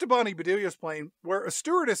church. Cut to Bonnie Bedelia's plane, where a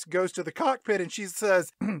stewardess goes to the cockpit and she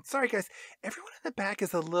says, sorry guys, everyone in the back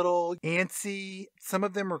is a little antsy. Some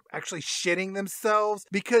of them are actually shitting themselves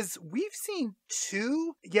because we've seen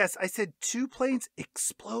two planes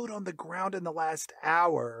explode on the ground in the last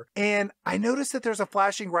hour. And I noticed that there's a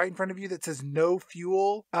flashing right in front of you that says no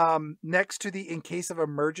fuel next to the in case of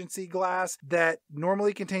emergency glass that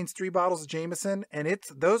normally contains 3 bottles of Jameson, and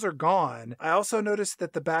those are gone. I also noticed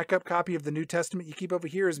that the backup copy of the New Testament you keep over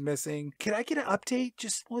here is missing. Can I get an update?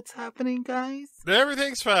 Just what's happening, guys?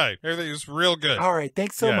 Everything's fine. Everything's real good. All right.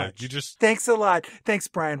 Thanks so much. Thanks a lot. Thanks,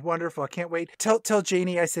 Brian. Wonderful. I can't wait. Tell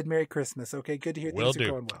Janie I said Merry Christmas. Okay. Good to hear things are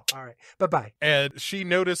going well. All right. Bye-bye. And she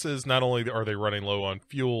notices not only are they running low on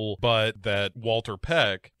fuel, but that Walter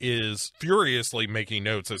Peck is furiously making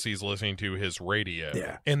notes as he's listening to his radio.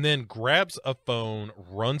 Yeah. And then grabs a phone,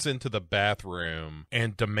 runs into the bathroom,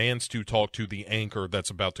 and demands to talk to the anchor that's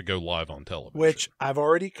about to go live on television. Which I've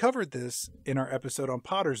already covered this in our episode on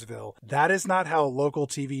Pottersville. That is not how local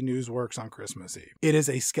TV news works on Christmas Eve. It is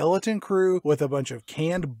a skeleton crew with a bunch of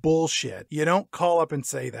canned bullshit. You don't call up and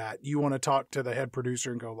say that you want to talk to the head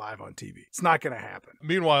producer and go live on TV. It's not going to happen.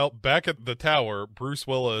 Meanwhile, back at the tower, Bruce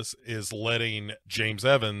Willis is letting James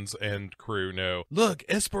Evans and crew know, look,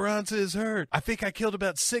 Esperanza is hurt. I think I killed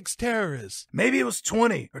about 6 terrorists. Maybe it was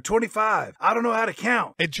 20 or 25. I don't know how to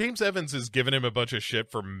count. And James Evans is giving him a bunch of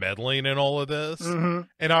shit for meddling in all of this. Mm-hmm.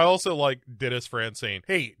 And I also like Dennis Franz saying,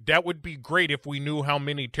 hey, that would be great if we knew how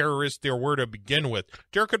many terrorists there were to begin with.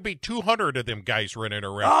 There could be 200 of them guys running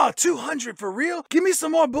around. Oh, 200 for real? Give me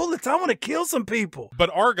some more bullets. I want to kill some people.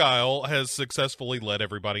 But Argyle has successfully let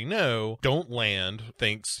everybody know, don't land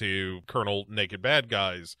thanks to Colonel Naked Bad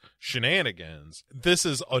Guy's shenanigans. This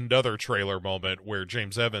is another trailer moment where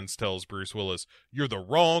James Evans tells Bruce Willis, you're the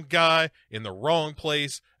wrong guy in the wrong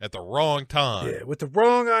place at the wrong time. Yeah, with the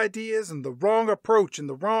wrong ideas and the wrong approach and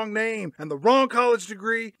the wrong name and the wrong college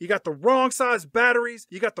degree, you got the wrong size batteries,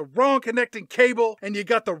 you got the wrong connecting cable, and you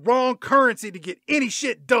got the wrong currency to get any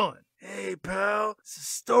shit done. Hey, pal, it's the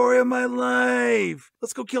story of my life.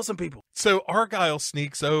 Let's go kill some people. So Argyle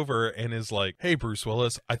sneaks over and is like, hey, Bruce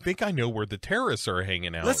Willis, I think I know where the terrorists are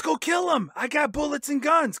hanging out. Let's go kill them. I got bullets and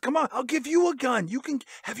guns. Come on, I'll give you a gun.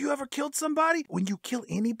 Have you ever killed somebody? When you kill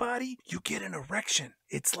anybody, you get an erection.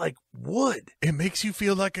 It's like wood. It makes you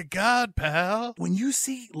feel like a god, pal. When you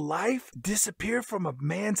see life disappear from a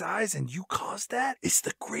man's eyes and you cause that, it's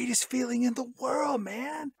the greatest feeling in the world,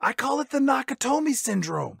 man. I call it the Nakatomi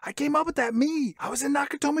syndrome. I came up with that I was in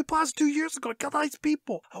Nakatomi Plaza 2 years ago. I killed all these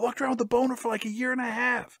people. I walked around with a boner for like a year and a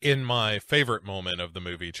half. In my favorite moment of the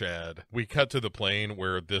movie, Chad, we cut to the plane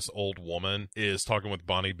where this old woman is talking with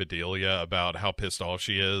Bonnie Bedelia about how pissed off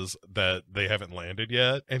she is that they haven't landed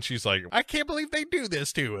yet. And she's like, I can't believe they do this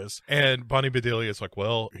to us. And Bonnie Bedelia is like,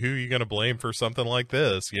 well, who are you going to blame for something like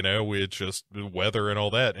this? With just the weather and all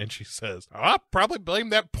that. And she says, I'll probably blame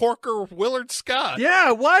that porker Willard Scott.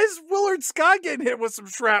 Yeah, why is Willard Scott getting hit with some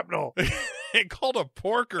shrapnel? And called a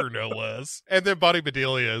porker, no less. And then Bonnie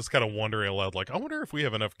Bedelia is kind of wondering aloud, like, I wonder if we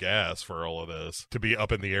have enough gas for all of this to be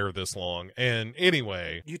up in the air this long. And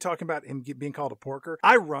anyway. You talking about him being called a porker?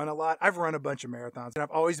 I run a lot. I've run a bunch of marathons, and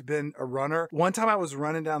I've always been a runner. One time I was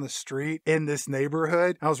running down the street in this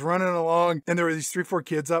neighborhood. I was running along, and there were these 3-4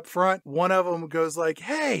 kids up front. One of them goes like,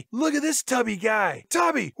 hey, look at this tubby guy.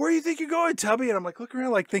 Tubby, where do you think you're going, Tubby? And I'm like, looking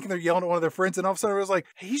around, like thinking they're yelling at one of their friends. And all of a sudden I was like,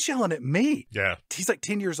 hey, he's yelling at me. Yeah. He's like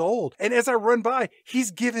 10 years old. And as I run by, he's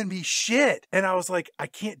giving me shit. And I was like, I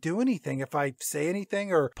can't do anything. If I say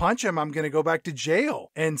anything or punch him, I'm going to go back to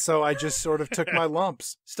jail. And so I just sort of took my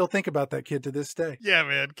lumps. Still think about that kid to this day. Yeah,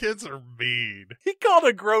 man, kids are mean. He called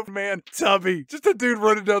a grown man Tubby. Just a dude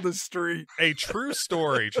running down the street. A true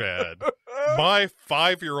story, Chad. My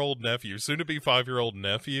 5-year-old nephew, soon to be 5-year-old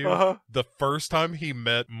nephew, the first time he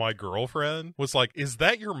met my girlfriend was like, is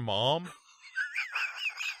that your mom?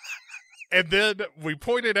 And then we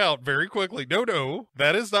pointed out very quickly, no,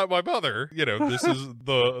 that is not my mother. This is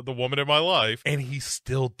the woman in my life. And he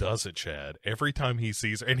still does it, Chad. Every time he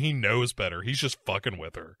sees her, and he knows better. He's just fucking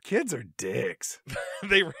with her. Kids are dicks.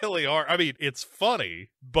 They really are. I mean, it's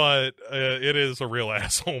funny, but it is a real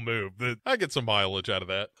asshole move. I get some mileage out of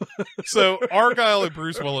that. So Argyle and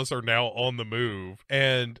Bruce Willis are now on the move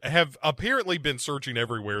and have apparently been searching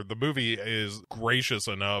everywhere. The movie is gracious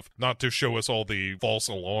enough not to show us all the false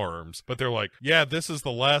alarms, but they're like, yeah, this is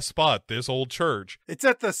the last spot, this old church. It's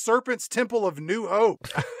at the Serpent's Temple of New Hope.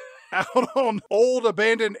 out on old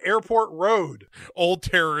abandoned airport road. Old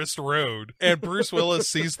Terrorist Road. And Bruce Willis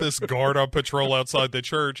sees this guard on patrol outside the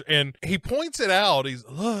church, and he points it out. He's,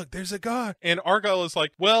 look, there's a guard. And Argyle is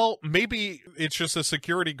like, well, maybe it's just a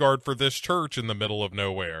security guard for this church in the middle of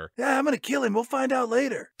nowhere. Yeah, I'm going to kill him. We'll find out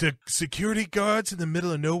later. Do security guards in the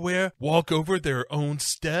middle of nowhere walk over their own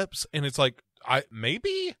steps? And it's like,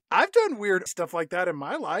 maybe? I've done weird stuff like that in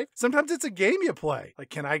my life. Sometimes it's a game you play. Like,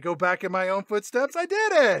 can I go back in my own footsteps? I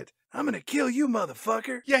did it. I'm gonna kill you,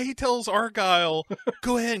 motherfucker. Yeah, he tells Argyle,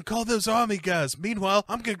 go ahead and call those army guys. Meanwhile,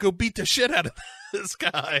 I'm gonna go beat the shit out of this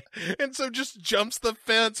guy. And so just jumps the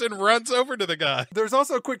fence and runs over to the guy. There's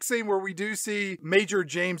also a quick scene where we do see Major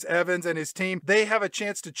James Evans and his team. They have a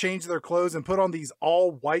chance to change their clothes and put on these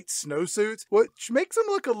all-white snowsuits, which makes them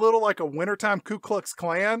look a little like a wintertime Ku Klux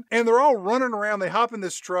Klan. And they're all running around. They hop in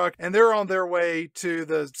this truck, and they're on their way to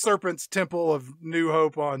the Serpent's Temple of New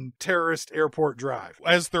Hope on Terrorist Airport Drive.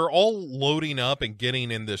 As they're all loading up and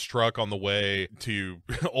getting in this truck on the way to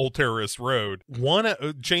Old Terrorist Road,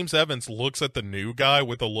 James Evans looks at the new guy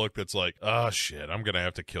with a look that's like, oh shit, I'm gonna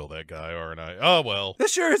have to kill that guy, aren't I? Oh well.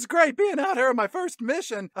 This sure is great being out here on my first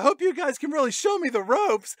mission. I hope you guys can really show me the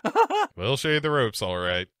ropes. We'll show you the ropes, all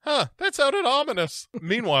right. Huh, that sounded ominous.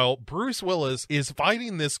 Meanwhile, Bruce Willis is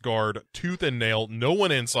fighting this guard tooth and nail. No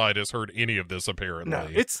one inside has heard any of this, apparently. No,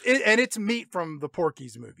 it's meat from the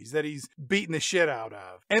Porky's movies that he's beating the shit out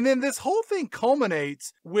of. And then this whole thing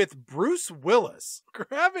culminates with Bruce Willis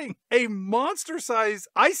grabbing a monster-sized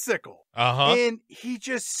icicle. And he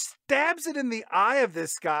just stabs it in the eye of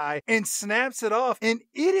this guy and snaps it off. And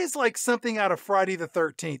it is like something out of Friday the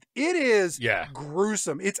 13th. It is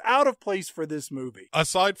gruesome. It's out of place for this movie.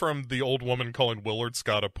 Aside from the old woman calling Willard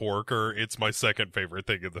Scott a porker, it's my second favorite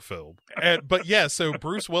thing in the film. But yeah, so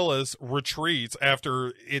Bruce Willis retreats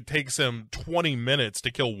after it takes him 20 minutes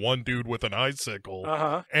to kill one dude with an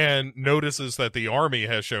icicle and notices that the army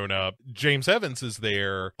has shown up. James Evans is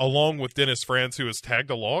there along with Dennis Franz, who is tagged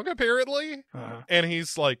along apparently. And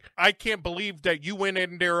he's like, I can't believe that you went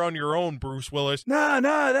in there on your own, Bruce Willis. No,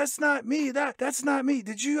 that's not me. That's not me.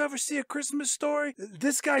 Did you ever see A Christmas Story?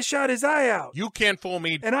 This guy shot his eye out. You can't fool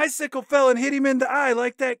me. An icicle fell and hit him in the eye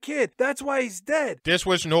like that kid. That's why he's dead. This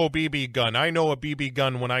was no BB gun. I know a BB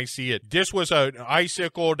gun when I see it. This was an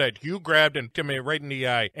icicle that you grabbed and hit me right in the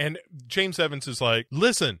eye. And James Evans is like,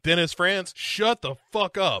 listen, Dennis Franz, shut the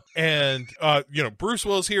fuck up. And, Bruce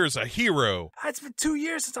Willis here is a hero. It's been 2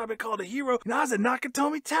 years since I've been called a hero. And I was at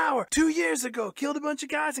Nakatomi Tower 2 years ago. Killed a bunch of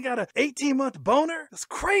guys and got an 18-month boner. That's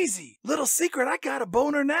crazy. Little secret, I got a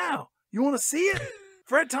boner now. You want to see it?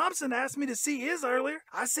 Fred Thompson asked me to see his earlier.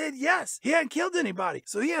 I said yes. He hadn't killed anybody,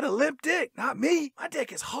 so he had a limp dick. Not me. My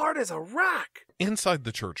dick is hard as a rock. Inside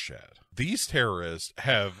the church shed, these terrorists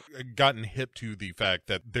have gotten hip to the fact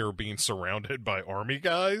that they're being surrounded by army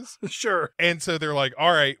guys. Sure. And so they're like,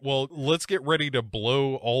 all right, well, let's get ready to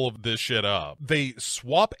blow all of this shit up. They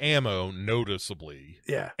swap ammo noticeably.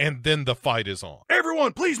 Yeah. And then the fight is on.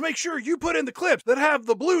 Everyone, please make sure you put in the clips that have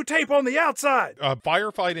the blue tape on the outside. A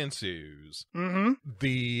firefight ensues.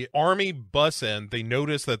 The army busts in. They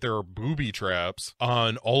notice that there are booby traps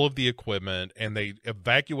on all of the equipment, and they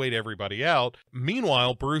evacuate everybody out.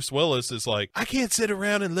 Meanwhile, Bruce Willis is like, I can't sit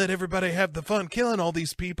around and let everybody have the fun killing all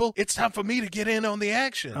these people. It's time for me to get in on the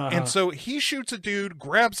action. And so he shoots a dude,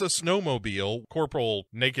 grabs a snowmobile. Corporal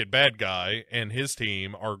Naked Bad Guy and his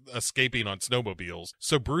team are escaping on snowmobiles.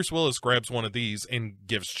 So Bruce Willis grabs one of these and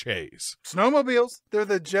gives chase. Snowmobiles. They're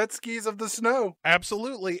the jet skis of the snow.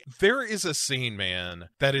 Absolutely. There is a scene, man,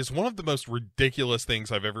 that is one of the most ridiculous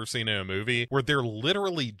things I've ever seen in a movie, where they're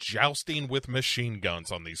literally jousting with machine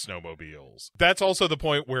guns on these snowmobiles. That's also the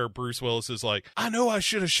point where Bruce Willis is like, I know I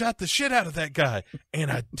should have shot the shit out of that guy,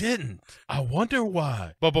 and I didn't. I wonder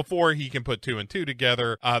why. But before he can put two and two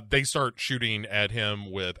together, they start shooting at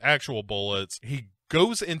him with actual bullets. He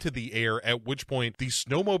goes into the air, at which point the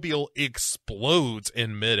snowmobile explodes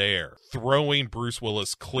in midair, throwing Bruce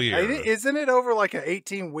Willis clear. Isn't it over like an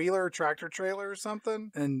 18-wheeler tractor trailer or something?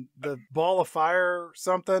 And the ball of fire or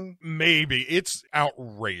something? Maybe. It's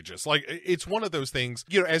outrageous. Like, it's one of those things,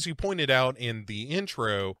 as you pointed out in the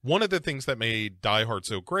intro, one of the things that made Die Hard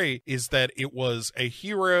so great is that it was a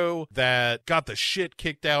hero that got the shit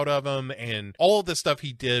kicked out of him, and all of the stuff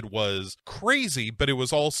he did was crazy, but it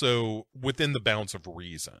was also within the bounds of of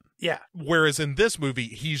reason. Yeah. Whereas in this movie,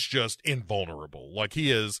 he's just invulnerable. Like,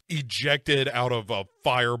 he is ejected out of a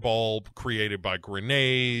fireball created by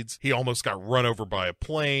grenades. He almost got run over by a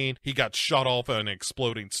plane. He got shot off an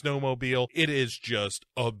exploding snowmobile. It is just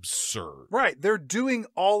absurd. Right. They're doing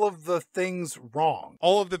all of the things wrong.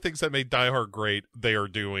 All of the things that made Die Hard great, they are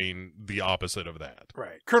doing the opposite of that.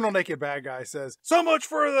 Right. Colonel Naked Bad Guy says, so much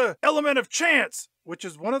for the element of chance, which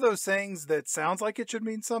is one of those things that sounds like it should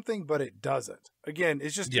mean something, but it doesn't. Again,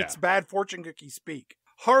 it's just, it's bad fortune cookie speak.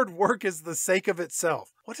 Hard work is the sake of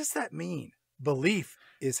itself. What does that mean? Belief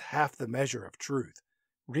is half the measure of truth.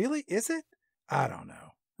 Really? Is it? I don't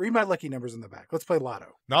know. Read my lucky numbers in the back. Let's play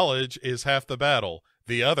Lotto. Knowledge is half the battle.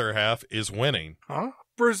 The other half is winning. Huh?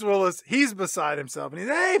 Bruce Willis, he's beside himself, and he's,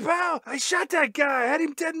 hey, pal, I shot that guy. I had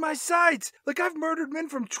him dead in my sights. Look, I've murdered men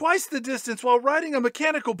from twice the distance while riding a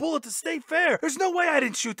mechanical bull at the state fair. There's no way I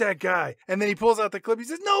didn't shoot that guy. And then he pulls out the clip. He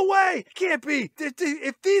says, no way. Can't be.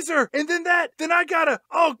 If these are, and then I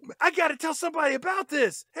gotta tell somebody about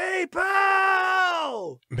this. Hey,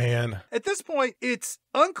 pal. Man. At this point, it's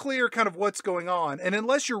unclear kind of what's going on. And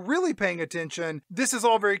unless you're really paying attention, this is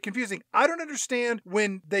all very confusing. I don't understand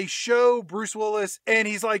when they show Bruce Willis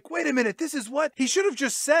and he's like, wait a minute, this is what he should have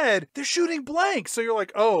just said. They're shooting blanks. So you're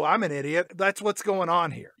like, oh, I'm an idiot. That's what's going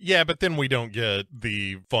on here. Yeah, but then we don't get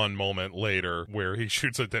the fun moment later where he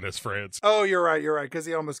shoots at Dennis Franz. Oh, you're right. Because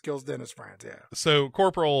he almost kills Dennis Franz. Yeah. So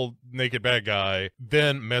Corporal Naked Bad Guy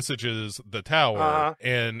then messages the tower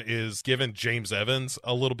and is giving James Evans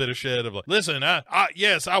a little bit of shit of like, listen,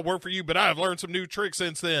 yes, I work for you, but I've learned some new tricks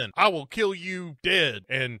since then. I will kill you dead,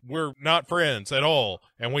 and we're not friends at all,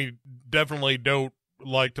 and we definitely don't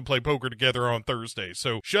like to play poker together on Thursday,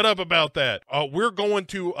 so shut up about that. We're going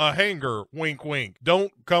to a hangar, wink wink.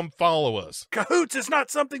 Don't come follow us. Cahoots is not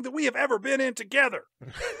something that we have ever been in together.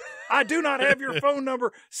 I do not have your phone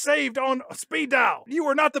number saved on speed dial. You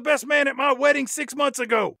were not the best man at my wedding 6 months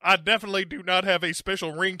ago. I definitely do not have a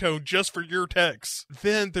special ringtone just for your texts.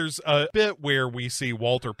 Then there's a bit where we see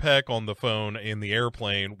Walter Peck on the phone in the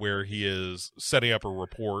airplane where he is setting up a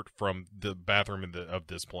report from the bathroom of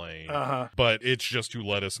this plane. But it's just to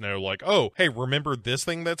let us know, like, oh, hey, remember this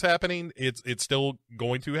thing that's happening? It's still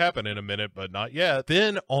going to happen in a minute, but not yet.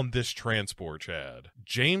 Then on this transport, Chad,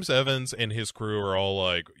 James Evans and his crew are all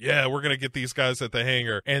like, yeah, we're going to get these guys at the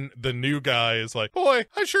hangar. And the new guy is like, boy,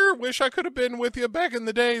 I sure wish I could have been with you back in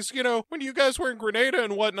the days, you know, when you guys were in Grenada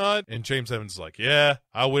and whatnot. And James Evans is like, yeah,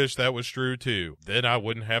 I wish that was true too. Then I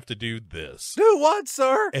wouldn't have to do this. Do what,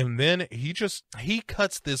 sir? And then he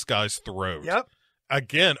cuts this guy's throat. Yep.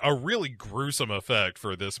 Again, a really gruesome effect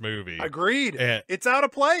for this movie. Agreed. And it's out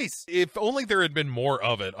of place. If only there had been more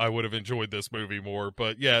of it, I would have enjoyed this movie more.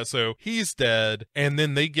 But yeah, so he's dead. And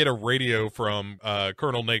then they get a radio from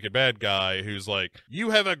Colonel Naked Bad Guy who's like,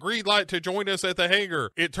 you have a green light to join us at the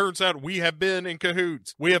hangar. It turns out we have been in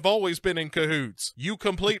cahoots. We have always been in cahoots. You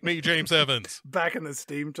complete me, James Evans. Back in the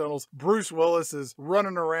steam tunnels, Bruce Willis is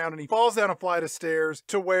running around and he falls down a flight of stairs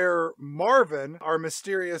to where Marvin, our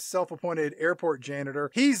mysterious self-appointed airport janitor,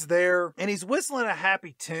 he's there and he's whistling a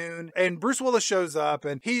happy tune, and Bruce Willis shows up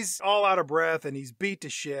and he's all out of breath and he's beat to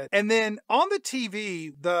shit. And then on the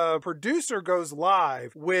TV, the producer goes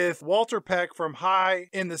live with Walter Peck from high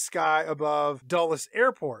in the sky above Dulles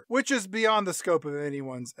Airport, which is beyond the scope of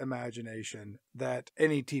anyone's imagination that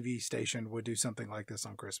any TV station would do something like this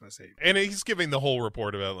on Christmas Eve. And he's giving the whole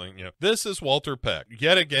report about, like, you know, this is Walter Peck.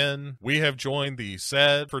 Yet again, we have joined the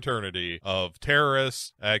sad fraternity of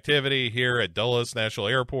terrorist activity here at Dulles National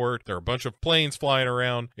Airport. There are a bunch of planes flying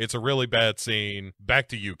around. It's a really bad scene. Back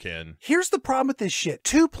to you, Ken. Here's the problem with this shit.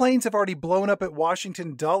 2 planes have already blown up at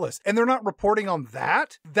Washington Dulles, and they're not reporting on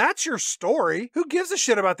that? That's your story. Who gives a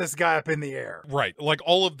shit about this guy up in the air? Right. Like,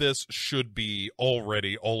 all of this should be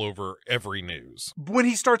already all over every news. When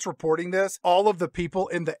he starts reporting this, all of the people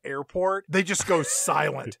in the airport, they just go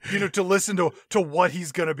silent, you know, to listen to what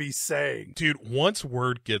he's going to be saying. Dude, once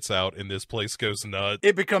word gets out and this place goes nuts,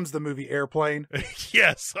 it becomes the movie Airplane.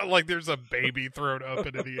 Yes, like there's a baby thrown up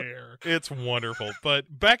into the air. It's wonderful.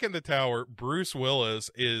 But back in the tower, Bruce Willis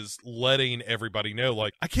is letting everybody know,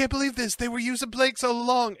 like, I can't believe this. They were using blanks all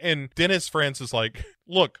along. And Dennis Franz is like,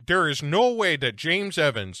 look, there is no way that James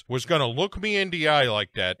Evans was going to look me in the eye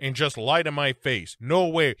like that and just lie to my face. No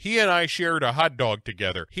way. He and I shared a hot dog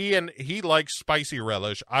together. He likes spicy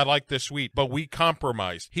relish. I like the sweet, but we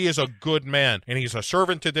compromised. He is a good man and he's a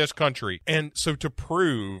servant to this country. And so to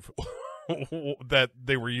prove that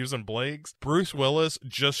they were using blanks, Bruce Willis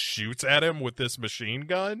just shoots at him with this machine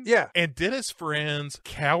gun. Yeah. And Dennis Franz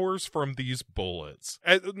cowers from these bullets.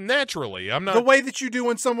 Naturally, I'm not... The way that you do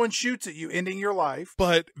when someone shoots at you, ending your life.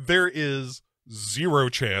 But there is zero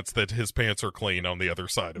chance that his pants are clean on the other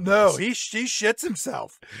side of No, this. he shits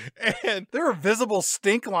himself. And There are visible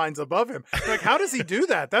stink lines above him. Like, how does he do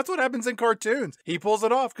that? That's what happens in cartoons. He pulls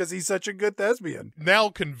it off because he's such a good thespian. now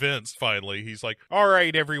convinced, finally, he's like, all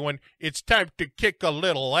right, everyone, it's time to kick a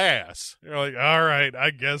little ass. You're like, all right,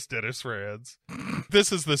 I guess, Dennis Franz.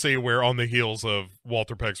 This is the scene where, on the heels of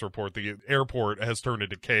Walter Peck's report, the airport has turned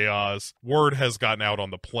into chaos. Word has gotten out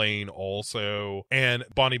on the plane also. And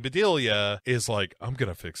Bonnie Bedelia is like, I'm going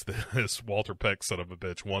to fix this Walter Peck son of a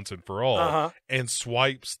bitch once and for all. And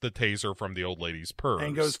swipes the taser from the old lady's purse.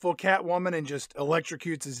 And goes full Catwoman and just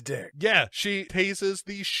electrocutes his dick. Yeah, she tases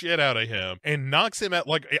the shit out of him and knocks him out,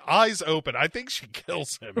 like, eyes open. I think she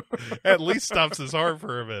kills him. At least stops his heart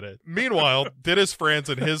for a minute. Meanwhile, Dennis Franz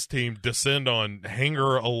and his team descend on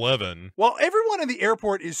Hangar 11. While everyone in the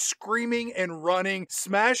airport is screaming and running,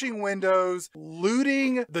 smashing windows,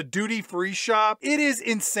 looting the duty-free shop, it is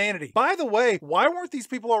insanity. By the way, why weren't these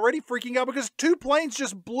people already freaking out? Because 2 planes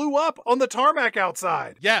just blew up on the tarmac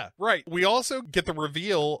outside. Yeah, right. We also get the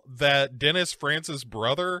reveal that Dennis Franz's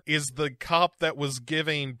brother is the cop that was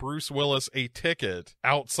giving Bruce Willis a ticket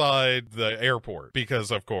outside the airport,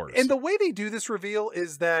 because of course. And the way they do this reveal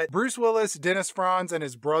is that Bruce Willis, Dennis Franz, and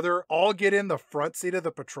his brother all get in the front seat of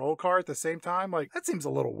the patrol car at the same time. Like, that seems a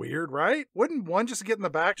little weird, right? Wouldn't one just get in the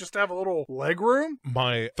back just to have a little leg room?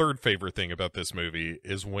 My third favorite thing about this movie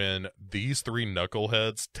is when these 3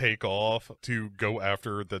 knuckleheads take off to go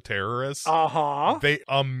after the terrorists. They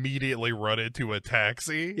immediately run into a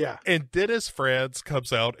taxi. Yeah. And Dennis Franz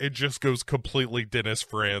comes out and just goes completely Dennis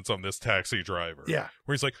Franz on this taxi driver. Yeah.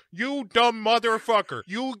 Where he's like, you dumb motherfucker,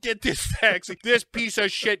 you get this taxi, this piece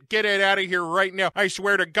of shit, get it out of here right now. I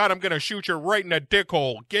swear to God, I'm going to shoot you right in the dick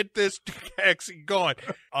hole. Get this taxi gone.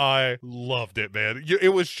 I loved it, man.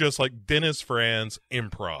 It was just like Dennis Franz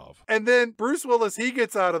improv. And then Bruce Willis, he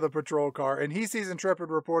gets out of the patrol car and he sees intrepid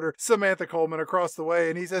reporter Samantha Coleman across the way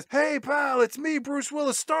and he says, hey, pal, it's me, Bruce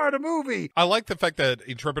Willis, star of the movie. I like the fact that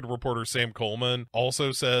intrepid reporter Sam Coleman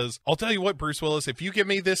also says, I'll tell you what, Bruce Willis, if you give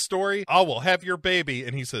me this story, I will have your baby.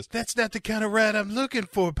 And he says, that's not the kind of rat I'm looking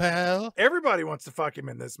for, pal. Everybody wants to fuck him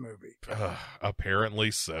in this movie.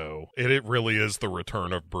 Apparently so. It really is the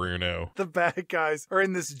return of Bruno. The bad guys are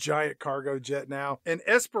in this giant cargo jet now, and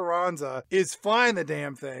Esperanza is flying the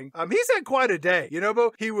damn thing. He's had quite a day. You know,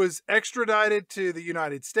 Bo, he was extradited to the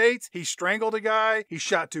United States. He strangled a guy. He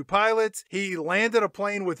shot 2 pilots. He landed a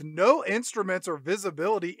plane with no instruments or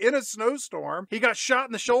visibility in a snowstorm. He got shot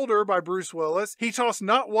in the shoulder by Bruce Willis. He tossed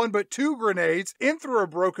not 1 but 2 grenades in through a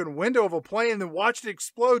broken window of a plane and then watched it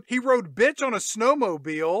explode. He rode bitch on a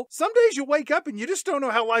snowmobile. Some days you wake up and you just don't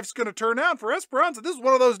know how life's going to turn out. For Esperanza, this is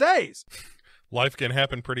one of those days. Life can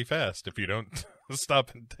happen pretty fast if you don't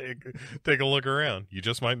stop and take a look around. You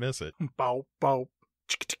just might miss it. Bow, bow,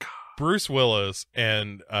 chicka-chicka. Bruce Willis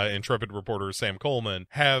and intrepid reporter Sam Coleman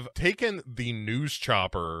have taken the news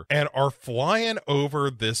chopper and are flying over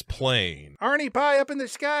this plane. Arnie Pie up in the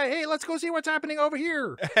sky. Hey, let's go see what's happening over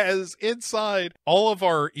here. As inside, all of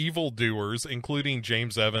our evildoers, including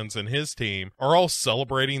James Evans and his team, are all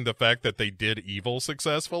celebrating the fact that they did evil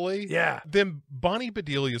successfully. Yeah. Then Bonnie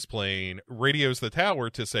Bedelia's plane radios the tower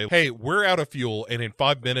to say, hey, we're out of fuel, and in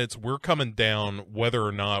 5 minutes, we're coming down whether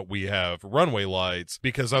or not we have runway lights,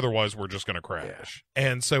 because otherwise we're just going to crash. Yeah.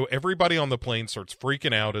 And so everybody on the plane starts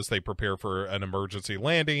freaking out as they prepare for an emergency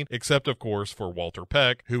landing, except, of course, for Walter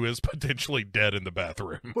Peck, who is potentially dead in the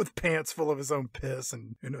bathroom. With pants full of his own piss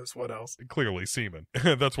and who knows what else. Clearly semen.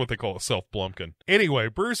 That's what they call a self-blumpkin. Anyway,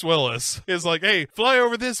 Bruce Willis is like, hey, fly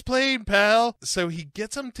over this plane, pal. So he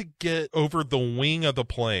gets him to get over the wing of the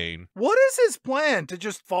plane. What is his plan? To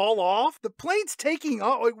just fall off? The plane's taking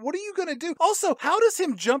off. Like, what are you going to do? Also, how does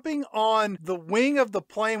him jumping on the wing of the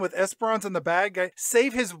plane with Esperanza and the bad guy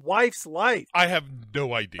save his wife's life? I have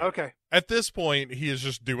no idea. Okay. At this point, he is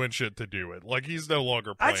just doing shit to do it. Like, he's no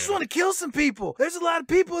longer playing. I just want to kill some people. There's a lot of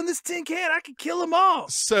people in this tin can. I could kill them all.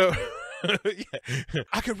 So, yeah.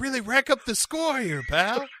 I could really rack up the score here,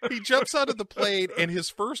 pal. He jumps out of the plane, and his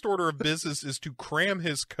first order of business is to cram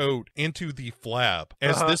his coat into the flap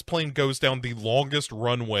as this plane goes down the longest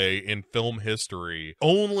runway in film history,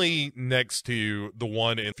 only next to the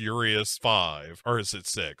one in Furious 5, or is it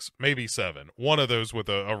 6? Maybe 7. One of those with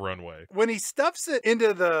a runway. When he stuffs it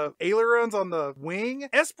into the ailerons on the wing,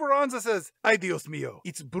 Esperanza says, ay Dios mío,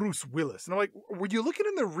 it's Bruce Willis. And I'm like, were you looking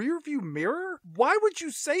in the rear view mirror? Why would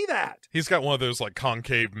you say that? He's got one of those like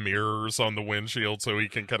concave mirrors on the windshield so he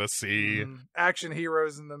can kind of see. Action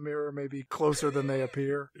heroes in the mirror may be closer than they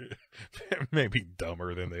appear. Maybe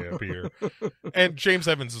dumber than they appear. And James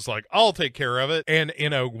Evans is like, I'll take care of it. And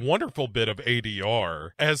in a wonderful bit of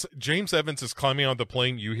ADR, as James Evans is climbing on the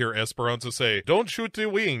plane, you hear Esperanza say, "Don't shoot the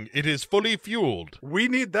wing. It is fully fueled." We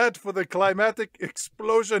need that for the climatic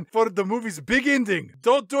explosion for the movie's big ending.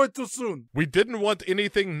 Don't do it too soon. We didn't want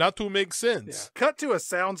anything not to make sense. Yeah. Cut to a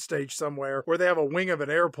soundstage somewhere where they have a wing of an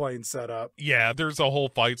airplane set up. Yeah, there's a whole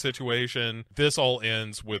fight situation. This all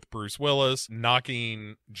ends with Bruce Willis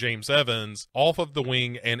knocking James Evans off of the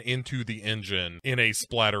wing and into the engine in a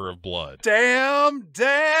splatter of blood. Damn,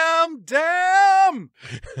 damn, damn!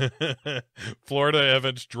 Florida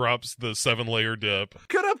Evans drops the 7-layer dip.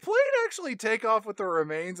 Could a plane actually take off with the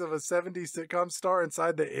remains of a 70s sitcom star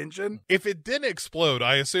inside the engine? If it didn't explode,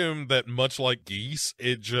 I assume that much like geese,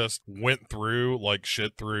 it just went through like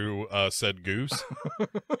shit through said goose.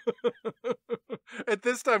 At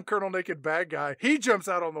this time, Colonel Naked Bad Guy, he jumps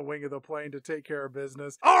out on the wing of the plane to take care of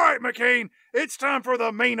business. All right, McCain, it's time for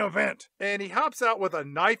the main event. And he hops out with a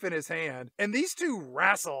knife in his hand, and these two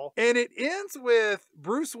wrestle, and it ends with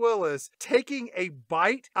Bruce Willis taking a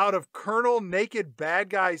bite out of Colonel Naked Bad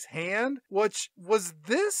Guy's hand, which was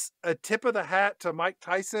this a tip of the hat to Mike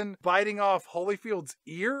Tyson biting off Holyfield's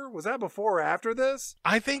ear? Was that before or after this?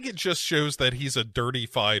 I think it just shows that he's a dirty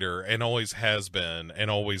fighter and always has been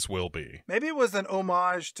and always will be. Maybe it was an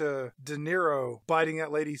homage to De Niro biting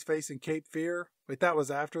that lady's face in Cape Fear. Wait, that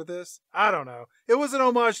was after this? I don't know. It was an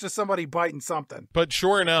homage to somebody biting something. But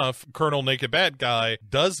sure enough, Colonel Naked Bad Guy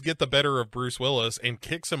does get the better of Bruce Willis and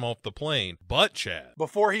kicks him off the plane. But, Chad,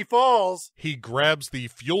 before he falls, he grabs the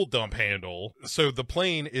fuel dump handle, so the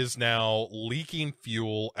plane is now leaking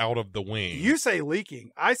fuel out of the wing. You say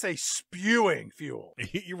leaking. I say spewing fuel.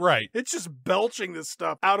 Right. It's just belching this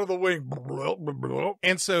stuff out of the wing.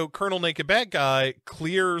 And so Colonel Naked Bad Guy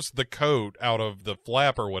clears the coat out of the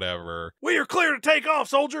flap or whatever. We are clear to take off,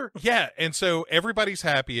 soldier. Yeah, and so everybody's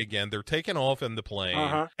happy again. They're taking off in the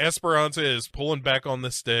plane. Esperanza is pulling back on the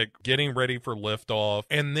stick, getting ready for liftoff.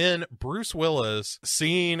 And then Bruce Willis,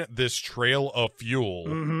 seeing this trail of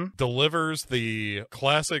fuel, delivers the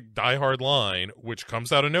classic Die Hard line, which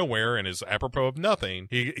comes out of nowhere and is apropos of nothing.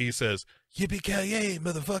 He says, "Yippee-ki-yay,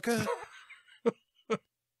 motherfucker."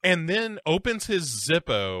 And then opens his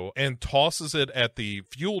Zippo and tosses it at the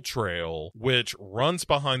fuel trail, which runs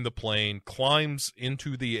behind the plane, climbs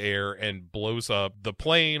into the air, and blows up the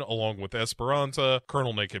plane along with Esperanza,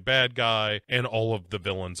 Colonel Naked Bad Guy, and all of the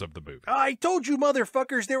villains of the movie. I told you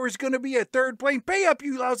motherfuckers there was going to be a third plane. Pay up,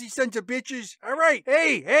 you lousy sons of bitches. All right.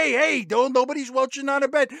 Hey, don't nobody's welching on a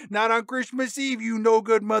bed. Not on Christmas Eve, you no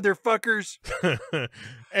good motherfuckers.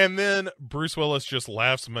 And then Bruce Willis just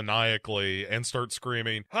laughs maniacally and starts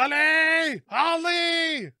screaming, "Holly!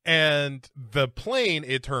 Holly!" And the plane,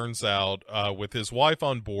 it turns out, with his wife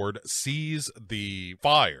on board, sees the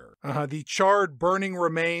fire. The charred, burning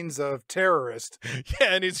remains of terrorists.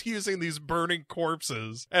 Yeah, and it's using these burning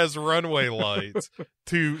corpses as runway lights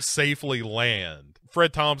to safely land.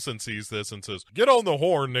 Fred Thompson sees this and says, "Get on the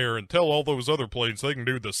horn there and tell all those other planes they can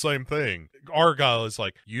do the same thing." Argyle is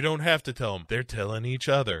like, "You don't have to tell them. They're telling each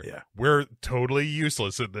other." Yeah. We're totally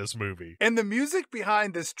useless in this movie. And the music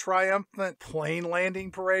behind this triumphant plane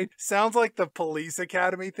landing parade sounds like the Police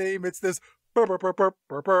Academy theme. It's this... Also,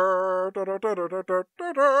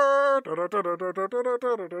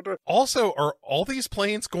 are all these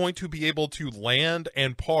planes going to be able to land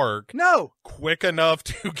and park quick enough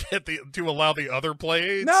to to allow the other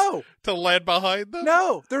planes to land behind them?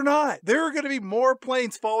 No, they're not. There are going to be more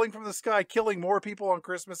planes falling from the sky, killing more people on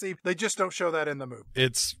Christmas Eve. They just don't show that in the movie.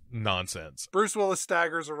 It's nonsense. Bruce Willis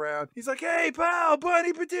staggers around. He's like, "Hey, pal,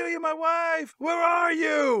 Bunny Bedelia, my wife, where are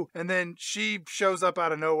you?" And then she shows up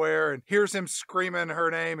out of nowhere and hears him screaming her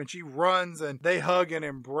name, and she runs and they hug and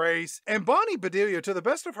embrace. And Bonnie Bedelia, to the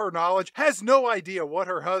best of her knowledge, has no idea what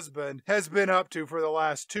her husband has been up to for the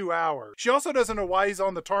last 2 hours. She also doesn't know why he's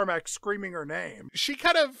on the tarmac screaming her name. She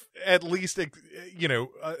kind of, at least,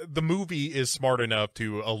 the movie is smart enough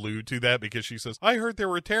to allude to that because she says, "I heard there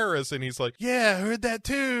were terrorists," and he's like, "Yeah, I heard that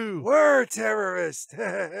too. We're terrorists."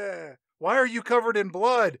 Why are you covered in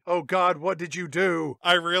blood? Oh God, what did you do?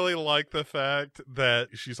 I really like the fact that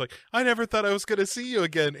she's like, "I never thought I was going to see you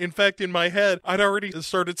again. In fact, in my head, I'd already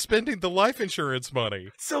started spending the life insurance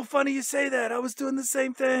money." It's so funny you say that. I was doing the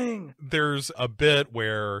same thing. There's a bit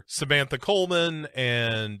where Samantha Coleman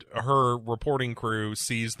and her reporting crew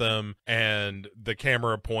sees them and the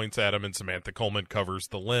camera points at them and Samantha Coleman covers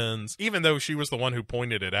the lens, even though she was the one who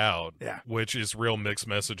pointed it out, which is real mixed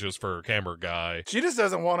messages for her camera guy. She just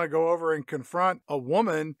doesn't want to go over over and confront a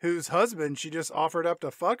woman whose husband she just offered up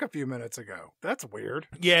to fuck a few minutes ago. That's weird.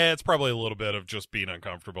 Yeah, it's probably a little bit of just being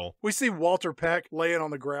uncomfortable. We see Walter Peck laying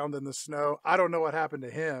on the ground in the snow. I don't know what happened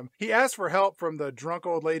to him. He asks for help from the drunk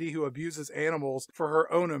old lady who abuses animals for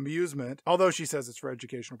her own amusement, although she says it's for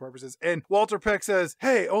educational purposes. And Walter Peck says,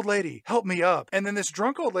 "Hey, old lady, help me up." And then this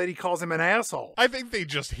drunk old lady calls him an asshole. I think they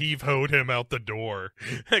just heave-hoed him out the door.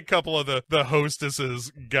 A couple of the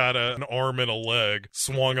hostesses got an arm and a leg,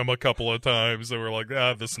 swung him a couple of times. They were like,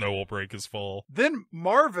 the snow will break his fall. Then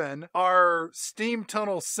Marvin, our steam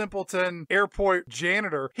tunnel simpleton airport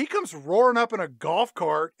janitor, he comes roaring up in a golf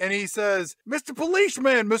cart and he says, Mr.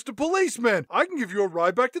 Policeman, I can give you a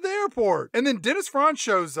ride back to the airport." And then Dennis Franz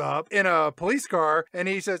shows up in a police car and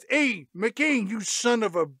he says, "Hey, McCain, you son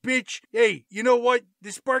of a bitch. Hey, you know what?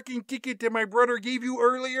 This parking ticket that my brother gave you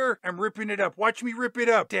earlier, I'm ripping it up. Watch me rip it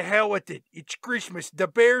up. To hell with it. It's Christmas. The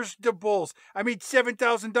Bears, the Bulls. I made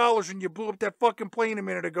 $7,000 when you blew up that fucking plane a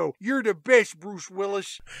minute ago. You're the best, Bruce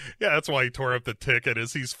Willis." Yeah, that's why he tore up the ticket,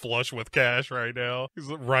 is he's flush with cash right now. He's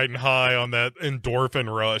riding high on that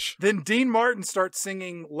endorphin rush. Then Dean Martin starts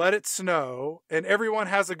singing Let It Snow, and everyone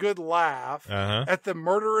has a good laugh at the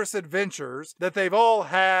murderous adventures that they've all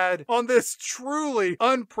had on this truly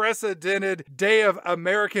unprecedented day of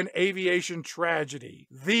American aviation tragedy.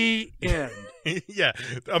 The end. Yeah,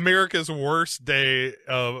 America's worst day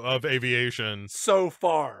of aviation. So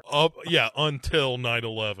far. Until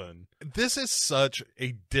 9/11. This is such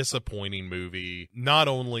a disappointing movie. Not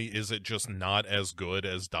only is it just not as good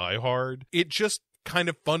as Die Hard, it just kind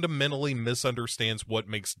of fundamentally misunderstands what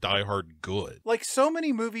makes Die Hard good. Like so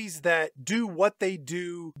many movies that do what they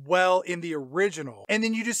do well in the original, and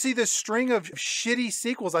then you just see this string of shitty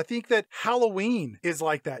sequels. I think that Halloween is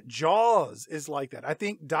like that. Jaws is like that. I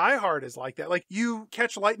think Die Hard is like that. Like, you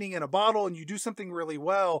catch lightning in a bottle and you do something really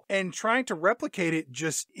well, and trying to replicate it,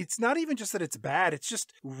 it's not even just that it's bad, it's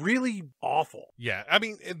just really awful. Yeah, I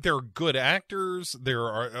mean, they're good actors. There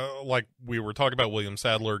are, like we were talking about, William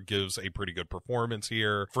Sadler gives a pretty good performance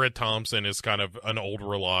here. Fred Thompson is kind of an old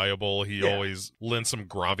reliable. He always lends some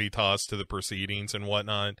gravitas to the proceedings and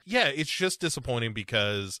whatnot. Yeah, it's just disappointing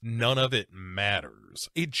because none of it matters.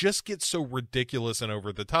 It just gets so ridiculous and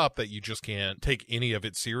over the top that you just can't take any of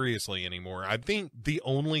it seriously anymore. I think the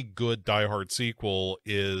only good Die Hard sequel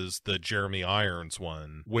is the Jeremy Irons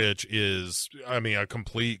one, which is, I mean, a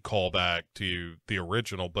complete callback to the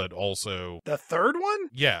original, but also... The third one?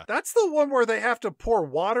 Yeah. That's the one where they have to pour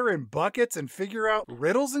water in buckets and figure out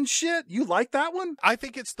riddles and shit? You like that one? I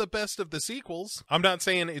think it's the best of the sequels. I'm not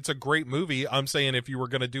saying it's a great movie. I'm saying if you were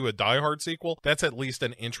going to do a Die Hard sequel, that's at least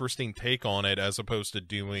an interesting take on it, as opposed to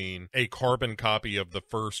doing a carbon copy of the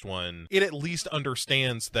first one. It at least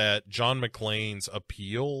understands that John McClane's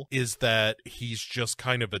appeal is that he's just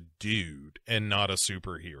kind of a dude and not a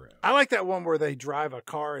superhero. I like that one where they drive a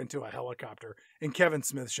car into a helicopter and Kevin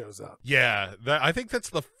Smith shows up. Yeah, I think that's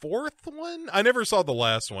the fourth one. I never saw the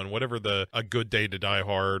last one, whatever the A Good Day to Die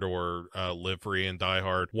Hard or Live Free and Die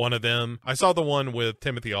Hard. One of them. I saw the one with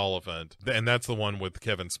Timothy Olyphant, and that's the one with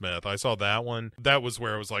Kevin Smith. I saw that one. That was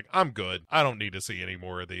where I was like, I'm good. I don't need to see any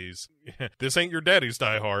more of these. This ain't your daddy's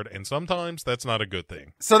Die Hard, and sometimes that's not a good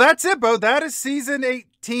thing. So that's it, Bo. That is season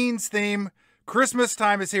 18's theme.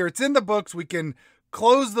 Christmastime is here. It's in the books. We can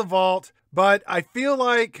close the vault, but I feel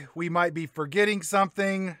like we might be forgetting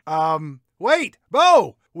something. Wait,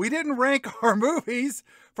 Bo, we didn't rank our movies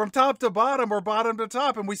from top to bottom or bottom to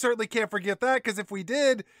top, and we certainly can't forget that, because if we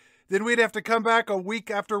did, then we'd have to come back a week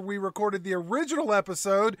after we recorded the original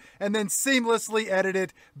episode and then seamlessly edit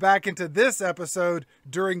it back into this episode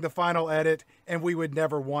during the final edit, and we would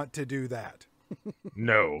never want to do that.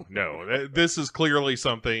 No. This is clearly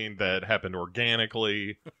something that happened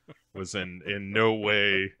organically, was in no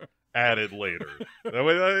way added later.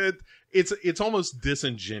 It's almost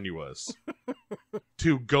disingenuous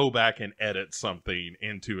to go back and edit something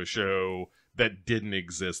into a show that didn't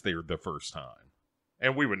exist there the first time.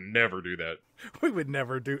 And we would never do that. We would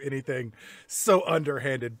never do anything so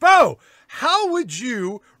underhanded. Bo, how would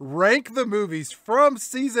you rank the movies from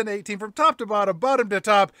season 18, from top to bottom, bottom to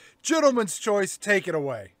top? Gentleman's choice, take it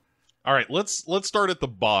away. All right, let's start at the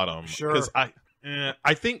bottom. Sure. Because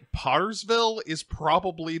I think Pottersville is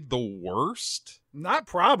probably the worst. Not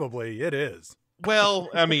probably, it is. Well,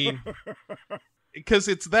 I mean... Because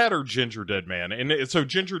it's that or Ginger Dead Man. And so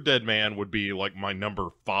Ginger Dead Man would be like my number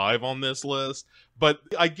 5 on this list. But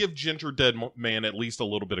I give Ginger Dead Man at least a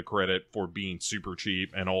little bit of credit for being super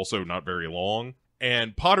cheap and also not very long.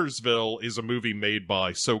 And Pottersville is a movie made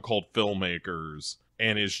by so-called filmmakers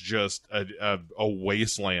and is just a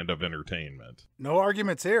wasteland of entertainment. No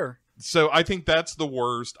arguments here. So I think that's the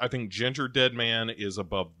worst. I think Ginger Dead Man is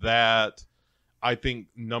above that. I think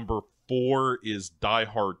number 4 is Die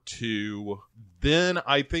Hard 2. Then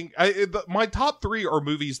I think my top 3 are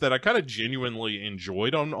movies that I kind of genuinely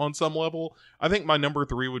enjoyed on some level. I think my number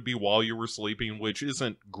 3 would be While You Were Sleeping, which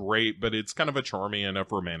isn't great, but it's kind of a charming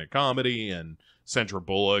enough romantic comedy, and Sandra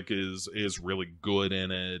Bullock is really good in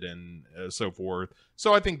it, and so forth.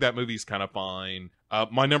 So I think that movie's kind of fine.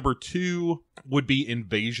 My number 2 would be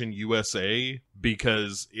Invasion USA,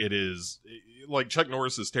 because it is, like, Chuck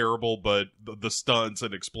Norris is terrible, but the stunts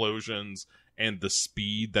and explosions and the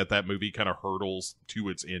speed that movie kind of hurtles to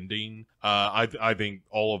its ending, I think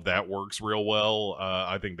all of that works real well.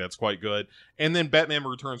 I think that's quite good. And then Batman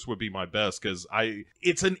Returns would be my best, because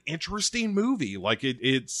it's an interesting movie. Like,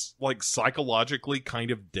 it's like psychologically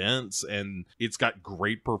kind of dense, and it's got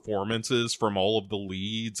great performances from all of the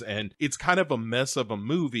leads, and it's kind of a mess of a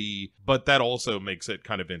movie, but that also makes it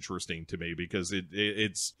kind of interesting to me, because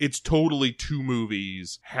it's totally 2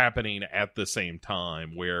 movies happening at the same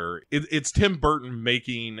time, where it's Tim Burton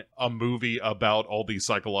making a movie about all these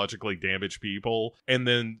psychologically damaged people, and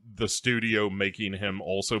then the studio making him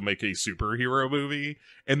also make a superhero movie,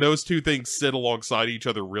 and those 2 things sit alongside each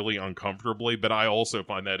other really uncomfortably, but I also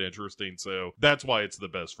find that interesting, so that's why it's the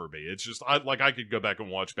best for me. It's just, I could go back and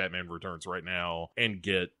watch Batman Returns right now and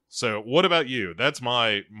get. So what about you? That's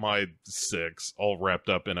my 6, all wrapped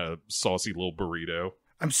up in a saucy little burrito.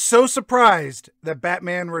 I'm so surprised that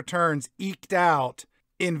Batman Returns eked out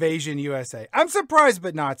Invasion USA. I'm surprised,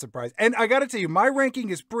 but not surprised. And I gotta tell you, my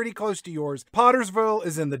ranking is pretty close to yours. Pottersville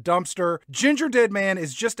is in the dumpster. Ginger Dead Man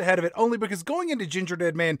is just ahead of it, only because going into Ginger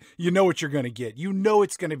Dead Man, you know what you're gonna get. You know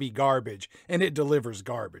it's gonna be garbage, and it delivers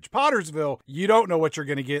garbage. Pottersville, you don't know what you're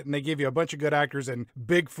gonna get, and they give you a bunch of good actors and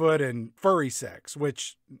Bigfoot and furry sex,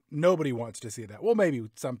 which nobody wants to see that. Well, maybe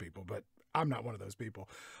some people, but I'm not one of those people.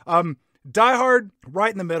 Die Hard,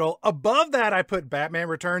 right in the middle. Above that, I put Batman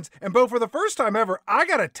Returns. And Bo, for the first time ever, I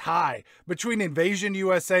got a tie between Invasion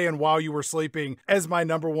USA and While You Were Sleeping as my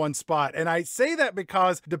number 1 spot. And I say that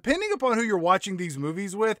because depending upon who you're watching these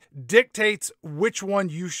movies with dictates which one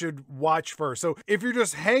you should watch first. So if you're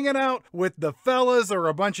just hanging out with the fellas or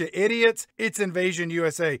a bunch of idiots, it's Invasion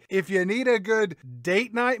USA. If you need a good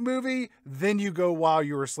date night movie, then you go While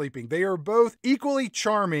You Were Sleeping. They are both equally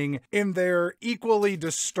charming in their equally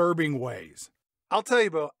disturbing ways. I'll tell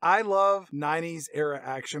you, Bo, I love 90s era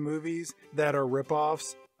action movies that are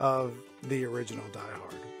ripoffs of the original Die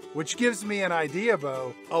Hard. Which gives me an idea,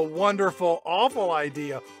 Bo, a wonderful, awful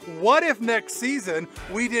idea. What if next season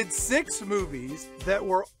we did 6 movies that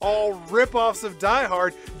were all ripoffs of Die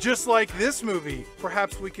Hard, just like this movie?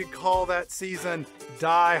 Perhaps we could call that season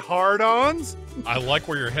Die Hard-Ons? I like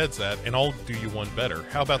where your head's at, and I'll do you one better.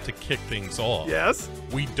 How about to kick things off? Yes?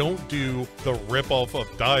 We don't do the ripoff of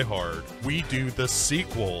Die Hard. We do the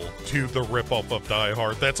sequel to the ripoff of Die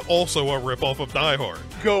Hard. That's also a ripoff of Die Hard.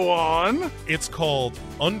 Go on. It's called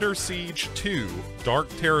Under Siege 2, Dark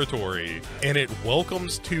Territory, and it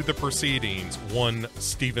welcomes to the proceedings one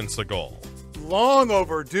Steven Seagal. Long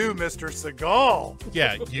overdue, Mr. Seagal.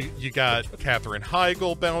 Yeah, you got Katherine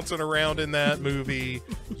Heigl bouncing around in that movie.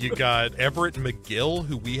 You got Everett McGill,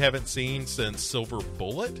 who we haven't seen since Silver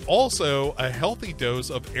Bullet. Also, a healthy dose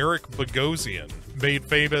of Eric Bogosian, made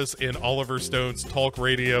famous in Oliver Stone's talk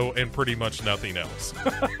radio and pretty much nothing else.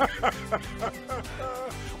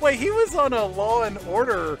 Wait, he was on a Law and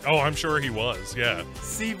Order. Oh, I'm sure he was, yeah.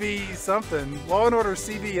 CV something. Law and Order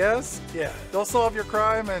CVS? Yeah. They'll solve your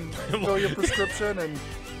crime and fill your prescription and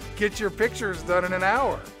get your pictures done in an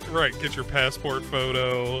hour. Right, get your passport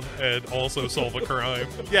photo and also solve a crime.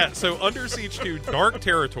 Yeah, so Under Siege 2, Dark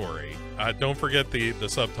Territory, don't forget the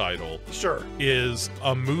subtitle. Sure. Is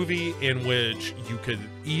a movie in which you could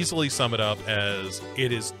easily sum it up as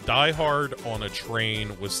it is Die Hard on a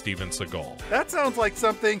train with Steven Seagal. That sounds like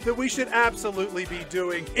something that we should absolutely be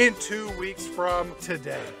doing in 2 weeks from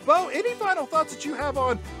today. Bo, any final thoughts that you have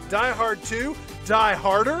on Die Hard 2? Die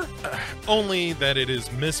Harder? Only that it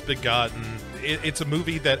is misbegotten. It's a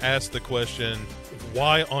movie that asks the question,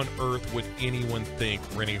 why on earth would anyone think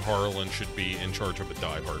Rennie Harlan should be in charge of a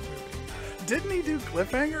Die Hard movie? Didn't he do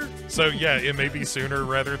Cliffhanger? So yeah, it may be sooner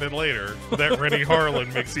rather than later that Rennie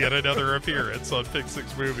Harlan makes yet another appearance on Pick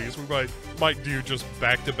 6 Movies. We might do just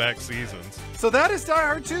back-to-back seasons. So that is Die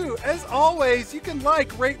Hard 2. As always, you can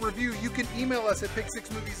like, rate, review. You can email us at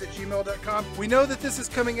pick6movies@gmail.com. We know that this is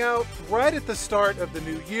coming out right at the start of the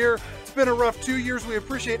new year. It's been a rough 2 years. We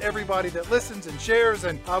appreciate everybody that listens and shares,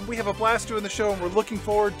 and we have a blast doing the show, and we're looking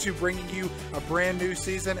forward to bringing you a brand new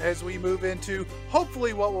season as we move into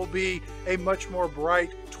hopefully what will be a much more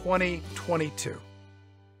bright 2022.